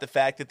upset about the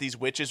fact that these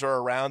witches are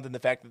around than the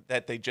fact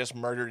that they just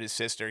murdered his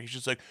sister. He's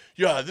just like,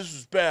 yeah, this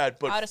is bad,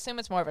 but I would assume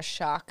it's more of a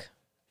shock.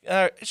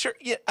 Sure.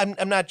 Yeah,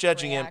 I'm not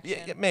judging him.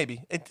 Reaction. Yeah,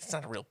 maybe it's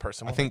not a real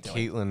person. I What think am I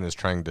doing? Caitlin is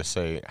trying to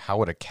say, how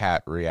would a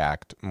cat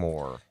react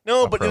more?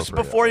 No, but this is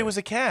before he appropriately? was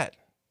a cat.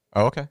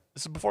 Oh, okay.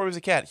 This is before he was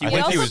a cat. I He'd think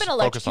he also was been focused on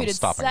electrocuted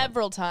stopping them.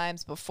 several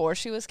times before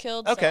she was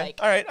killed. So Okay. like,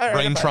 All right.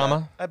 Brain I buy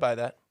trauma? that. I buy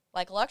that.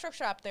 like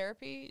electroshock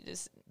therapy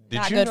is Did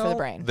not you good know for the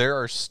brain. there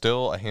are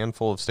still a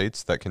handful of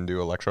states that can do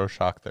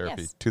electroshock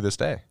therapy Yes. to this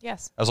day?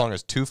 Yes. As long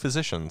as 2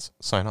 physicians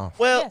sign off.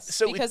 Well, Yes,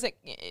 so because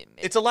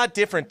it's a lot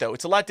different though.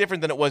 It's a lot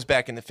different than it was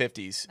back in the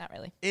 50s. not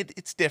really.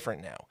 It's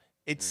different now.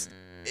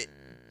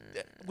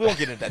 We won't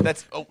get into that.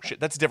 That's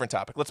that's a different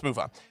topic. Let's move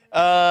on.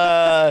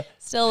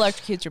 Still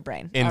electrocutes your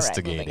brain. All right,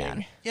 Instigating. moving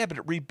on. Yeah, but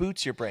it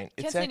reboots your brain.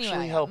 It's Continue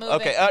actually on. helpful.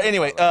 Moving- Okay. moving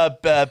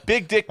Anyway,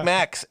 Big Dick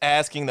Max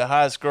asking the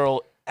hottest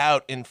girl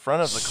out in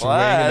front of the Swinging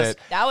class. it.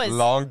 That was-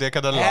 long dick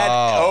of the Had,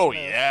 law. oh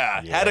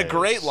yeah, had a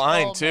great Yes.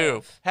 line Bold too.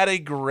 move. Had a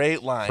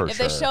great line. For If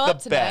they sure. show The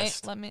up tonight,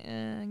 best. let me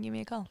give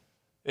me a call.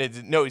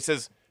 No, he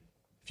says,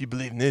 if you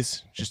believe in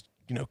this, just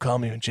call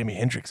me when Jimi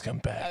Hendrix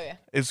comes back. Oh, yeah.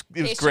 It was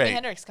Case Jimi great.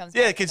 Hendrix comes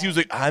Yeah, back because he was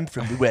tonight. like, I'm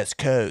from the West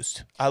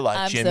Coast. I like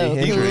I'm Jimi so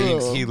He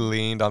Hendrix. cool. he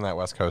leaned on that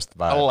West Coast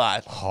vibe. A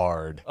lot.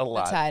 Hard. A The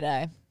lot. tie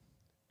dye.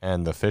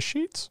 And the fish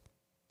sheets?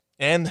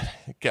 And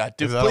God,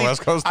 dude, Is that a please,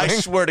 West Coast I thing?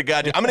 swear to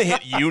God, dude, I'm gonna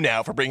hit you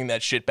now for bringing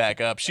that shit back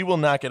up. She will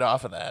not get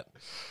off of that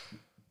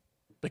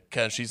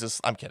because she's just.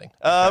 I'm kidding.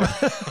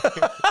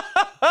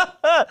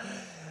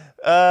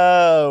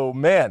 Oh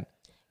man,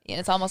 And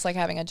it's almost like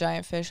having a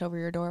giant fish over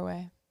your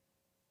doorway.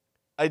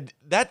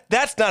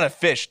 that's not a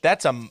fish.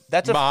 That's a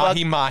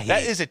Mahi mahi.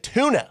 That is a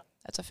tuna.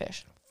 That's a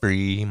fish.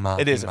 Free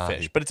mahi It is a mahi.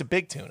 fish, but it's a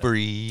big tuna.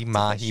 Free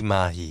mahi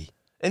mahi.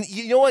 And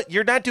you know what?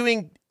 You're not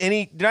doing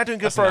good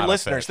That's for our not a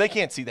listeners. fish. They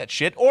can't see that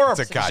shit. Or It's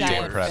a goddamn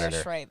Giant predator.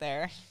 fish right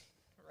there.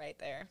 Right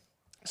there.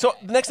 so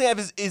the next thing I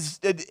have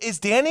is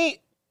Danny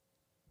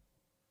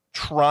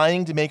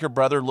trying to make her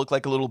brother look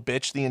like a little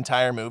bitch the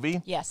entire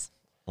movie? Yes.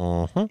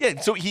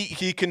 Yeah. So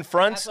he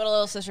confronts That's what a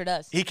little sister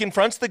does. he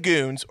confronts the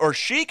goons, or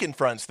she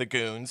confronts the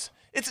goons.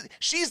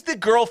 She's the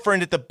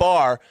girlfriend at the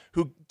bar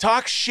who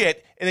talks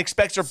shit and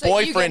expects her So you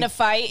get in boyfriend a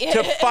fight.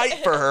 to fight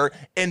for her,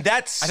 and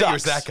that I sucks. think it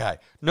was that guy.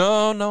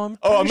 No, I'm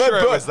Oh, pretty sure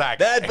it was that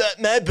guy.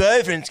 My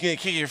boyfriend's gonna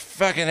kick your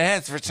fucking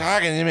ass for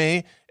talking to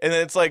me. And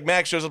then it's like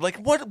Max shows up, like,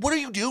 what are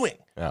you doing?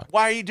 Yeah.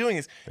 Why are you doing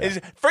this? And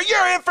he's, for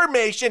your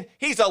information,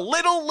 he's a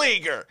little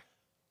leaguer.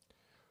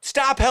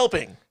 Stop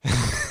helping.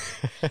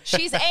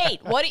 She's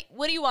 8. What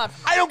do you want?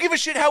 I don't give a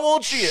shit how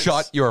old she is.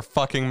 Shut your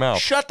fucking mouth.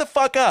 Shut the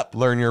fuck up.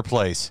 Learn your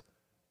place.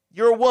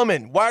 You're a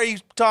woman. Why are you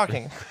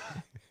talking?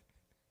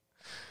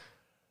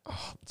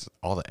 It's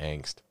all the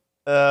angst.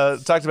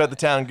 Talked about the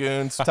town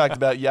goons. Talked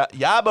about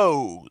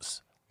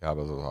yabos. Yeah, that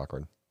was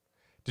awkward.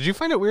 Did you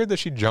find it weird that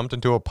she jumped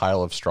into a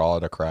pile of straw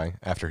to cry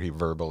after he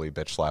verbally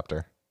bitch slapped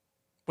her?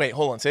 Wait,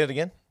 hold on. Say it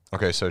again.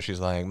 Okay, so she's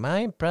like,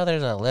 my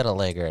brother's a little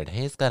laggard.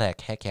 He's gonna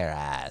kick your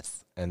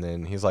ass. And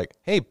then he's like,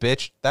 hey,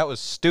 bitch, that was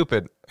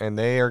stupid, and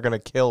they are gonna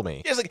kill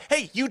me. He's like,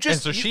 hey, you And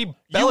just. so she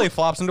belly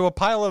flops into a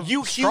pile of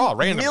You straw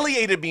randomly.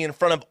 humiliated me in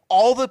front of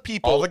all the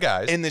people, All the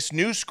guys. in this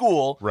new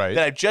school Right.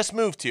 that I've just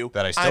moved to.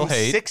 That I still I'm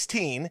hate.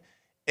 16,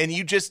 and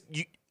you just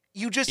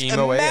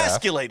Emo AF.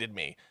 emasculated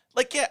me.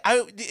 Like, yeah,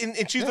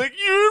 and she's like,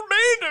 you're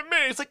mean to me.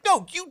 It's like,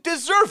 no, you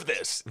deserve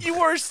this. You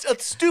are a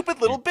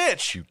stupid little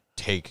bitch. You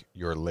take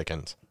your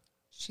lickings.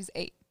 She's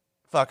 8.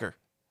 Fucker.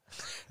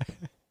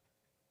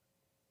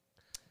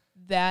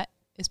 That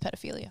is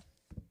pedophilia.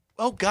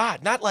 Oh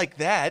God, not like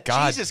that.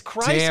 God Jesus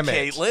Christ, damn it.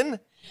 Caitlin.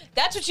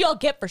 That's what y'all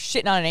get for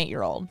shitting on an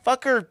 8-year-old.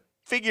 Fuck her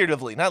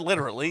figuratively, not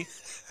literally.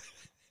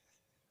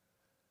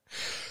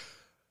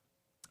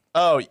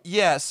 Oh,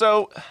 yeah.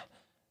 So,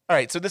 all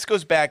right. So this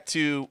goes back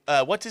to,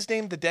 what's his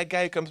name? The dead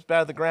guy who comes up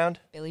out of the ground?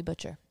 Billy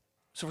Butcher.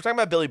 So we're talking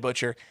about Billy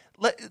Butcher.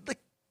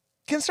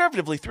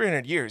 Conservatively,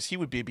 300 years, he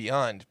would be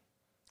beyond.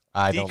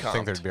 I don't Decomped.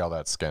 think there'd be all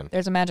that skin.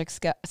 There's a magic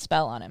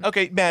spell on him.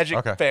 Okay, magic.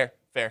 Okay.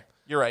 Fair.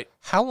 You're right.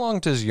 How long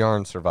does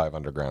Yarn survive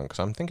underground? Because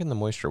I'm thinking the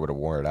moisture would have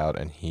wore it out,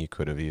 and he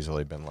could have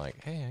easily been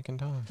like, hey, I can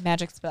talk.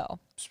 Magic spell.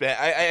 I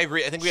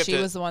agree. I think we have She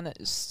to. was the one that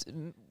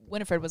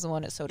Winifred was the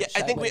one that sewed Yeah, it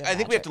shut. I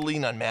think we have to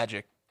lean on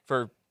magic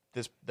for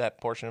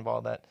that portion of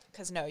all that.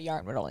 Because no,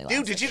 yarn would only last.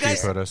 Dude, did you She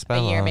guys put a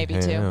spell year, on maybe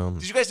two. him.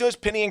 Did you guys notice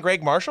Penny and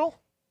Greg Marshall?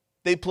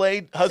 They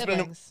played husband and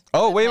Siblings.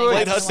 Oh, wait.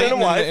 Played husband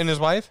and wife. And his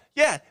wife?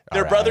 yeah,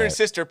 their All brother and right.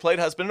 sister played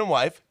husband and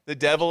wife. The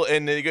devil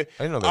and the good.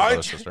 I didn't know they were brother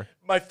and sister.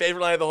 My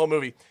favorite line of the whole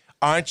movie.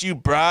 Aren't you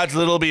broads a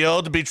little bit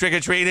old to be trick or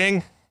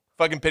treating?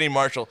 Fucking Penny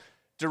Marshall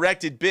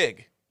directed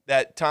Big,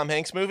 that Tom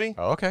Hanks movie.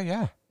 Oh, okay,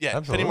 yeah. Yeah,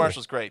 Absolutely. Penny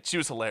Marshall's great. She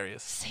was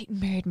hilarious. Satan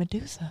married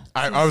Medusa.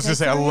 I was going to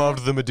say, I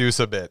loved the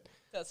Medusa bit.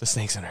 The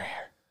snakes in her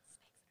hair.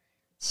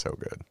 So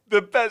good.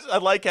 The best. I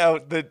like how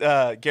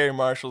Gary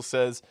Marshall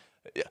says,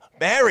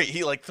 "Mary."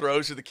 He like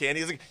throws her the candy.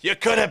 He's like, "You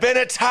could have been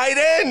a tight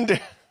end."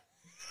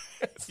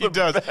 He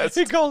does.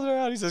 He calls her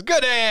out. He says,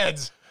 good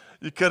hands.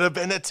 You could have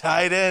been a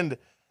tight end.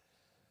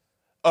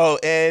 Oh,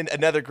 and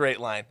another great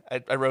line.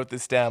 I wrote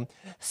this down.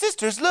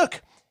 Sisters,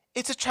 look.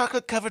 It's a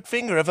chocolate-covered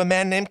finger of a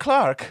man named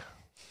Clark.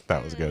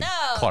 That was good. No.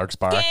 Clark's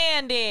bar.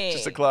 Candy.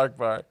 It's a Clark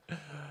bar.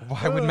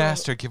 Why would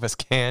Master give us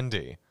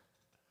candy?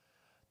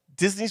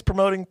 Disney's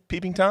promoting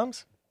Peeping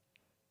Toms?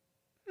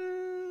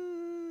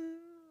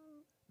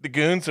 The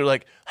goons are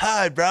like,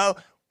 hi, bro.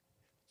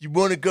 You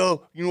want to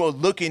go,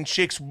 look in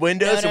chicks'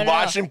 windows and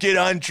watch them get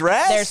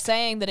undressed? They're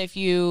saying that if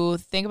you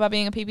think about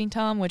being a peeping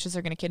Tom, witches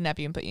are going to kidnap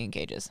you and put you in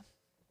cages.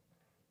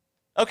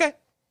 Okay.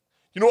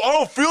 I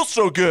don't feel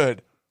so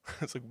good.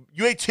 It's like,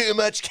 you ate too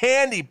much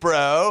candy,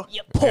 bro.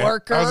 You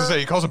porker. I was going to say,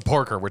 he calls him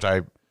porker, which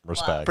I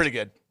respect. Pretty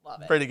good.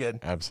 Love it. Pretty good.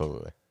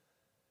 Absolutely.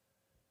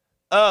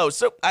 Oh,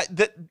 so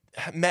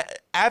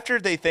after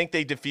they think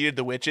they defeated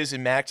the witches,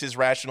 and Max's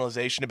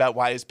rationalization about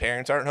why his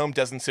parents aren't home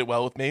doesn't sit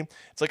well with me.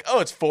 It's like,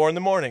 oh, it's 4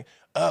 a.m.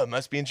 Oh,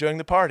 must be enjoying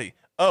the party.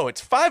 Oh, it's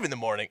 5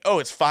 a.m. Oh,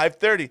 it's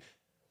 5:30.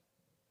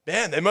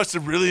 Man, they must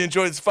have really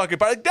enjoyed this fucking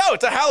party. No,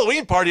 it's a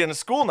Halloween party on a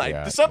school night.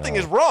 Yeah, Something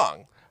is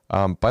wrong.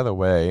 By the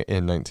way,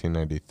 in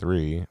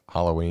 1993,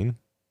 Halloween.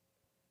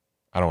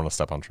 I don't want to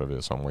step on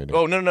trivia, so I'm waiting.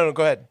 Oh, no,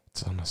 go ahead.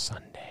 It's on a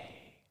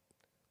Sunday.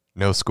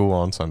 No school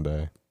on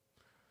Sunday.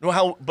 No,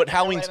 but Would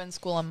Halloween's have been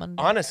school on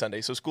Monday. on a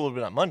Sunday, so school would have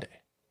been on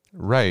Monday.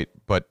 Right,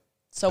 but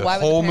So the why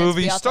would whole the parents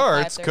movie be out till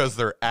starts 5:30? because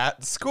they're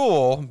at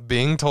school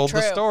being told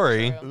the True,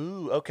 story. true.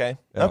 Ooh, okay.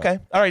 Yeah. Okay.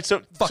 All right,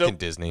 so Fucking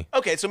Disney.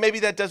 Okay, so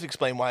maybe that does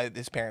explain why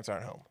his parents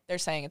aren't home. They're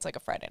saying it's like a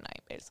Friday night,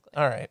 basically.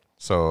 All right.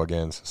 So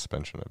again,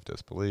 suspension of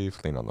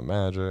disbelief, lean on the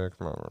magic.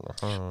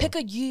 Pick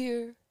a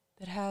year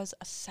that has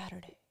a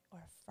Saturday or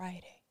a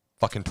Friday.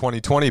 Fucking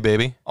 2020,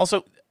 baby.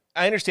 Also,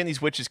 I understand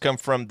these witches come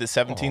from the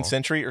 17th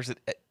century, or is it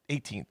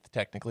 18th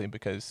technically?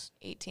 Because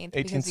 18th, 18th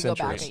because you go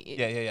back. century.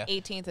 Yeah.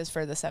 18th is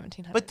for the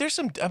 1700s. But there's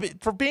some,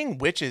 for being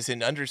witches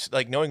and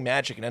knowing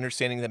magic and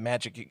understanding that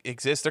magic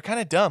exists, they're kind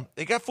of dumb.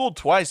 They got fooled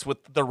twice with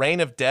the Reign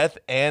of Death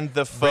and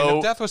the faux. Reign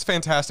of Death was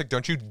fantastic.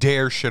 Don't you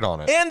dare shit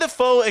on it. And the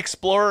faux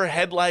Explorer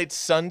headlights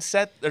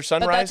sunset or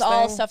sunrise But that's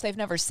all thing. stuff they've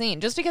never seen.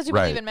 Just because you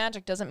Right. believe in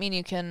magic doesn't mean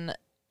you can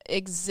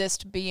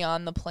exist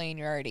beyond the plane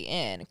you're already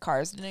in.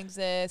 Cars didn't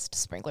exist.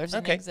 Sprinklers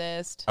didn't Okay.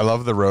 exist. I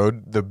love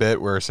the bit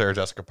where Sarah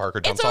Jessica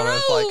Parker jumps It's a on it.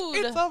 It's like, road.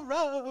 it's a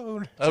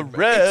road. A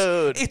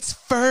road. It's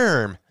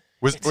firm.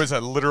 Was a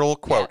literal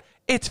quote.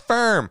 It's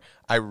firm.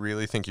 I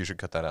really think you should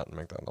cut that out and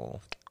make that a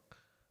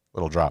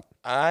little drop.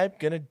 I'm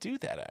going to do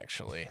that,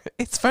 actually.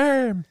 It's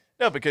firm.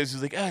 No, because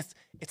he's like, oh,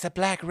 it's a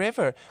black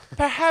river.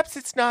 Perhaps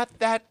it's not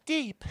that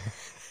deep.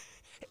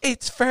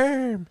 It's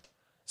firm.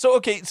 So,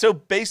 okay, so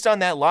based on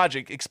that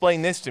logic,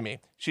 explain this to me.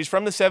 She's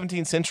from the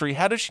 17th century.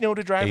 How does she know what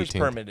a driver's 18th.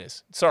 permit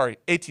is? Sorry,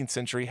 18th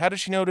century. How does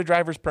she know what a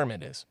driver's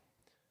permit is?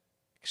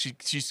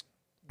 She's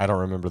I don't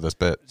remember this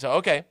bit. so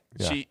okay.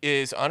 Yeah. She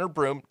is on her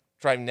broom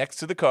driving next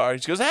to the car.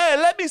 She goes, "Hey,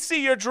 let me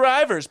see your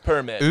driver's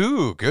permit."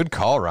 Ooh, good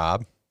call,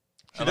 Rob.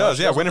 She does.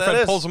 she Yeah, knows what that Winifred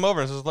is. pulls him over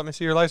and says, "Let me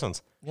see your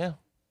license." Yeah.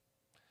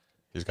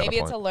 He's got Maybe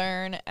a it's a point.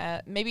 learn.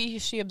 Maybe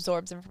she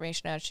absorbs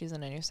information as she's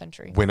in a new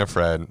century.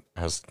 Winifred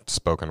has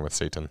spoken with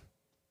Satan.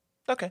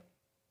 Okay.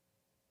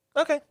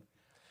 Okay.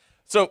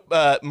 So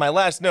my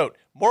last note,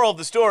 moral of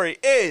the story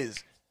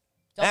is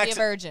Don't be a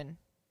virgin.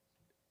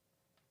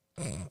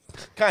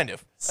 kind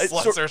of.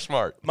 Sluts are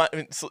smart.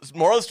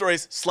 Moral of the story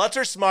is sluts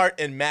are smart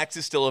and Max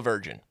is still a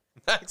virgin.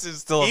 Max is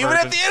still a Even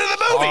virgin. at the end of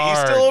the movie, he's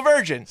Hard. still a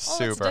virgin. Oh, it's a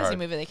Super Disney hard.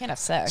 movie. They can't have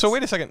sex. So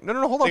wait a second. No,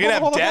 hold on. They're going to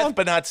have hold on, death hold on.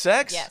 but not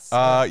sex? Yes.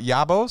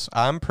 Yabos,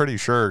 I'm pretty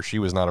sure she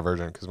was not a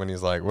virgin because when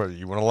he's like, "What?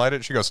 You want to light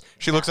it?" She goes.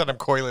 She looks at him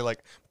coyly, like,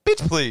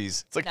 "Bitch,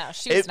 please." It's like, No,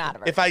 she was not a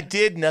virgin. If I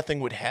did,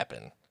 nothing would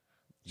happen.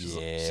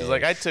 Yeah. She's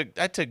like, I took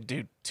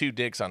 2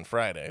 dicks on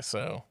Friday,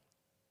 so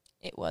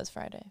It was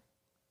Friday.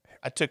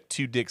 I took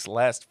 2 dicks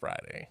last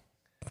Friday.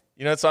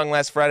 You know that song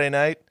Last Friday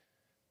Night?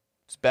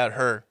 It's about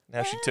her.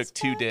 Now she took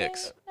 2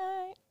 dicks.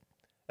 Night.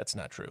 That's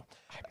not true.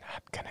 I'm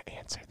not gonna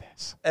answer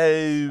this.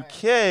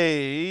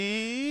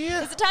 Okay.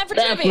 Is it time for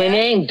That's my trivia?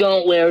 name.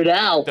 Don't wear it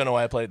out. Don't know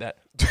why I played that.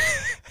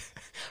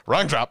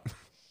 Wrong drop.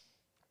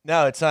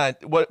 No, it's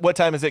not. What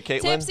time is it,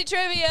 Caitlin? Tipsy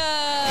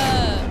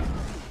trivia.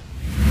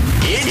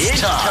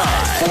 It's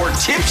time for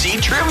Tipsy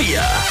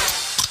Trivia.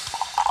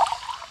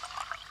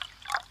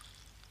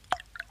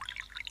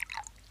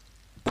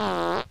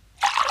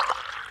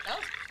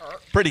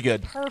 Pretty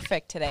good.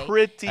 Perfect today.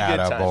 Pretty good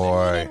timing.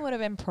 Attaboy. Keenan would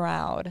have been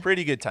proud.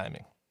 Pretty good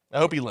timing. I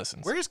hope he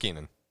listens. Where is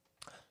Keenan?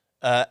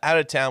 Out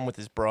of town with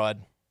his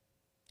broad.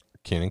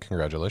 Keenan,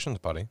 congratulations,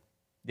 buddy.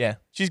 Yeah,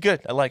 she's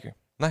good. I like her.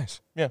 Nice.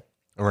 Yeah.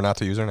 And we're not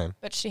to use her name.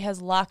 But she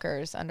has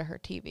lockers under her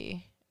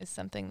TV. Is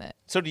something that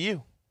So do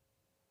you.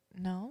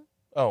 no.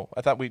 Oh,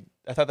 I thought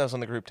that was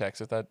on the group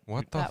text. I thought.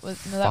 What the That was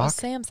fuck? no. That was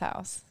Sam's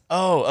house.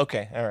 Oh,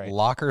 okay. All right.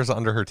 Lockers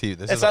under her TV.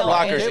 This It's is not a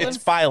lockers. Caitlin's-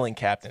 It's filing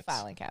cabinets.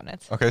 Filing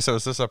cabinets. Okay, so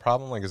is this a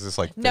problem? Like, is this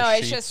like No, fish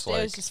it's sheets? just- it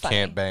like, was just funny.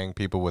 can't bang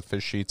people with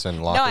fish sheets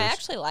and lockers? No, I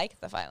actually like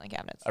the filing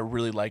cabinets. I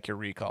really like your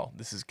recall.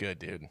 This is good,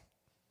 dude.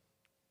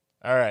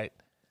 All right.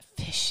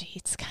 Fish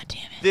sheets. God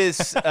damn it.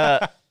 This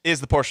is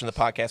the portion of the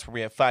podcast where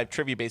we have 5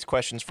 trivia-based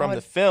questions from would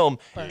the film.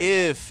 burn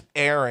If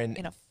Aaron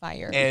In a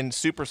fire. and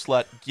Super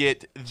Slut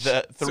get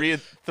the three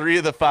of the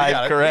We 5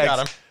 got it. We correct, got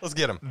 'em. Let's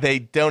get him. they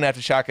don't have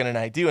to shotgun and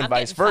I do, and I'm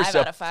vice getting 5 versa.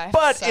 out of 5,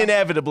 but so.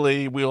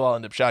 inevitably, we'll all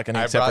end up shotgunning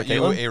I except brought for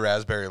you Caitlin. a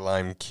raspberry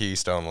lime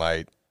Keystone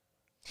Light.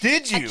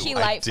 Did A you? key I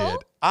lightful? did.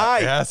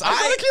 Yes,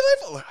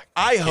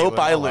 I hope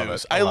I love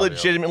lose. it. I love you.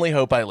 legitimately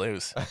hope I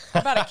lose.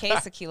 I bought a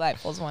case of key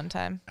lightfuls one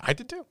time. I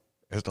did too.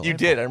 It was You delightful.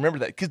 did. I remember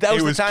that because that It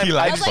was was the time. key I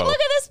light was like, Expo. look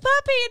at this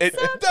puppy. It's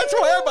so That's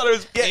why I thought it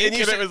was Yeah, pink and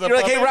you and it was a you're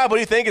like, hey puppy. Rob, what do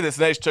you think of this?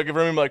 And I just took it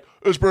from him like,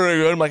 it's pretty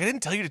good. I'm like, I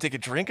didn't tell you to take a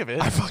drink of it.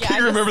 I fucking Yeah, I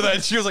remember just-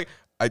 that. She was like,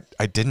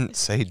 I didn't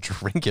say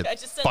drink it, I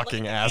just said,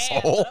 fucking look at the can,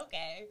 asshole. but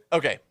okay.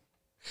 Okay,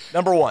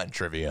 number 1,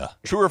 Trivia.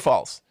 true or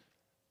false?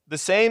 The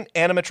same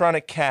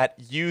animatronic cat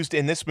used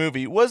in this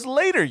movie was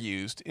later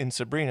used in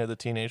Sabrina the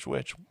Teenage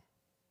Witch.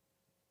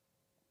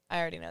 I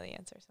already know the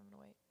answer, so I'm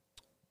gonna wait.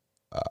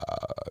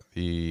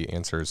 The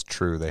answer is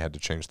true. They had to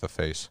change the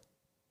face.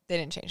 They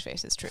didn't change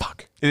faces. True.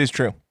 Fuck. It is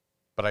true.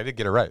 But I did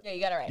get it right. Yeah,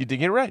 you got it right. You did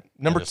get it right.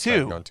 Number I just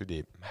started 2. Going too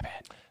deep. My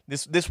bad.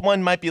 This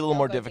one might be a little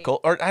more Cookie.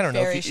 difficult, or I don't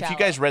know Very if you shallow.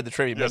 guys read the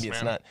trivia. Yes, Maybe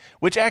it's ma'am. not.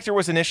 Which actor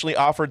was initially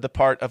offered the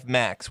part of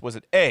Max? Was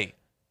it A?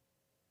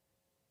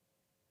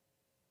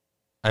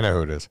 I know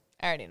who it is.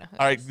 I already know. Who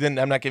All it right, is. then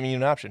I'm not giving you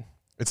an option.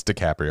 It's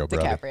DiCaprio,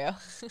 brother.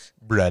 DiCaprio.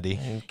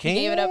 Bruddy. Okay.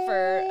 Gave it up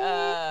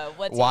for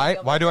what's Why?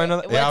 Eating Why do I know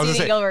Gilbert that? Grape? Yeah, I What's was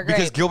Eating gonna say Gilbert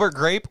because Grape? Gilbert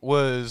Grape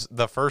was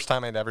the first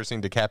time I'd ever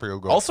seen DiCaprio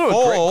go Also a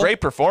full.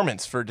 great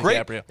performance for Great.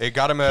 DiCaprio. It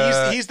got him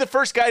a. He's the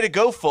first guy to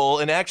go full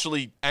and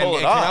actually and pull it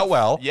it came off. out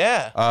well.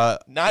 Yeah.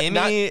 Not-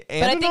 Emmy and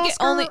But I an think it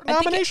Oscar only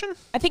nomination.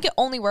 I think it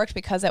only worked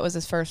because that was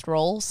his first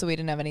role, so we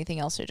didn't have anything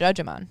else to judge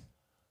him on.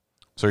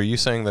 So are you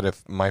saying that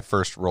if my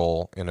first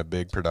role in a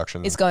big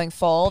production Is going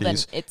full, then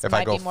Piece. it If I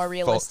might go be more full-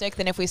 realistic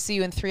than if we see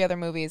you in 3 other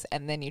movies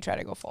and then you try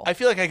to go full. I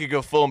feel like I could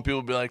go full and people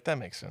would be like, that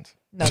makes sense.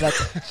 No,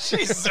 that's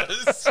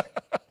Jesus.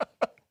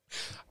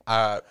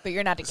 but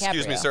you're not DiCaprio.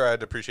 Excuse me, sir.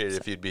 I'd appreciate it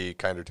if you'd be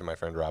kinder to my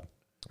friend Rob.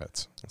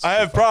 That's I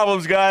have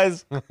problems,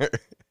 guys.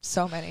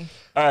 So many.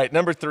 All right,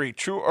 number 3,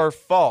 true or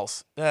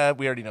false? We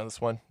already know this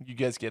one. You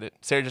guys get it.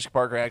 Sarah Jessica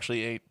Parker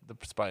actually ate the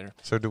spider.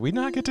 So do we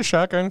not get to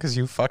shotgun because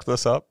you fucked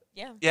this up?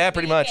 Yeah. Yeah,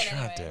 pretty much.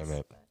 God damn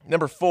it.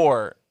 Number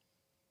 4,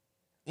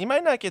 you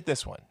might not get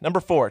this one.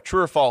 Number 4,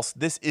 true or false?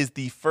 This is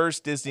the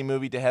first Disney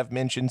movie to have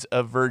mentions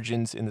of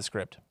virgins in the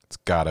script. It's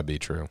gotta be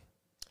true.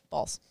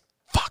 False.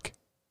 Fuck.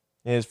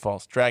 It is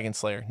false. Dragon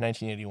Slayer,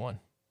 1981.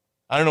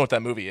 I don't know what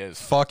that movie is.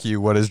 Fuck you.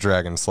 What is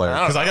Dragon Slayer? I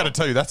don't Because I know. gotta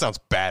tell you, that sounds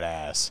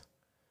badass.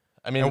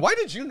 I mean, And why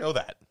did you know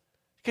that?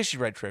 Because you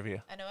read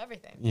trivia. I know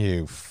everything.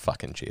 You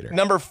fucking cheater.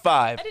 Number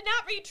 5, I did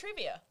not read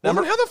trivia. Well,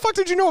 then how the fuck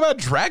did you know about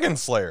Dragon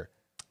Slayer?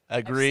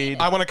 agreed.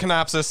 I want a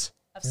synopsis.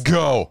 I've seen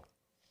Go.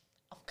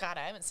 Oh God,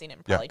 I haven't seen it in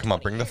Yeah, probably come on,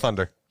 20 bring the years.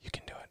 thunder. You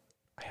can do it.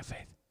 I have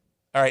faith.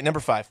 All right, number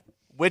 5.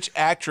 Which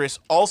actress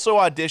also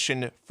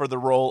auditioned for the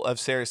role of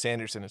Sarah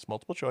Sanderson? It's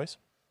multiple choice.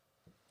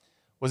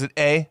 Was it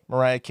A,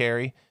 Mariah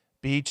Carey,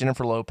 B,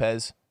 Jennifer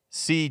Lopez,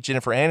 C,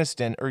 Jennifer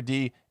Aniston, or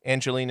D,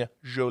 Angelina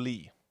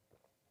Jolie?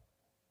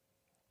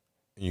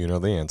 You know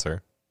the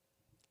answer,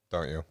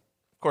 don't you?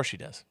 Of course she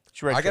does.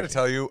 She read I got to trivia.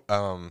 tell you,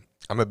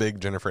 I'm a big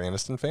Jennifer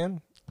Aniston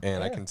fan,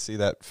 and I can see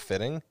that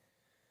fitting.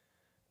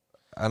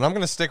 And I'm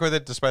going to stick with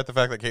it despite the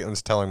fact that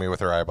Caitlin's telling me with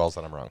her eyeballs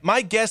that I'm wrong.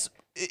 My guess,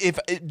 if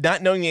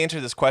not knowing the answer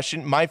to this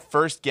question, my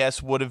first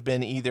guess would have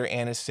been either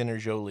Aniston or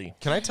Jolie.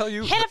 Can I tell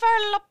you? Jennifer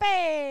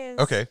Lopez.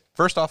 Okay,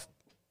 first off,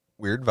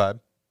 weird vibe.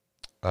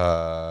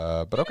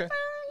 But okay.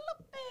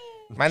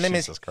 My name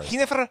Jesus is Christ.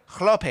 Jennifer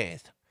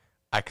Lopez.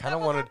 I kind of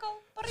wanted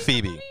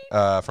Phoebe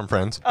from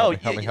Friends. Oh,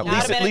 help me. That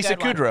would've been a Lisa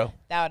good one. Kudrow.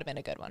 That would have been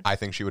a good one. I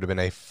think she would have been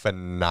a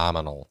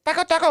phenomenal.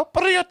 Taco, taco,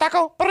 burrito,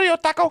 taco, burrito,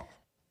 taco.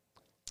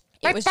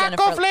 It was taco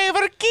Jennifer.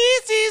 flavor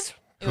kisses.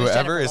 It was Whoever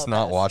Jennifer is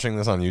not Lopez. watching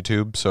this on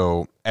YouTube,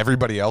 so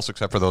everybody else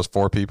except for those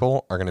 4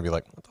 people are going to be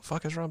like, "What the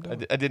fuck is Rob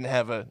doing?" I didn't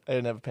have a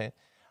pen.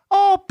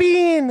 Oh,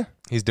 Bean.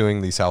 He's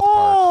doing the South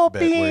Oh, Park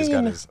bit where he's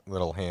got Bean. his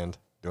little hand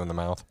doing the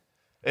mouth.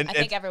 And, I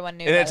think everyone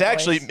knew And by it's the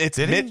actually voice. it's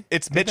Did he? Mitch,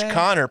 it's Did Mitch they?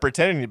 Connor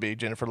pretending to be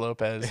Jennifer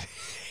Lopez.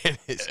 It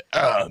is.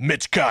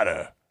 Mitch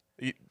Connor.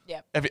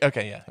 Yep.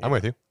 Okay, yeah. I'm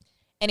with you.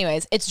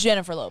 Anyways, it's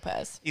Jennifer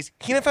Lopez. He's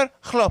Jennifer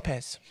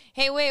Lopez.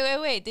 Hey,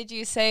 wait. Did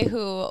you say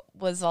who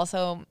was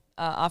also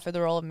offered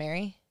the role of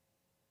Mary?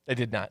 I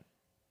did not.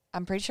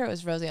 I'm pretty sure it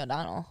was Rosie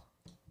O'Donnell.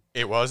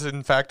 It was,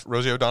 in fact,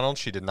 Rosie O'Donnell.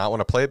 She did not want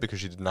to play it because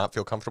she did not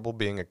feel comfortable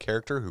being a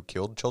character who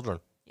killed children.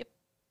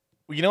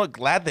 Well, you know what?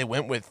 Glad they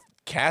went with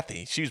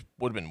Kathy. She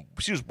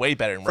was way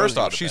better than First Rosie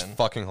off, would've she's been.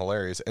 fucking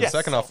hilarious. And Yes.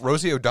 second off,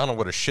 Rosie O'Donnell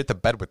would have shit the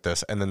bed with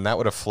this, and then that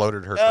would have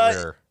floated her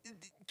career.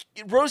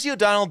 Rosie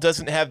O'Donnell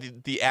doesn't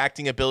have the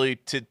acting ability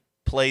to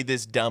play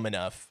this dumb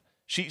enough.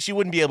 She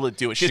wouldn't be able to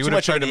do it. She, She has would too have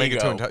much tried of to an make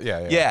it ego.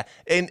 too yeah.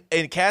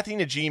 And Kathy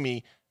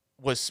Najimy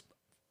was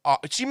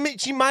she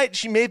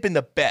may have been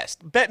the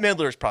best. Bette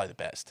Midler is probably the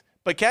best,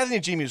 but Kathy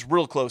Najimy was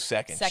real close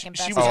second. Second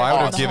She best. was Oh, I would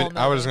have the awesome. given.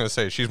 whole I was movie. going to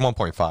say she's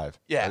 1.5.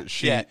 Yeah,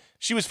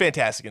 she was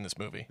fantastic in this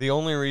movie. The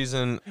only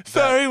reason.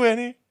 Sorry,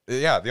 Winnie.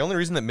 The only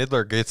reason that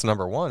Midler gets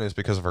number 1 is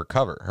because of her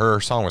cover.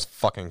 Her song was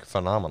fucking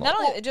phenomenal. Not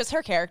only just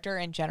her character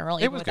in general,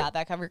 even was without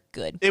that cover,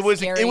 good. It was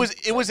Scary.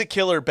 it was a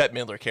killer Bette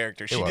Midler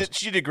character. was.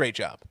 She did a great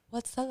job.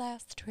 What's the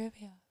last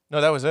trivia?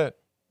 No, that was it.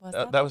 Was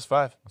That was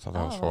 5. I thought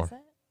that was 4. Was it?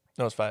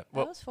 No, it was 5.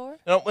 That was 4.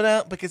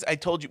 No, because I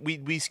told you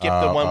we skipped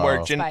the one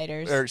where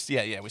Spiders.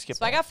 we skipped.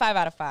 So I got 5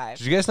 out of 5.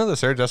 Did you guys know that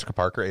Sarah Jessica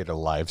Parker ate a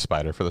live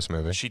spider for this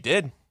movie? She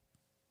did.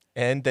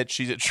 And that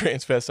she's a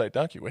transvestite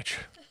donkey witch.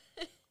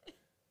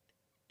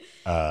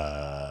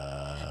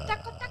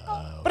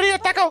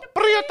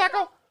 Burrito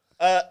taco.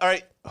 All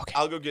right. Okay.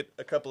 I'll go get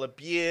a couple of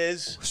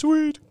beers.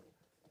 Sweet.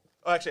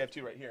 Oh, actually, I have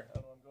two right here. I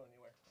don't know I'm going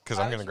anywhere. Because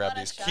I'm going to grab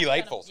these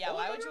Kelightfuls. Yeah,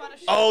 why would you want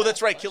to? Oh,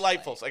 that's right.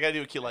 Kelightfuls. I got to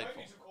do a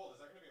Kelightful.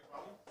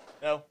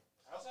 No.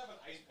 I also have an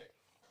ice pick,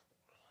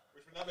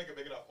 which would not make a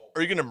big enough hole.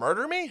 Are you going to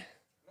murder me?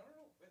 No.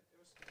 It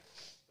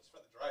was for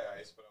the dry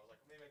ice, but I was like,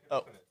 maybe I can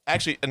open it.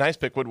 Actually, an ice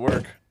pick would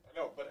work. I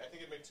know, but I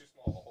think it'd make too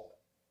small of a hole.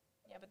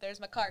 Yeah, but there's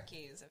my car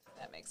keys. If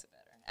that makes it better.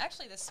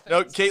 Actually, this.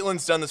 No,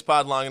 Caitlin's done this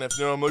pod long enough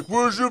to know I'm like,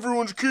 where's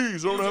everyone's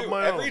keys? I don't have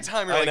my own. Every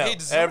time you're I like, know. hey,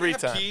 does someone Every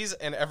have time. keys?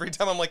 And every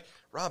time I'm like,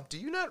 Rob, do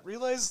you not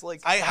realize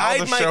like I how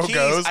hide the my show keys.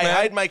 goes, I man?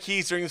 hide my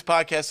keys during this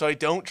podcast so I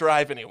don't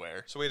drive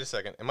anywhere. So wait a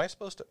second. Am I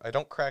supposed to? I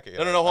don't crack it.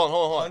 No, hold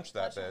on. Punch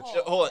that bitch.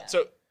 Hold on.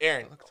 So,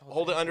 Aaron,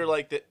 hold it under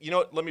like that. You know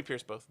what? Let me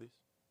pierce both of these.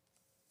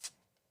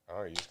 Oh,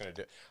 are you just gonna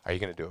do? Are you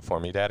gonna do it for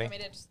me, Daddy? Want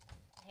me to just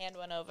hand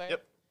one over?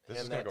 Yep. This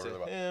And is gonna go that's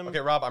really it. well. Okay,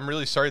 Rob, I'm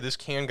really sorry. This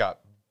can got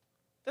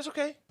That's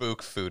okay.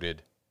 book fooded.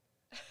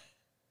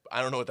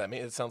 I don't know what that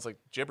means. It sounds like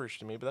gibberish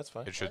to me, but that's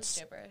fine. It should. That's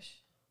gibberish.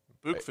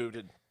 Book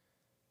fooded.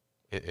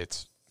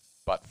 It's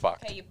butt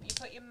fucked. Okay, you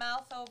put your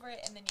mouth over it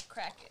and then you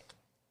crack it.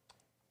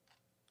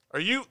 Are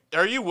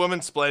you woman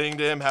splaining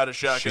to him how to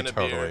She shotgun a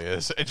beer? totally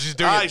is. And she's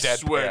doing I it deadpan.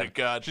 swear to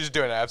God. She's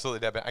doing it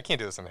absolutely deadpan. I can't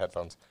do this in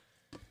headphones.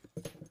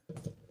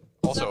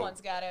 Also,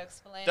 Someone's got to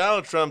explain.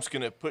 Donald Trump's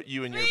gonna put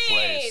you in your 3,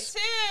 place. 2,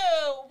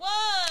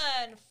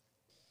 1.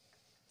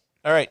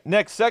 All right,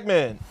 next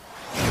segment.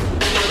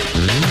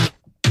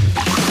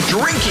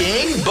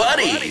 Drinking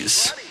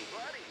Buddies.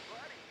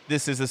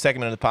 This is the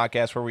segment of the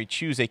podcast where we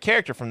choose a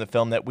character from the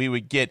film that we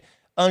would get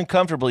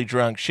uncomfortably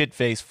drunk,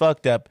 shit-faced,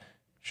 fucked up,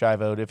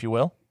 shy-vote, if you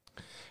will.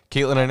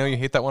 Caitlin, I know you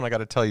hate that one. I got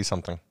to tell you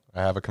something.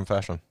 I have a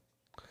confession.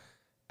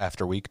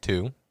 After week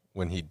 2,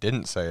 when he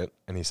didn't say it,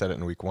 and he said it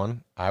in week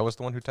 1, I was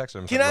the one who texted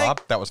him and said,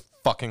 Rob, that was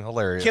fucking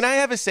hilarious. Can I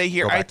have a say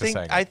here? Go back to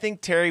saying it. I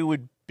think Terry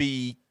would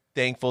be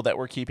thankful that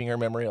we're keeping her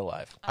memory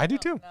alive. I do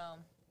too. No.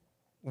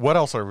 What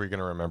else are we going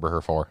to remember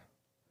her for?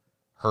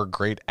 Her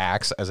great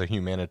acts as a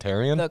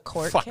humanitarian? The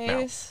court Fuck no.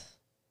 case?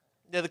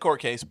 Yeah, the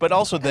court case, but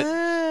also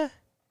that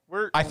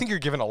I think you're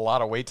giving a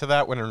lot of weight to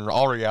that when in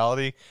all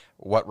reality,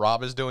 what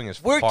Rob is doing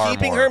is we're far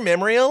keeping more. her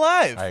memory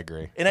alive. I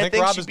agree. And I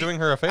think Rob she'd is doing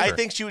her a favor. I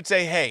think she would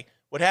say, hey,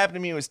 what happened to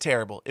me was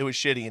terrible. It was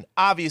shitty. And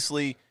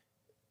obviously,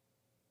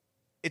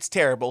 it's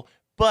terrible.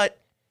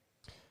 But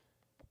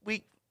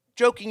we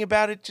joking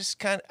about it just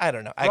kind of, I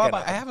don't know. Rob,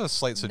 I have a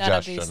slight None of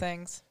suggestion. these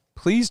things.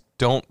 Please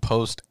don't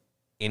post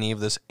any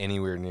of this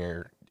anywhere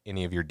near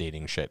any of your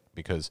dating shit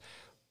because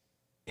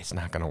it's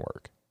not going to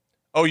work.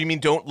 Oh, you mean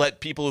don't let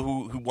people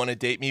who want to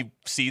date me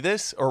see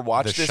this or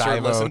watch The this or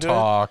listen Shivo to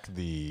talk, it?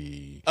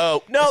 the...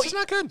 Oh, no. This is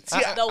not good. See,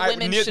 The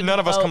women should none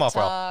of us come vote off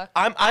well. talk.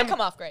 I'm I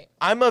come off great.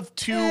 I'm of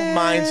two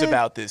minds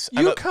about this.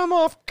 You come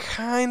off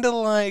kind of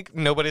like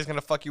nobody's going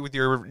to fuck you with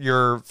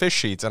your fish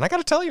sheets. And I got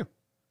to tell you,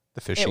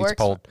 the fish It sheets works.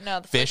 pulled. No,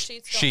 the fish fish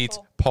sheets don't sheets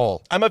pull.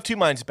 pull. I'm of two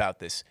minds about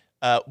this.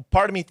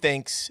 Part of me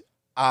thinks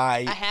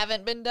I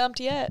haven't been dumped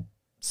yet,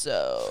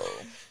 so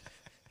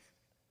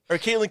Or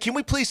Caitlin, can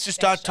we please just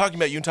stop talking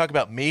about you and talk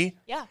about me?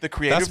 Yeah. The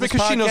creator That's of this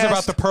because she knows podcast?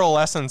 about the pearl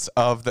essence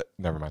of the...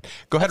 Never mind.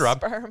 Go ahead, Rob.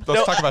 sperm.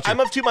 Let's talk about you. I'm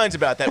of two minds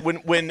about that.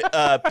 When women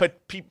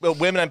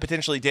I'm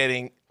potentially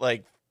dating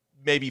like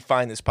maybe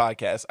find this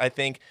podcast, I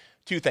think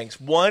two things.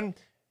 One,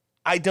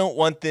 I don't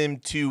want them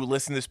to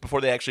listen to this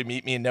before they actually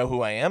meet me and know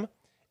who I am.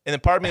 And then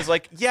part of me is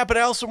like, yeah, but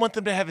I also want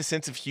them to have a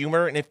sense of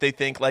humor. And if they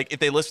think like, if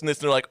they listen to this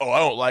and they're like, oh, I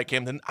don't like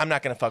him, then I'm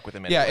not going to fuck with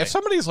him anyway. Yeah, if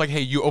somebody's like,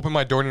 hey, you open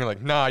my door and you're like,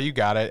 nah, you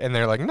got it. And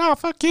they're like, nah,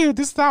 fuck you.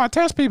 This is how I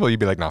test people. You'd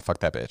be like, nah, fuck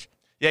that bitch.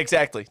 Yeah,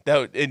 exactly.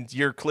 And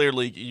you're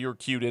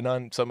cued in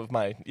on some of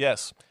my,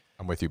 yes.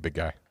 I'm with you, big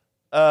guy.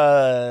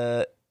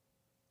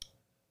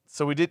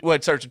 So we did,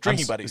 what, sorry,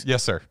 drinking buddies.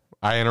 Yes, sir.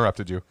 I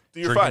interrupted you.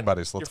 You're Drinking fine.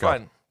 buddies. Let's You're go.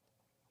 fine.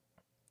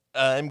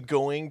 I'm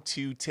going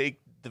to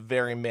take the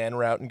very man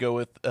route and go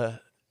with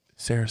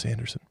Sarah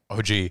Sanderson. OG. I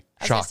was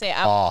gonna Shock. say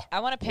Awe. I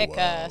want to pick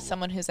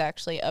someone who's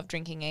actually of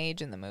drinking age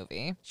in the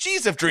movie.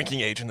 She's of drinking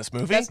age in this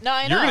movie. I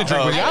know. You're going to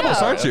drink with I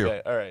Yabos, know. aren't you?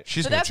 Okay, all right.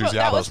 She's So going to that's choose what-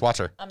 that Yabos. was- Watch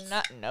her. I'm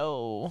not.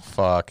 No.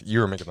 Fuck. You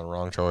were making the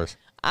wrong choice.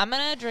 I'm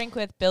gonna drink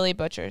with Billy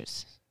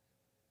Butchers.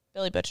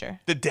 Billy Butcher.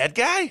 The dead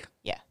guy?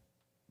 Yeah.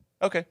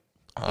 Okay.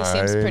 He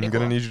seems pretty I'm going to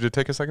cool. need you to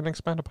take a second and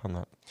expand upon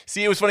that.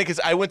 See, it was funny because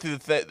I went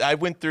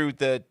through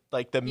the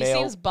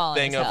male seems ballin'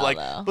 thing as of hell, like,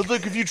 though. but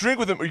look, if you drink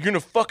with him, are you gonna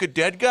fuck a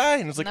dead guy?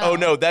 And it's like, oh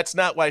no, that's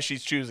not why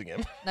she's choosing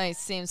him. No, he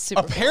seems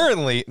super.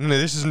 Apparently, no,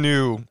 this is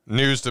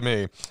news to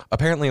me.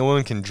 Apparently, a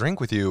woman can drink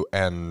with you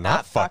and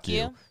not fuck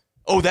you.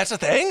 Oh, that's a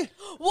thing?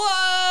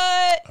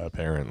 What?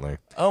 Apparently.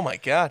 Oh my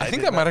god. I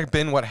think that might have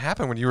been what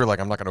happened when you were like,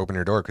 I'm not going to open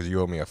your door because you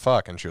owe me a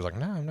fuck. And she was like,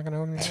 no, I'm not going to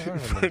open your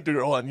door. have. Dude,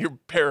 hold on, you're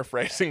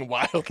paraphrasing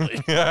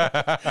wildly.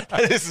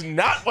 That is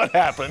not what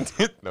happened.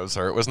 No,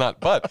 sir, it was not.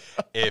 But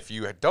if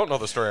you don't know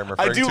the story I'm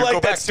referring to, like go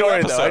that back 2 story,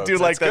 though. I episodes. do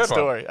like It's a that good one.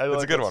 story. I It's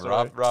like a good that one.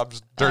 story.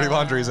 Rob's dirty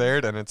laundry's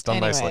aired, and it's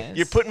done nicely. Anyways.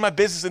 You're putting my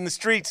business in the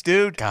streets,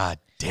 dude. God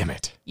Damn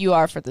it. You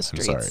are for the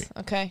streets. sorry.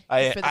 Okay.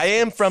 I You're for the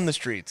am streets. from the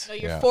streets. No,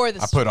 you're Yeah. for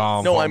the I streets. put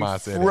on No, for I'm my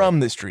city. from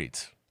the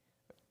streets.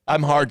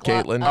 I'm hard,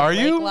 Caitlin. Are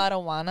you? Lake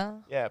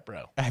Lotawana. Yeah,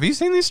 bro. Have you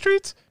seen these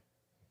streets?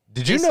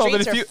 Did you These know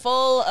that streets if are you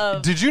full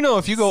of did you know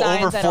if you go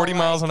signs over I 40 don't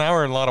miles like. an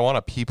hour in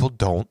Lotawana, people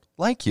don't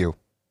like you?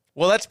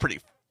 Well, that's pretty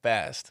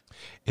fast.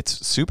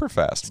 It's super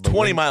fast. It's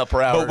 20 mile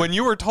per hour. But when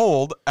you were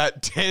told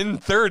at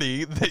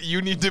 10:30 that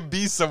you need to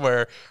be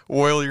somewhere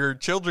while your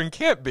children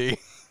can't be,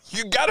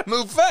 you got to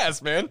move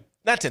fast, man.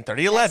 Not 10:30,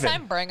 Next 11.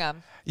 time, bring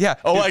them. Yeah.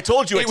 Oh, I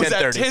told you at it was 10:30.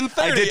 at 10:30.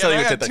 I did tell you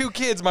and at I had 10:30. 2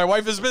 kids. My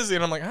wife is busy,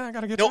 and I'm like, I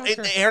gotta get. No,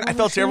 childcare. Aaron, I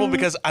felt terrible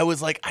because I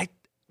was like,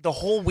 the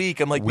whole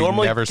week, I'm like, We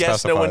normally never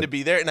guests know when specified. to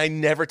be there, and I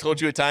never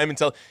told you a time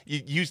until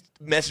you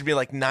messaged me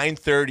like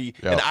 9:30,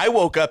 Yep. and I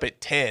woke up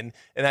at 10,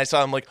 and I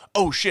saw, I'm like,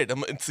 oh shit,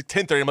 it's like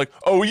 10:30. I'm like,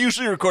 oh, we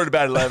usually record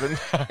about 11.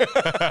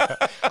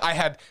 I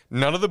had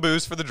none of the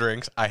booze for the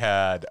drinks. I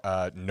had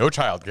no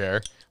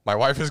childcare. My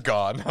wife is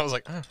gone. I was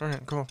like, all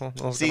right, cool.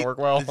 That's See, gonna work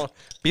well.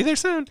 Be there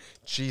soon.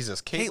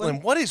 Jesus, Caitlin,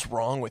 Caitlin. what is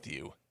wrong with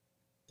you?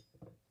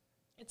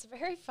 It's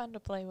very fun to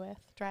play with.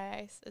 Dry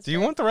ice. It's Do you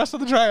very want the rest of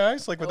the dry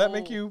ice? Like, would that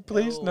make No, you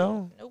please?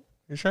 No. Nope.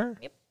 You sure?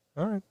 Yep.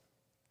 All right.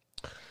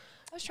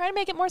 I was trying to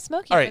make it more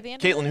smoky All for right, the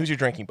end. Caitlin, who's your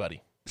drinking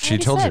buddy? She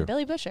told you.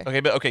 Billy Butcher. Okay,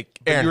 But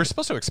Aaron. you were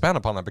supposed to expound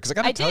upon that because I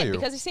got I to tell did you.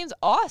 because he seems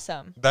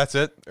awesome. That's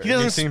it. He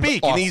doesn't seems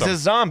speak, and he's awesome. a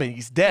zombie.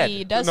 He's dead.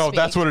 He does No, speak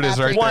that's what it is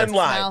after right he there. gets One his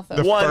line. mouth The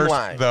open. one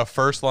line. The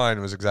first line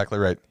was exactly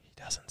right. He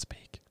doesn't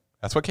speak.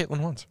 That's what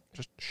Caitlin wants.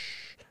 Just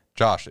shh.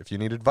 Josh, if you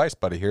need advice,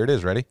 buddy, here it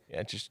is. Ready?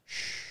 Yeah, just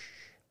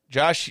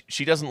Josh,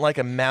 she doesn't like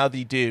a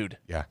mouthy dude.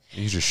 Yeah.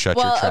 You just shut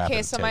your Well, trap. okay,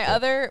 and so take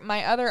my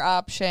it. other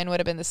option would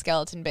have been the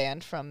skeleton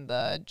band from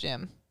the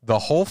gym. The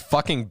whole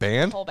fucking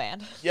band? Whole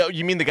band. Yo,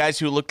 you mean the guys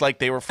who looked like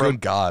they were from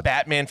Good God.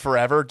 Batman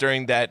Forever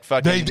during that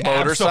fucking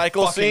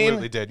motorcycle scene?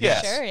 Absolutely did,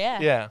 Yes. yes. Sure, yeah.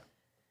 Yeah.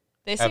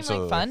 They seem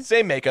Absolutely. like fun.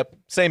 Same makeup.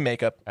 Same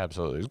makeup.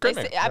 Absolutely. It was a They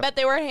great se- man. I bet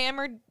they were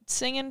hammered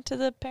singing to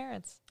the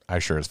parents. I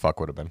sure as fuck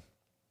would have been.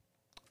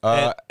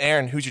 And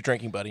Aaron, who's your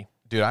drinking buddy?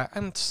 Dude,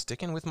 I'm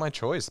sticking with my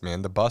choice,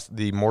 man.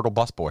 The mortal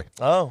bus boy.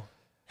 Oh.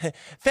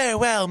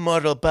 Farewell,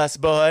 mortal bus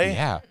boy.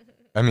 Yeah.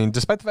 I mean,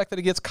 despite the fact that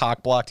he gets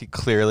cock blocked, he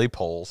clearly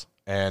pulls,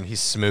 and he's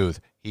smooth.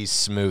 He's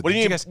smooth. What do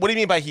you Did mean? What do you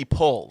mean by he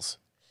pulls?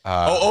 He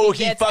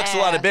gets fucks a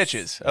lot of ass.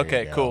 bitches. There you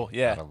Okay, go. cool.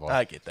 Yeah, Attaboy.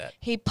 I get that.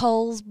 He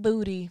pulls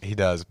booty. He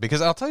does,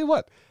 because I'll tell you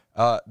what.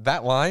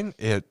 That line,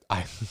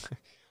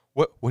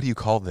 what do you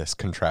call this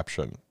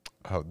contraption?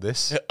 Oh,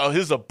 this Oh,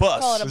 this is a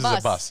bus. Call it a this bus. is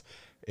a bus.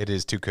 It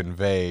is to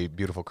convey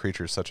beautiful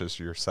creatures such as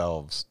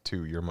yourselves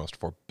to your most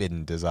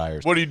forbidden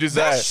desires. What do you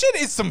desire? That shit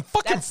is some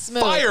fucking That's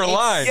smooth. fire It's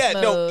line. Yeah,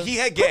 no, Smooth. he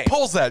had Who game.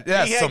 pulls that?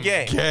 Yeah, he had some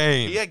game.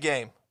 game. He had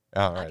game.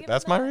 All right, give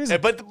that's him my that.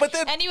 reason. But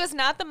then, And he was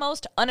not the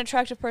most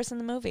unattractive person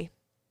in the movie.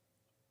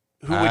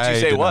 who would you I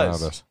say did not know was?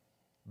 this.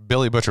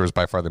 Billy Butcher was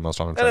by far the most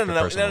unattractive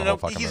person in the whole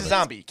fucking He's a movie.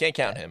 zombie. You can't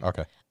count him.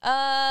 Okay.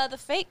 The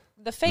fake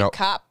Nope.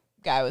 cop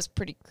guy was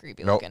pretty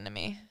creepy Nope. looking to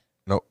me.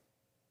 Nope.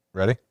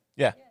 Ready?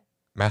 Yeah.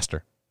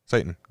 Master.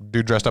 Satan.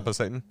 Dude dressed up as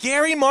Satan.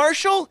 Gary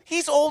Marshall?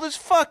 He's old as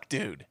fuck,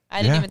 dude. I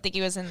didn't Yeah. even think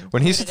he was in.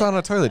 When he sits on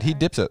a toilet, he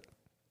dips it.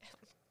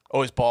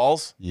 Oh, his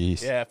balls?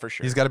 Yes. Yeah, for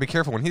sure. He's got to be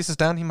careful. When he sits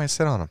down, he might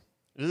sit on him.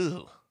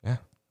 Ugh. Yeah.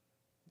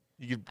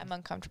 You could I'm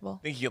uncomfortable.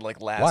 think you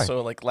could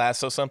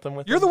lasso something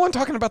with You're him? the one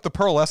talking about the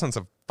pearl essence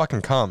of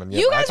fucking cum, and yet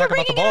You I guys were talk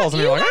about the bringing it balls, up.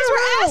 and You you're guys like,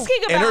 were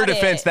asking about In her it.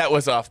 defense, that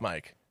was off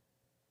mic.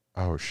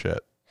 oh shit.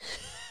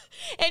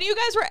 And you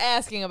guys were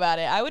asking about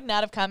it. I would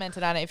not have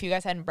commented on it if you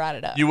guys hadn't brought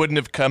it up. You wouldn't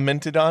have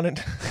commented on it?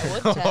 I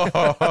wouldn't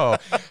have. Oh,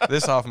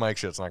 this off mic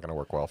shit's not gonna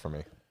work well for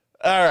me.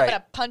 All I'm right.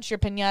 gonna punch your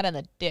pinata in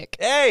the dick.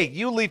 Hey,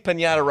 you leave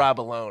Pinata Rob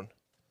alone.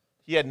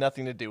 He had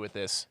nothing to do with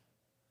this.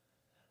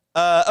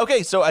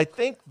 Okay, so I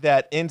think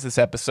that ends this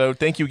episode.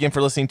 Thank you again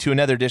for listening to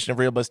another edition of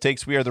Real Buzz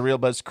Takes. We are the Real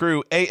Buzz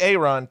crew.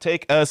 Aaron,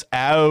 take us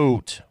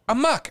out.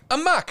 Amok.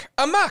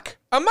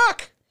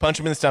 Punch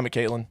him in the stomach,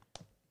 Caitlin.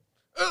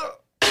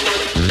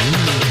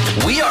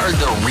 We are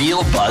the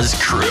Real Buzz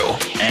Crew,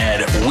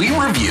 and we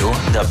review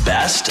the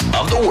best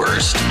of the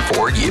worst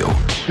for you.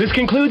 This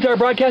concludes our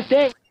broadcast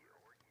day.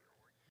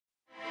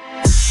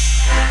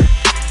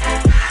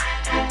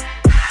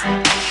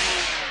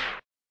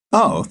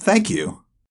 Oh, thank you.